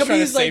hate PR's PR trying to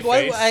companies. Like save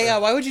why? face, Yeah,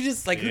 why would you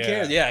just like? Who Yeah.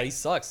 cares? Yeah, he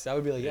sucks. I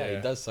would be like, yeah, Yeah.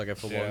 he does suck at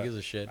football. Yeah. Who gives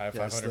a shit? I have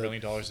Yeah, $500 slip.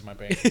 million in my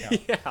bank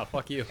account, Yeah,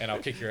 fuck you. and I'll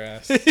kick your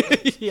ass.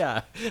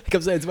 Yeah,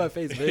 come say it to my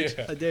face, bitch.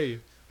 Yeah. How dare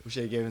you? Wish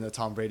they gave him the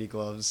Tom Brady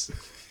gloves.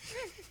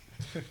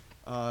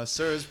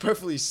 Sir, it's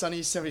perfectly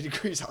sunny, 70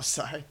 degrees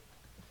outside.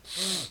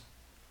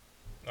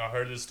 I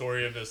heard this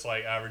story of this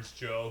like average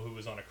Joe who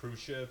was on a cruise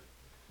ship,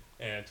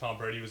 and Tom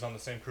Brady was on the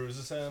same cruise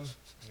as him.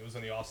 It was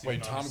in the offseason.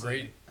 Wait, Tom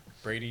obviously.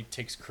 Brady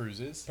takes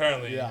cruises?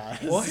 Apparently. Yeah.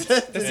 What?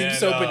 That seems And,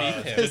 so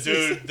beneath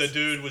him. The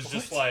dude was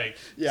just like,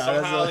 Yeah,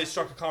 somehow that's they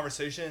struck a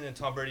conversation, and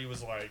Tom Brady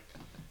was like,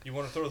 "You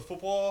want to throw the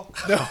football?"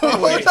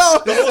 Wait,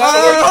 no.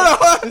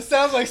 This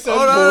sounds like some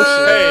Hold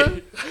on.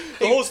 bullshit. Hey,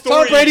 the whole story.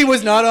 Tom Brady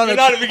was not on You're a.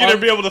 not even gonna on-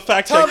 be able to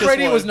fact check Tom this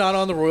Brady one. was not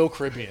on the Royal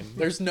Caribbean.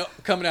 There's no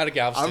coming out of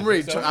Galveston.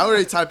 I'm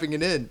already typing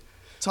it in.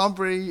 Tom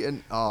Brady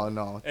and oh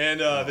no. And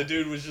the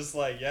dude was just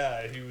like,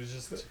 yeah, he was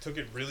just took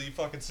it really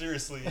fucking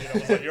seriously. And I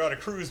was like, you're on a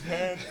cruise,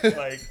 man.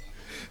 Like,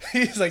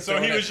 He's like so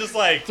throwing he was it- just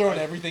like throwing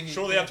everything.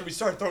 Shortly after we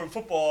started throwing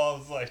football, I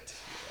was like,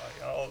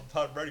 I'm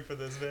not ready for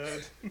this,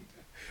 man.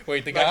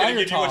 Wait, the I'm not guy gonna or give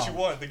you Tom? what you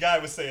want. The guy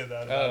was saying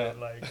that about Oh. it,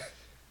 like.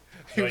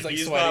 He was like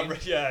he's sweating.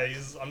 not, yeah,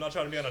 I'm not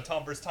trying to be on a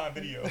Tom vs. Time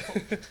video.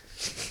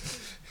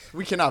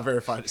 We cannot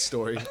verify the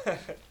story.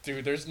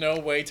 Dude, there's no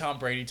way Tom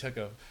Brady took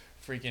a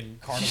freaking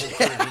Carnival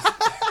cruise.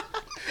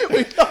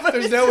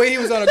 There's no way he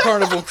was on a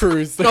Carnival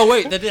cruise. No,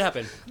 wait, that did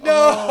happen.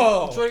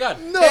 No. Swear to God.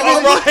 No, All right,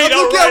 I'm all looking right,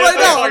 right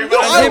now. I'm talking No,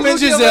 about I'm Him and looking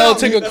Giselle right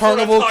took now. a That's what I'm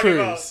Carnival talking cruise.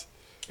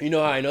 about. You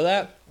know how I know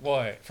that?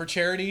 What? For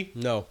charity?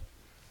 No.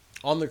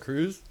 on the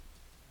cruise,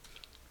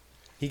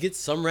 he gets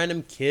some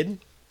random kid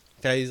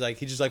that he's like,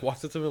 he just like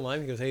walks up to him in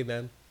line. He goes, "Hey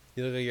man,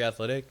 you look like you're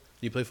athletic. Do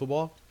you play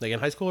football? Like in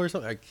high school or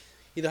something? Like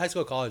either high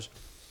school or college?"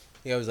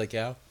 The guy was like,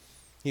 "Yeah."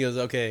 He goes,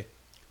 "Okay,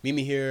 meet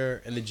me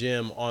here in the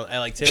gym at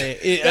like 10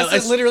 a.m." That's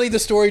like literally the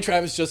story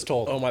Travis just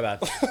told. Oh my bad.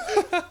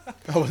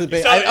 I wasn't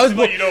paying. I was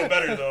you know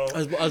better though.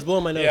 I was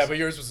blowing my nose. Yeah, but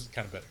yours was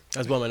kind of better. I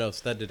was blowing my nose.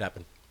 That did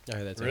happen. I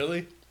heard that too.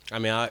 Really? I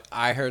mean,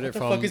 I heard What it the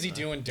from. fuck is he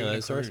doing doing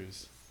a source?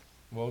 cruise?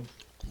 Well,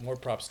 more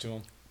props to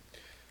him.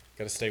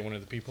 Got to stay one of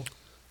the people.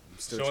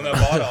 Showing that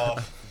bot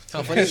off.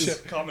 How funny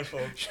is Common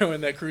folk.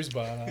 Showing that cruise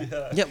bot.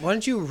 Huh? Yeah, why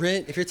don't you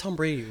rent, if you're Tom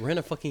Brady, rent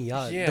a fucking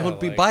yacht. Yeah,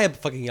 Don't like- buy a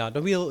fucking yacht.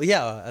 Don't be,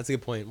 yeah, that's a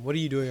good point. What are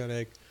you doing on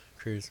a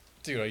cruise?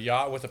 Dude, a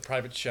yacht with a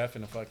private chef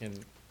and a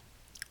fucking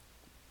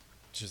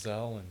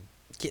Giselle and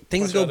Things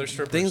Bunch of go other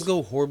strippers. things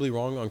go horribly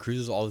wrong on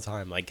cruises all the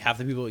time. Like half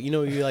the people, you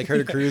know, you like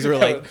heard a cruise or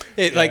like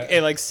it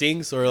like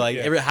sinks or like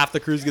Yeah. half the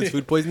cruise gets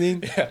food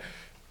poisoning.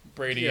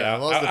 Brady Yeah,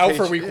 if I was out, the out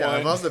for Patri- week yeah, one.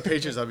 If I was the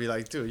Patriots, I'd be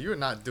like, dude, you're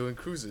not doing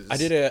cruises. I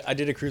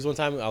did a cruise one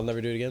time. I'll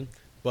never do it again.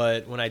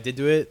 But when I did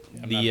do it,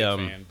 I'm the not a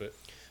big fan, but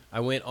I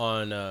went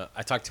on.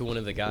 I talked to one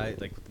of the guys,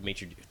 like the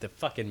matron, the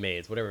fucking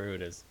maids, whatever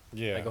it is.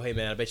 yeah. I go, "Hey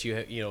man, I bet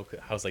you, you know."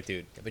 I was like,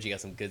 "Dude, I bet you got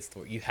some good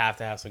stories. You have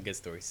to have some good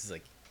stories." He's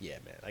like, "Yeah,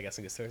 man, I got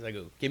some good stories." I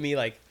go, "Give me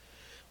like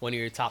one of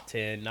your top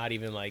 10, not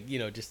even like, you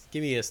know, just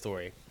give me a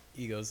story."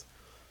 He goes,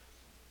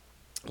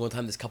 "One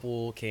time this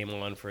couple came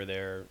on for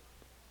their,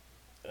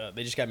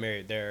 they just got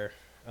married. Their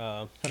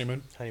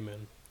honeymoon.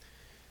 honeymoon.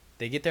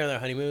 They get there on their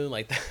honeymoon.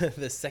 Like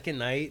the second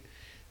night,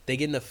 they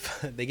get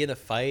in a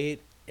fight,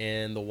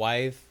 and the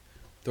wife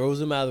throws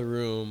them out of the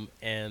room,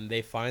 and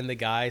they find the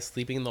guy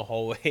sleeping in the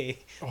hallway,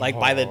 like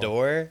by the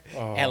door,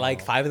 at like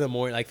 5 in the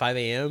morning, like 5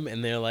 a.m.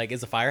 And they're like,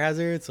 "It's a fire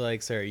hazard." So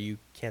like, "Sir, you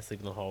can't sleep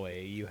in the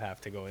hallway. You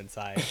have to go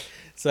inside."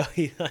 So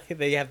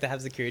they have to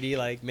have security.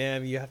 Like,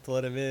 "Ma'am, you have to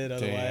let him in,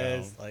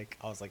 otherwise." Damn. Like,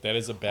 I was like, That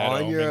is a bad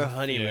On omen. your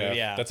honeymoon,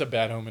 yeah. That's a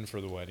bad omen for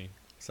the wedding.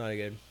 "It's not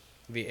good."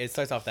 It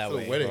starts off that For the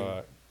way.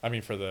 wedding. I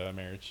mean, for the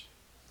marriage.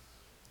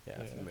 Yeah,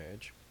 for Yeah. the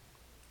marriage.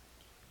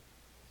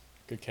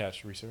 Good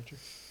catch, researcher.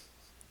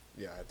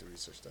 Yeah, I had to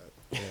research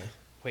that.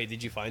 Wait,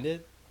 did you find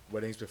it?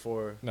 Weddings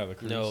before. No, the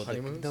cruise. No,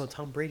 honeymoons? no,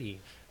 Tom Brady.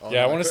 Oh, Yeah,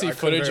 I no, wanna cou- see couldn't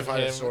footage of verify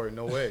the him. Story.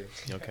 No way.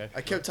 Okay.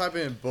 I kept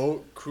typing in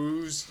boat,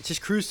 cruise.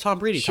 Just cruise Tom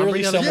Brady.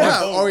 Surely Tom Brady on a someone-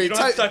 boat. Yeah, or you you don't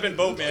have to type. type in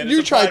boat, man. You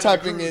It's a try private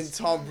typing cruise.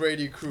 in Tom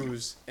Brady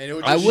cruise, and it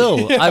would. I just-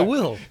 will. I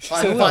will.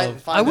 Find- I will.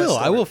 find- find I that will.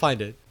 I story. will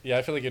find it. Yeah,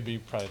 I feel like it'd be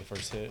probably the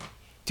first hit.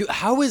 Dude,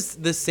 how is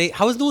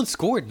how is no one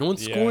scored? No one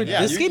Yeah, scored.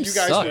 yeah, This you, game you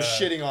guys sucks.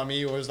 were shitting on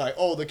me. It was like,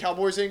 oh, the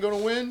Cowboys ain't gonna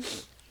win.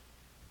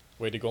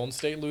 Wait, did Golden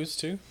State lose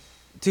too?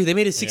 Dude, they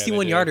made a they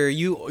 61 did. yarder.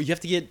 You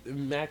have to get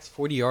max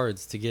 40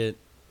 yards to get.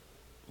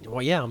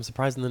 Well, yeah, I'm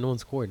surprised that no one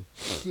scored.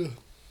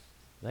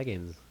 That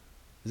game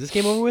is this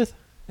game over with?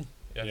 Yeah, I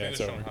Yeah, think it's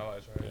they're showing over.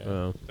 highlights, right? Yeah.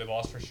 Oh. They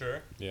lost for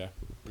sure. Yeah. Yeah,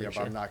 Pretty but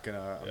sure. I'm not gonna.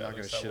 I'm Yeah, not it gonna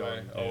looks that shit way.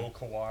 on. Oh,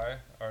 Kawhi.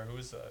 Or who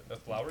is that?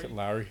 That's Lowry?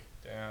 Lowry,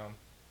 Damn.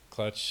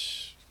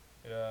 clutch,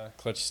 Yeah.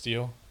 clutch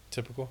steal,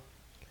 typical.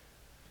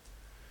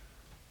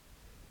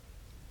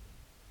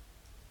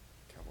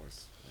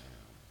 Cowboys. Man.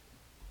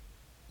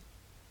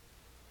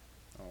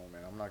 Oh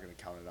man, I'm not gonna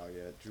count it out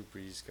yet. Drew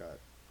Brees got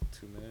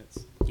 2 minutes.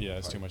 Yeah,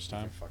 it's too much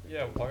time.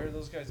 Yeah, why are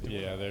those guys doing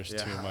Yeah, that? there's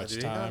Yeah, too much do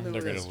they not time. know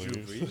They're gonna that's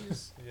Drew lose.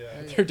 Brees?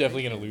 Yeah. They're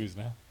definitely gonna lose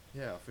now.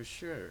 Yeah, for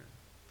sure.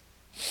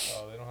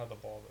 Oh, they don't have the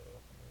ball,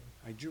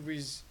 though. Like Drew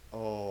Brees.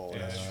 Oh,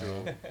 that's Yeah.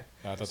 true.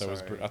 I thought that was.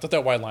 Sorry. I thought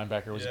that wide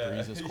linebacker was Yeah.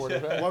 Breeze as Yeah.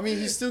 quarterback. Well, I mean,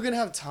 he's still gonna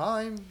have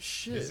time. Is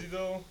Shit. he,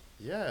 though?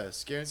 Yeah,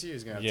 it's guaranteed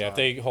he's gonna have Yeah, if time.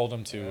 they hold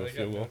him to Yeah, a they got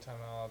field no goal.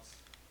 timeouts.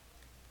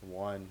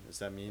 One. Does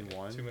that mean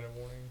one? 2-minute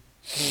warning.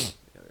 Yeah,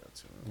 they got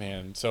 2 minutes.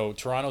 Man, so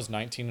Toronto's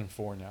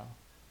 19-4 now.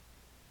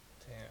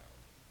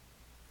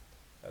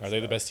 Damn. Are they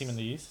the best team in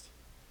the East?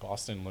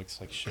 Boston looks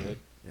like shit.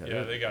 Yeah,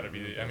 they're- they got to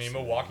be. I mean,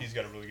 Milwaukee's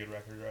got a really good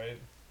record, right?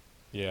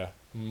 Yeah,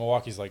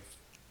 Milwaukee's like,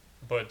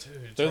 But dude,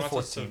 They're the Toronto's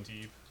fourth so team.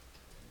 deep.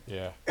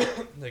 yeah.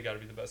 They got to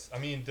be the best. I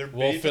mean, they're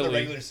Well, made for the Philly-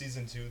 regular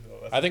season too, though.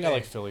 That's I the think I thing.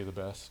 like Philly the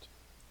best.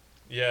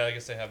 Yeah, I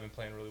guess they have been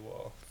playing really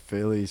well.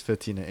 Philly's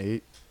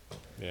 15-8.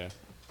 Yeah,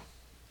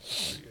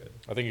 Pretty good.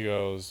 I think it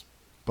goes.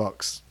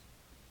 Bucks.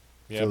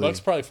 Yeah, Philly. Bucks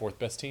probably fourth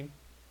best team.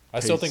 I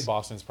still Pace. think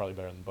Boston's probably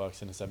better than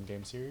Bucks in a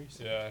 7-game series.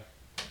 Yeah.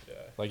 Yeah.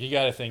 Like you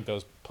got to think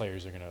those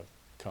players are gonna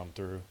come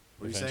through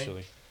What are you saying?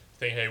 eventually. I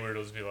think Hayward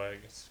will just be like,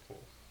 it's cool.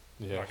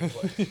 Yeah, I can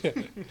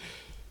play.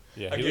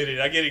 yeah. I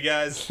get it,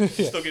 guys.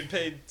 Still getting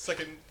paid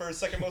second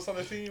most on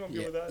the team. I'm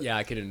good with that. Yeah,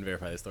 I couldn't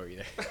verify the story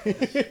either.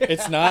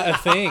 It's not a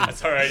thing.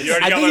 That's all right. You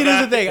already I got think my it is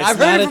a back. thing. It's I've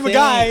heard not it a from a thing.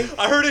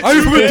 guy. I heard it I too.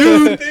 heard man. it,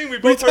 dude. Thing. We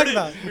What are you both heard talking it.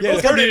 about? We Yeah, both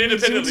it's gotta heard be- it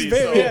independently.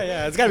 So.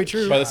 Yeah, it's gotta be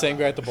true. By the same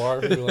guy at the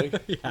bar. Who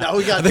like, Now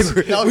we got. I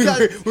think now we got.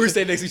 we were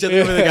standing next to each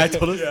other when the guy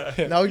told us.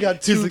 Yeah. Now we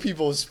got 2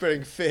 people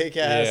spreading fake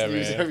ass Yeah,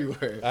 news man.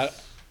 everywhere.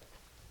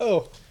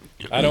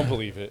 I don't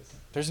believe it.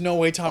 There's no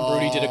way Tom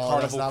Brady did a Oh,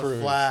 Carnival that's not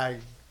cruise. Flag.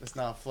 That's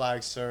not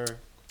flag, sir.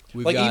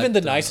 We've Like got, even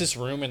the nicest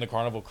room in the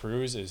Carnival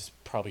cruise is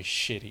probably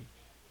shitty,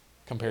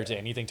 compared to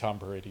anything Tom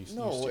Brady used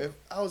No, to. if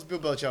I was Bill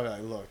Belichick, I'd be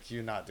like, look,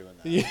 you're not doing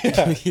that.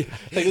 Yeah.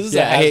 Like, this is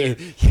Yeah, a hazard.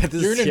 yeah,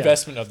 this You're is- an yeah.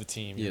 investment of the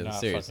team. You're Yeah, not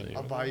seriously. fucking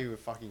I'll doing buy it. you a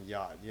fucking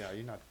yacht. Yeah,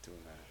 you're not doing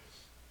that.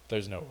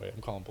 There's no way.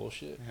 I'm calling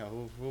bullshit. Yeah,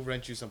 we'll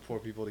rent you some poor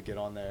people to get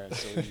on there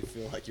so you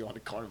feel like you're on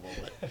a carnival.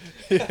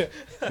 But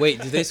Wait,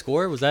 did they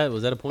score? Was that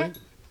a point?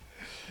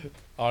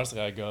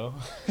 Honestly, I go.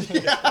 Fuck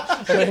yeah,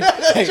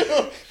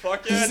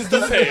 I'll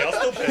still pay. I'll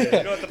still pay. You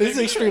don't have to This is pay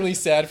me. extremely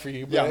sad for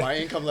you, yeah, but my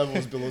income level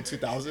is below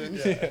 2,000.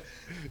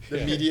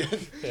 The median.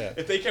 yeah.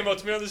 If they came up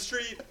to me on the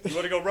street, you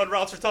want to go run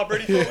routes for Tom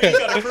Brady for a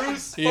week on a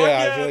cruise? Fuck Yeah,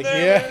 I'd be like,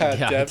 man. yeah,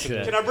 Yeah,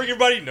 definitely. Can I bring your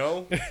buddy?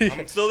 No,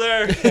 I'm still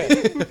there.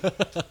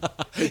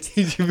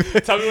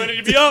 Tell me when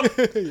to be up.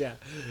 Yeah.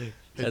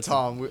 Hey, That's-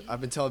 Tom, I've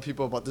been telling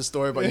people about this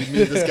story about you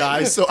meeting this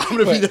guy, so I'm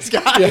going to be this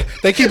guy. Yeah,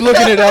 they keep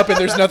looking it up and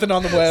there's nothing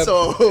on the web.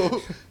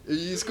 So, if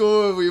you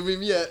score, we meet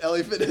me at LA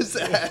Fitness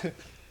at...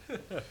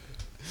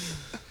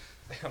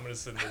 I'm gonna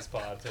send this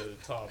pod to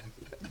Tom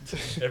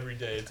every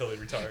day until he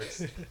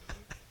retires.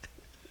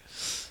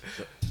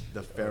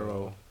 The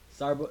Pharaoh.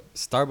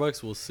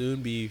 Starbucks will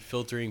soon be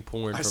filtering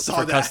porn I for saw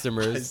that. I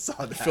customers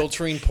saw that.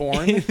 Filtering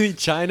porn. in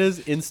China's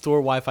in-store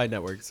Wi-Fi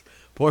networks.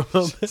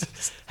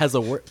 Pornhub has a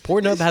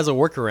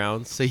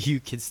workaround so you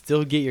can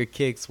still get your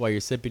kicks while you're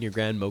sipping your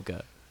grand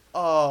mocha.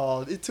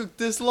 Oh, it took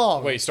this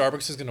long. Wait,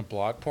 Starbucks is gonna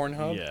block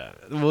Pornhub? Yeah.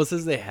 Well,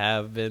 since they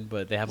have been,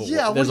 but they have a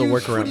Yeah, there's what a do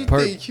workaround. you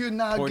think? You're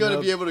not going to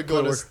Pornhub, be able to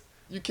go to... Pornhub.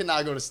 You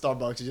cannot go to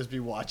Starbucks and just be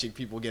watching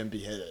people getting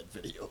beheaded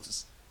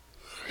videos.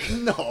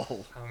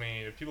 No. I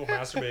mean, if people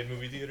masturbate in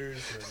movie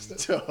theaters,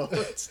 then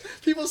Dude,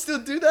 people still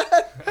do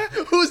that?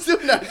 Who's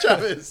doing that,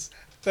 Travis?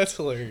 That's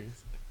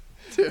hilarious.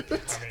 Dude.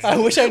 I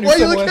wish I knew Why you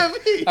someone. looking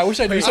at me? I wish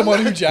I knew Wait, someone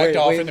I'm who not- jacked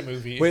off wait. in a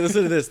movie. Wait,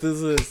 listen to this. This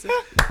is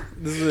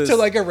this. To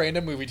like a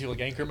random movie, to like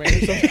Anchorman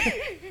or something.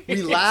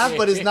 We laugh,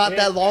 but it's not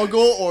that long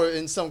ago. Or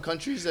in some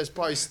countries, there's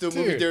probably still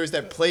movie Dude. theaters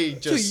that play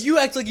Dude, just... you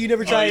act like you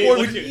never oh, tried you, porn.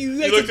 looked at, You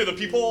you act looked like- at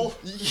the people.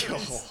 Yo. you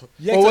act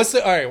Well, like- what's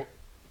the all right?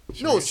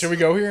 No, Should we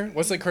go here?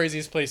 What's the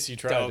craziest place you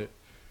tried Don't. it?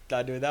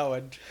 Not doing that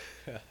one.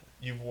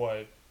 You've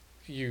what?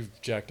 You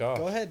jacked off.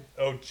 Go ahead.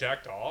 Oh,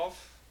 jacked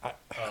off? I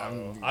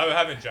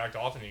haven't jacked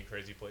off in any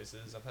crazy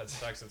places. I've had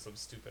sex in some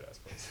stupid ass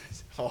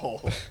places.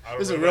 Oh, I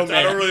this is a don't, real really,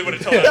 I don't man. really want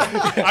to tell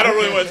that. I don't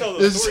really want to tell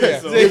those This-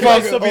 stories. Though. They He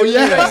might fucking- still be, oh,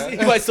 yeah. he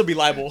might still be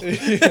liable.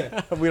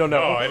 We don't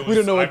know. No, it was, we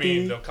don't know what I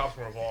mean, the. the cops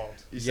were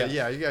involved. You said,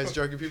 yeah, you guys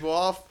jerking people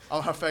off?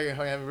 I'm not fucking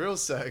having real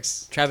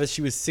sex. Travis,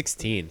 she was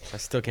 16. I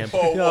still can't.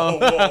 Whoa, whoa,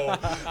 whoa.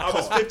 I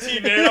was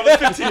 15, man. I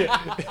was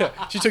 15.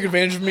 She took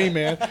advantage of me,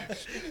 man.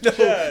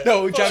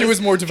 No, She was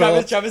more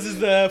developed. Travis is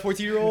the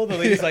 14-year-old. The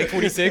lady's like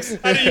 46.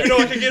 I didn't even know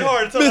I could get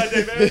hard until that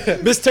day,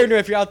 man. Miss Turner,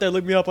 if you're out there,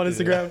 look me up on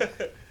Instagram.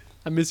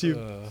 I miss you.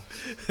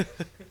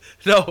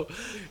 No,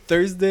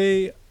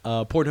 Thursday,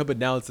 Pornhub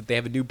announced that they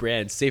have a new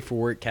brand, Safe for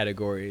Work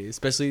category,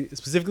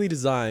 specifically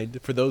designed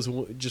for those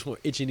who just want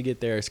itching to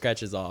get their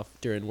scratches off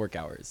during work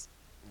hours.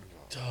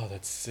 Oh,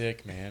 that's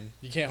sick, man.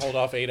 You can't hold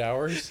off 8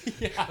 hours.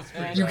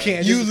 Yeah, You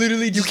can't. You just-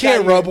 literally You just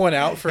can't got rub here. one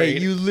out for Hey,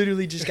 8. you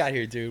literally just got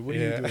here, dude. What are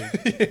you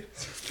doing?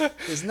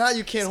 It's not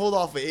you can't hold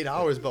off for 8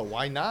 hours, but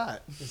why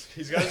not?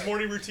 He's got his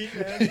morning routine,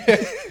 man.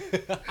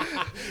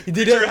 He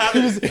did Creature it.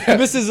 habit. He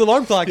missed his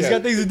alarm clock. He's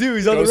got things to do.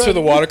 He's on Goes the to run.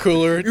 the water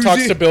cooler, was talks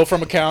either- to Bill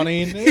from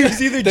accounting, He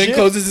was either then Jim-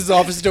 closes his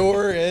office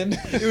door, and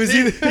It was He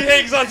either.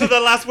 hangs on to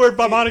the last word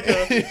by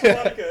Monica.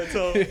 Monica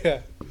until yeah.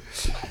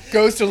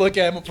 goes to look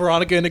at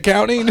Veronica in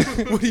accounting.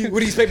 What do you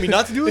expect me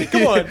not to do it?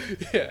 Come on.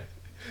 Yeah.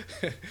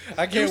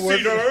 I you can't work.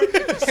 see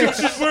her. See what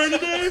she's wearing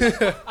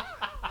today?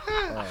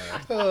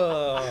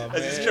 Oh,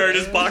 As he's carrying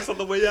his box on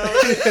the way out.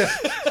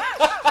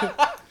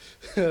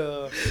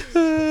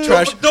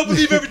 Trash. Don't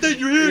believe everything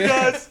you hear,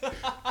 guys.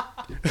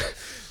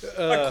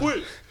 I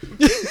quit.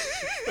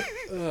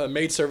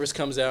 Maid service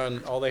comes out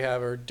and all they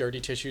have are dirty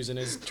tissues in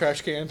his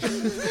trash can.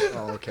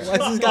 Oh, okay.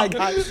 Why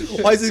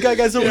is this guy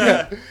got so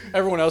Yeah.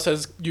 Everyone else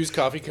has used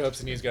coffee cups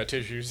and he's got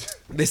tissues.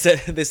 They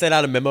sent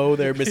out a memo.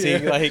 They're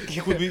missing like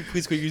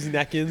please quit using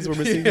napkins. We're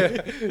missing.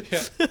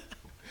 Yeah.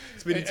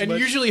 Spending too And much.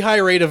 usually high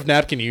rate of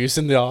napkin use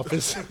in the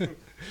office.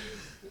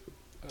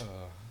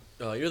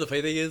 You know the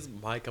funny thing is,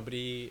 my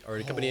company or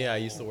the company I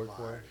used to work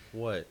for.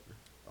 What?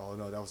 Oh,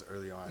 no, that was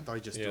early on. I thought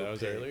you just Yeah, threw a that was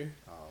pig. earlier.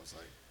 Oh, I was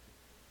like,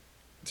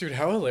 Dude,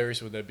 how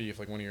hilarious would that be if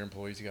like one of your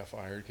employees got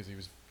fired because he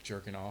was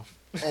jerking off?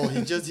 oh,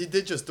 he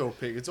did just throw a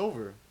pig. It's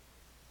over.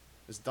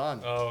 It's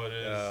done. Oh, it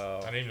is. Oh.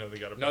 I didn't even know they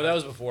got a No, that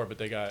was before, but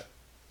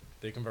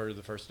they converted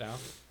the first down.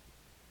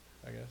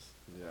 I guess.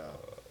 Yeah,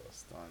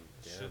 it's done.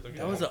 Shit, look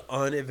That at was that.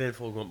 an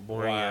uneventful,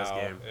 boring ass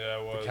Wow. game. Yeah,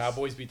 it was. The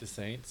Cowboys beat the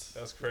Saints.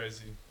 That's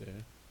crazy. Yeah.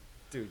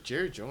 Dude,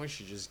 Jerry Jones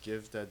should just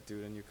give that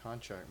dude a new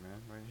contract, man.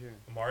 Right here.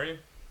 Amari?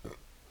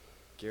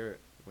 Garrett.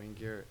 Wayne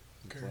Garrett.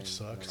 I'm Garrett playing-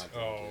 sucks. no, not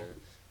playing Oh.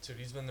 Garrett. Dude,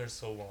 he's been there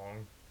so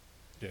long.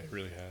 Yeah, it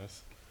really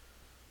has.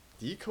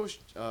 Do you coach?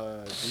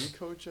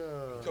 Coach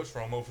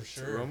Romo for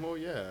sure. Romo,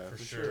 yeah, for,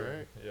 for sure. sure,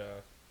 right?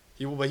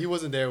 Yeah. But he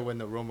wasn't there when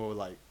the Romo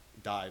like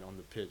died on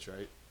the pitch,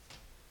 right?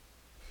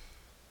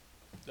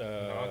 No,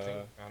 I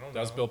don't know. That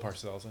was Bill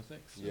Parcells, I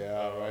think.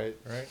 Yeah, right.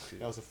 Right?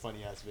 That was a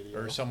funny ass video.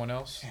 Or someone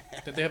else.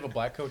 Did they have a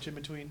black coach in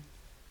between?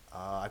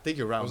 I think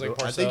you're around. Was it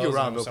I think you're Parcells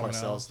around and Bill someone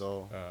Parcells else?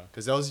 though, Oh.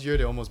 because that was the year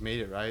they almost made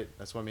it, right?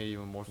 That's what made it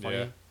even more funny.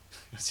 Yeah.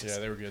 It's Yeah,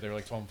 just, they were good. They were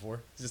like 12-4.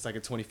 it's just like a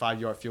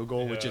 25-yard field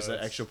goal, which Yeah, is an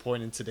that's- extra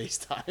point in today's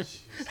time.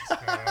 Jesus, man,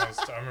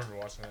 I remember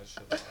watching that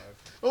shit live.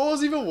 What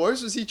was even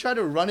worse was he tried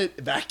to run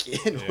it back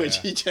in, which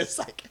Yeah. he just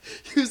like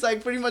he was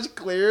like pretty much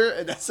clear,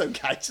 and then some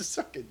guy just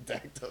fucking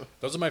decked him.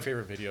 Those are my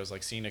favorite videos,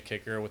 like seeing a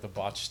kicker with a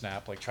botched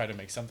snap, like try to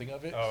make something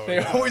of it. Oh, They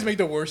yeah. always make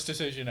the worst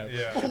decision ever.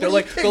 Yeah. What do They're you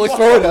like think they'll like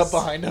throw it up was?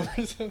 behind them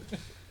or something.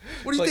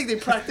 What do you Like- think they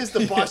practiced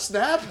the botch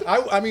snap?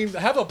 I mean,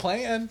 have a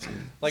plan.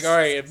 Like, all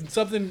right,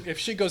 if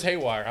shit goes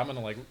haywire, I'm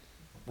gonna like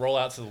roll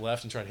out to the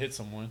left and try to hit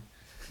someone.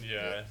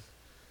 Yeah.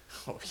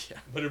 Oh yeah.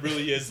 But it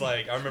really is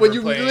like I remember When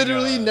you playing,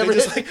 literally they never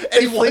just, hit like, they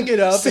anyone fling it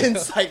up.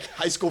 since like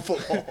high school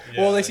football.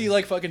 Yeah. Well, they see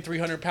like fucking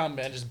 300-pound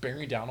men just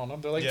bearing down on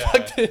them. They're like, Yeah.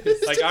 fuck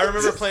this. Like I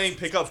remember playing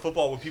pickup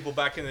football with people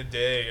back in the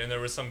day, and there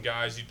were some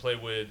guys you'd play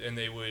with, and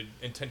they would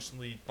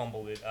intentionally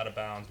fumble it out of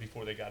bounds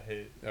before they got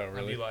hit. Oh, I'd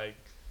really? be like,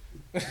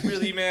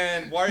 really,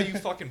 man? Why are you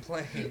fucking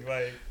playing?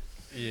 Like,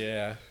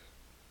 Yeah.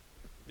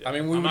 yeah, I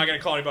mean, I'm not gonna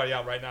call anybody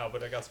out right now,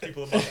 but I got some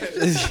people in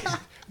my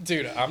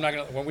Dude, I'm not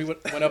gonna. When we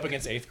went up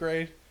against 8th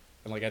grade,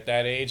 and like at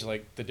that age,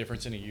 like the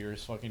difference in a year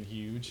is fucking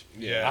huge.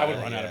 Yeah, I would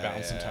run out of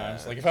bounds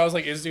sometimes. Like if I was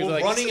like, is dude Well,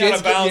 like running skids out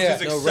of bounds yeah.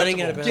 is No, acceptable.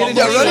 running out of bounds. Fumbling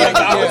Yeah, running out of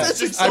out of bounds, bounds,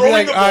 just I'd be throwing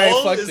like, the all right,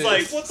 ball fuck is this.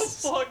 like, what the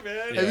fuck,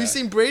 man? Yeah. Have you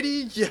seen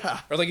Brady? Yeah.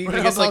 Or like even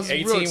Running out against of like bounds is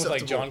 18 real with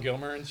like acceptable. John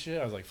Gilmer and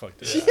shit. I was like, fuck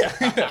this.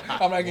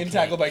 I'm not getting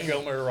tackled by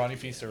Gilmer or Ronnie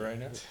Feaster right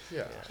now.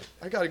 Yeah.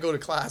 I gotta go to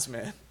class,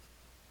 man.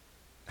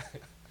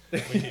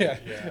 Yeah.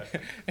 Yeah.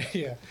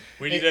 Yeah.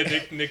 We need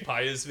a Nick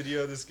Pius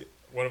video.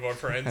 One of our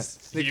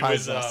friends. Nick he Pius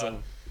was is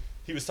awesome.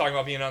 he was talking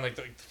about being on like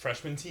the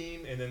freshman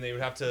team, and then they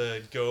would have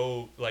to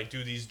go like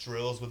do these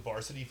drills with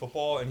varsity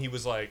football, and he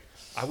was like,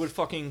 I would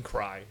fucking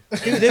cry.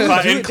 Dude, they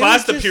would do In it-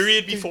 class, they the would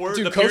period before,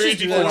 dude, the coaches period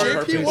do that before, on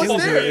purpose. JP was football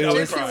there. period, I It would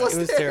was, cry. JP was it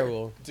was there.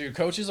 terrible. Dude,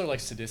 coaches are like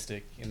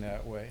sadistic in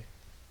that way.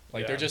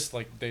 Like they're Yeah. just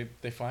like they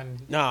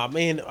find Nah,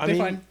 man. I they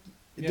mean, find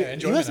yeah, it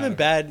enjoyment must have out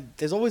been of it. bad.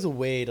 There's always a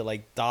way to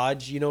like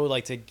dodge,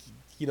 like to,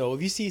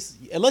 if you see,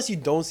 unless you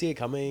don't see it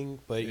coming,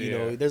 but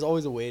Yeah. there's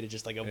always a way to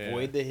just like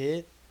avoid the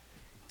hit.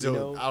 Dude, You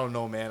know? I don't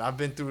know, man. I've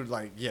been through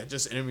like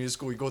just intermediate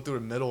school. You go through the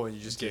middle and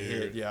you just get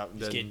hit. Dude. Yeah,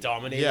 Just get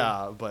dominated.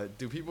 Yeah, but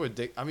dude, people are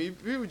I mean,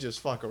 people just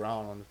fuck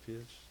around on the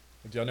pitch.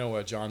 Do y'all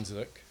know John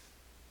Zook?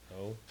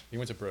 Oh, He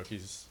went to Brook.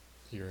 He's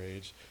your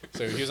age.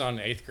 So he was on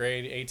 8th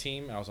grade A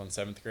team. I was on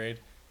 7th grade.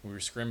 We were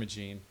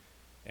scrimmaging,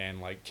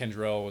 and like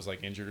Kendrell was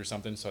like injured or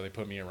something, so they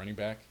put me at running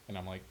back, and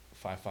I'm like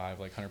 5'5",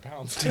 like 100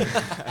 pounds.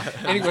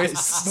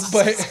 Anyways,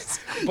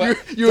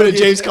 but You and a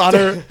James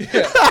Conner.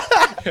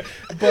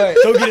 but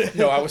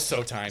no, I was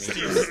so tiny.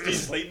 Steve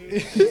Slayton,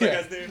 what's that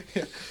guy's name?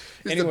 He's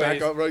the Anyways.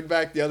 backup running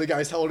back. The other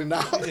guy's holding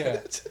out. Yeah,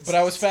 but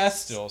I was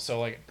fast still. So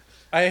like,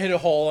 I hit a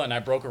hole and I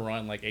broke a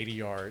run like 80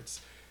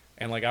 yards,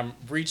 and like I'm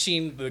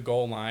reaching the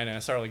goal line and I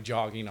started like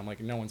jogging. I'm like,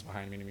 no one's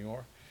behind me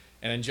anymore.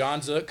 And then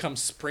John Zook comes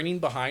sprinting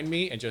behind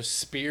me and just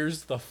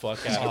spears the fuck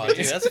out oh of me.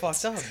 dude, that's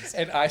fucked up.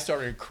 And I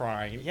started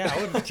crying. Yeah,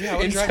 I would. Yeah, I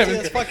would In drive you. 7th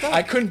That's grade. fucked up.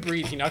 I couldn't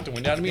breathe. He knocked the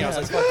wind out of me. Yeah, I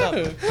was that's like,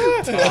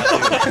 fucked up.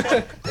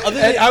 Other and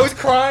than, I was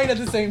crying at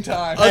the same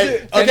time.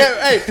 Hey,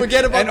 hey,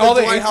 forget about and the all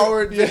the Dwight eighth-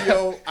 Howard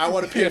video. I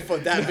want to pay for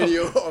that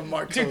video of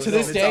Mark. Dude, to Tozo.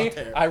 this It's day, out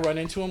there. I run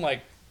into him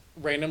like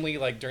randomly,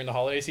 like during the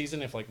holiday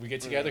season. If like we get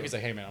together, he's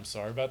like, "Hey man, I'm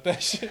sorry about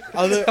that shit."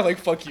 Other- I'm like,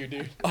 "Fuck you,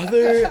 dude."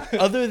 other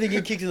than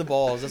getting kicked in the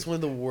balls, that's one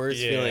of the worst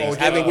Yeah. feelings. Oh,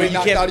 Having yeah. where you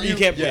Knocked out can't, of you you?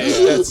 can't Yeah, breathe.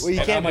 that's- Where you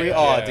and can't I'm like, breathe.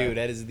 Oh, yeah. dude,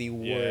 that is the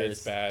Yeah, it's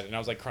worst. bad. And I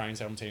was like crying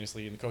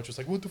simultaneously, and the coach was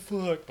like, "What the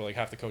fuck?" But like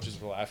half the coaches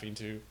were laughing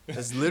too.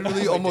 It's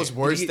literally Like, almost dude,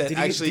 worse Did he, than did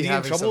he, actually did he get in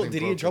having trouble? something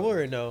Did he get in trouble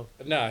broken. or no?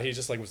 Nah, he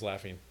just like was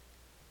laughing.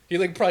 He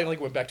like probably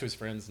like went back to his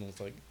friends and was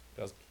like,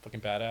 "That was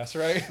fucking badass,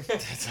 right?"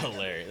 That's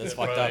hilarious. That's Yeah,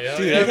 fucked bro, up, yeah,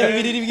 dude. yeah, I can't man. believe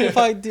he didn't even get a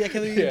fight. Dude, I can't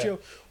believe he Yeah. didn't get in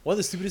trouble. One of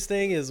the stupidest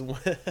thing is one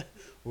of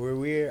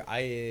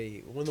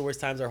the worst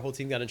times our whole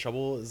team got in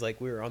trouble is like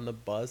we were on the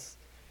bus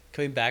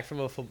coming back from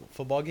a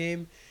football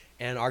game,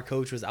 and our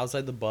coach was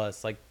outside the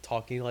bus like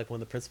talking to like one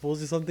of the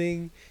principals or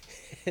something,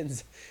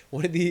 and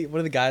one of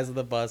the guys on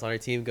the bus on our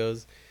team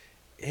goes,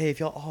 "Hey, if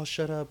y'all all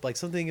shut up, like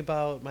something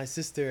about my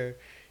sister."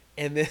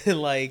 And then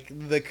like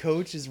the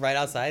coach is right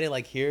outside and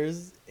like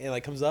hears and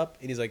like comes up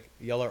and he's like,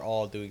 "Y'all are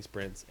all doing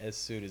sprints as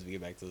soon as we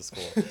get back to the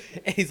school."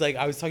 And he's like,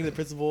 "I was talking to the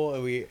principal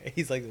and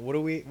he's like, what do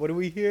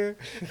we hear?"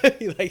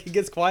 He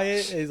gets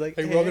quiet and he's like,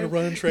 Hey, we're all gonna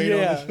run and train on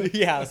Yeah, this.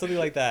 yeah, something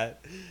like that.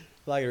 I'm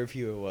not gonna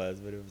repeat what it was,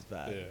 but it was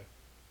bad. Yeah.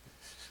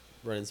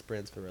 Running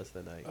sprints for the rest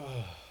of the night.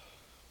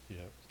 Yeah.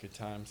 Good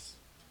times.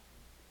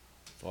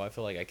 Well, I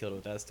feel like I killed it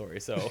with that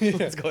story, so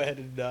let's go ahead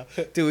and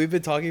dude, we've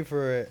been talking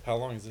for How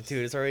long is this?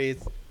 dude, it's already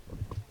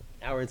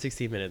hour and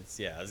 16 minutes.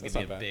 Yeah, it's That's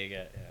gonna be not a bad. big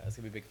it's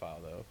gonna be a big file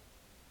though.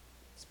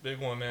 It's a big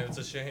one, man. It's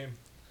a shame.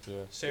 Yeah.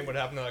 Shame what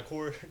happened to that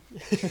court.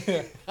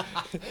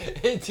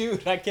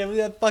 Dude, I can't believe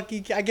that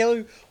fucking I can't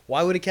believe,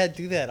 why would a cat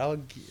do that?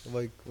 I'm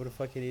like, what a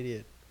fucking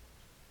idiot.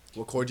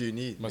 What cord do you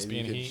need? Must maybe be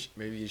you in could heat.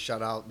 maybe you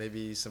shout out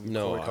maybe some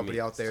No, cord I company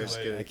mean, out there. it's is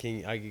too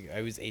good. late.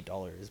 I was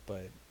 $8,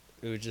 but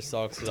it was just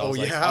sucks. 'Cause Oh, I was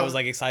yeah? I was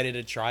like excited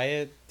to try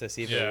it to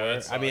see if Yeah, it it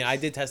worked. I mean, sucks. I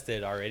did test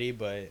it already,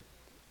 but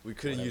We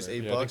couldn't use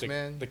Whatever. $8, I think the,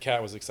 man. the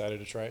cat was excited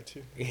to try it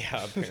too.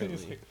 Yeah,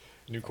 apparently.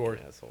 New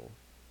cord. Asshole.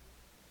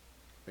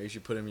 Maybe you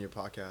should put him in your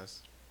podcast.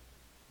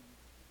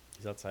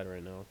 He's outside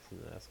right now. He's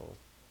an asshole.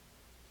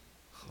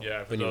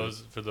 Yeah, for Anyway.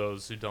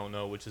 those who don't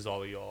know, which is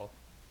all of y'all,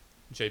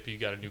 JP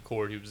got a new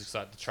cord he was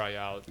excited to try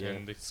out, Yeah.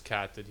 and this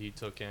cat that he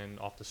took in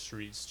off the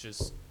streets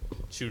just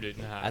chewed it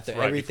in half. After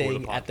right before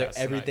everything, the after podcast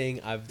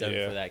everything I've done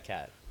Yeah. for that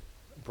cat.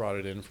 Brought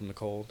it in from the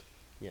cold.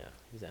 Yeah,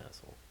 he's an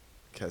asshole.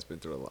 Cat's been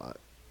through a lot.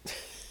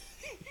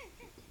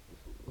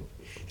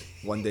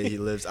 One day he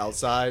lives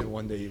outside,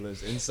 one day he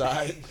lives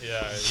inside. tonight.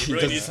 Yeah, He he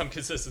really doesn't- needs some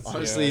consistency.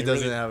 Honestly, he he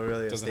doesn't really have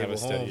really a doesn't stable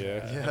have a steady-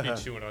 home. yeah. yeah.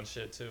 He chewing on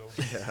shit too.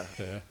 Yeah.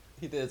 Yeah.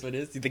 He that's what it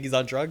is. You think he's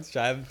on drugs? Should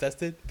I have him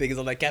tested? Think he's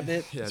on that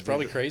catnip? Yeah, It's dude,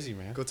 probably crazy,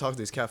 man. Go talk to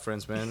these cat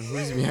friends, man.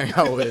 Who's he hanging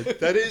out with?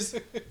 That is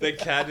the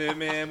catnip,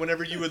 man.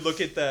 Whenever you would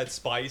look at that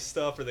spice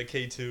stuff or the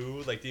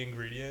K2, like the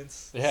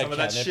ingredients, It had some of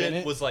that catnip shit in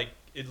it? was like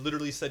it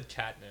literally said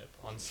catnip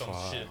on some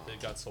Fuck. shit that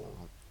got sold.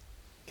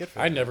 Good for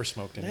I him. never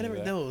smoked any I never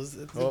of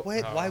that. know. Oh.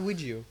 Why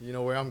would you? You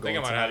know where I'm I going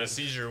think I might have had tonight. a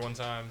seizure one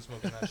time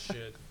smoking that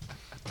shit.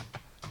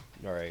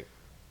 All right.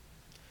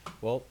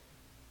 Well,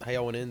 how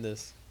y'all want to end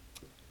this?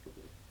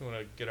 You want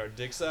to get our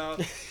dicks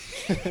out?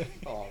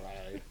 All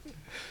right.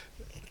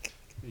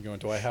 You going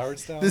Dwight Howard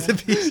style? This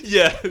is now? a PG,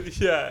 yeah,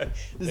 yeah.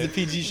 this is a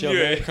PG show,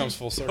 Yeah. man. It comes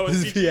full circle. Oh,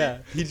 This is, yeah,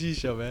 PG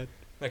show, man.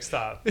 Next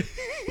stop.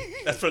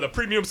 That's for the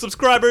premium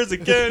subscribers.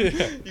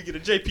 Again, you get a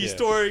JP Yeah.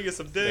 story, you get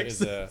some That dicks.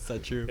 is, Is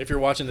that true? if you're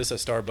watching this at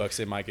Starbucks,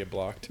 it might get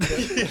blocked.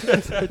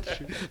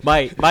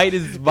 Might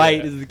is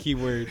the key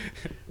word.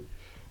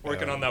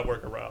 Working on that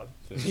workaround.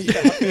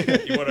 Yeah.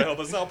 You want to help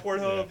us out,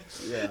 Pornhub?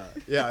 Yeah.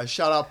 Yeah.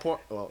 Shout out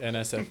well,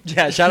 NSF.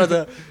 Yeah, shout out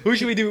to who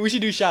should we do? We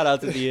should do shout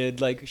outs at the end.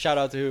 Like shout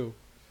out to who?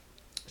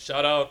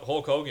 Shout out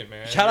Hulk Hogan,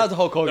 man. Shout out to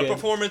Hulk Hogan. The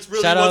performance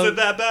really Shout out- wasn't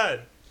that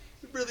bad.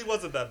 It really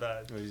wasn't that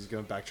bad. he's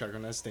gonna backtrack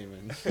on that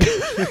statement.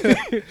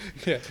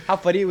 How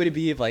funny would it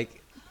be if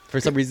like for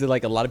some reason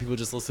like a lot of people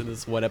just listen to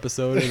this one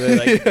episode and then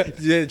like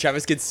yeah,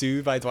 Travis gets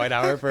sued by Dwight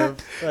Howard for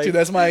like, Dude,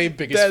 that's my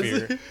biggest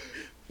that's- fear.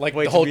 Like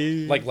Wait the to whole,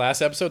 be- like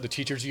last episode, the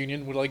teachers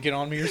union would like get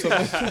on me or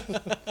something.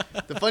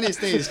 The funniest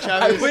thing is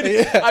Travis.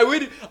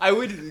 I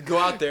would go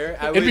out there.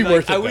 It'd be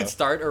worth it, I would though.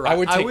 start a I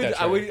would take that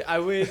I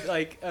would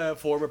like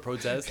form a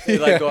protest and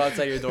like go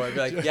outside your door and be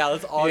like, yeah,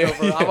 let's all go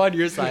for I'm on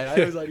your side.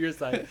 I was on your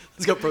side.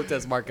 Let's go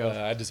protest Marco.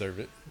 I deserve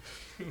it.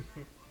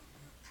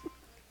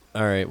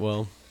 All right,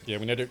 well, Yeah,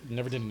 we never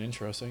did an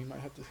intro, so you might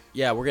have to.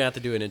 yeah, we're gonna have to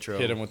do an intro.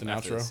 Hit him with an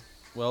after outro. this.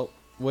 Well,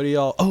 what do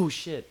y'all? Oh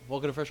shit!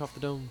 Welcome to Fresh Off the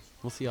Dome.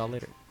 We'll see y'all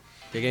later.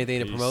 You got anything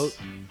to promote?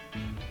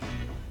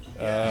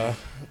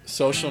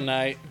 Social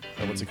night.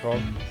 What's it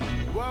called?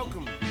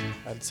 Welcome,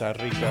 At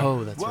Sarrica.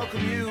 Oh, that's right.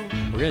 welcome you.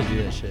 We're gonna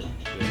do that shit.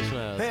 Just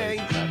when I was, like, Hey.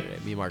 Saturday.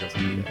 Me and Marcos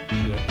gonna do that.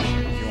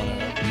 Yeah. If you want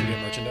to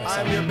get merchandise.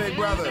 I'm your big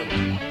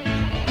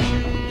brother.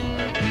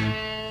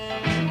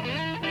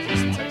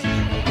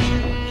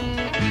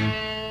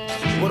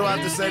 What do I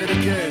have to say to the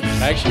kids?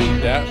 Actually,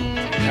 that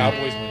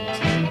Cowboys win this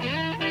game.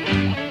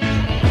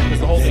 Because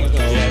the whole thing was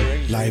Let yeah, go.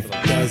 Rangers, Life but,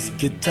 like, does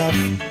get tough.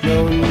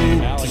 No need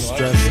now, to like, a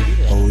lot of stress. people do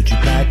that. Hold you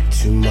back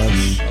too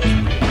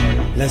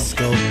much. Let's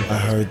go. I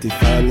heard they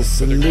found a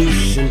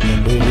solution.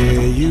 But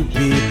will you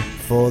be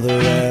for the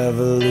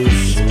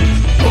revolution?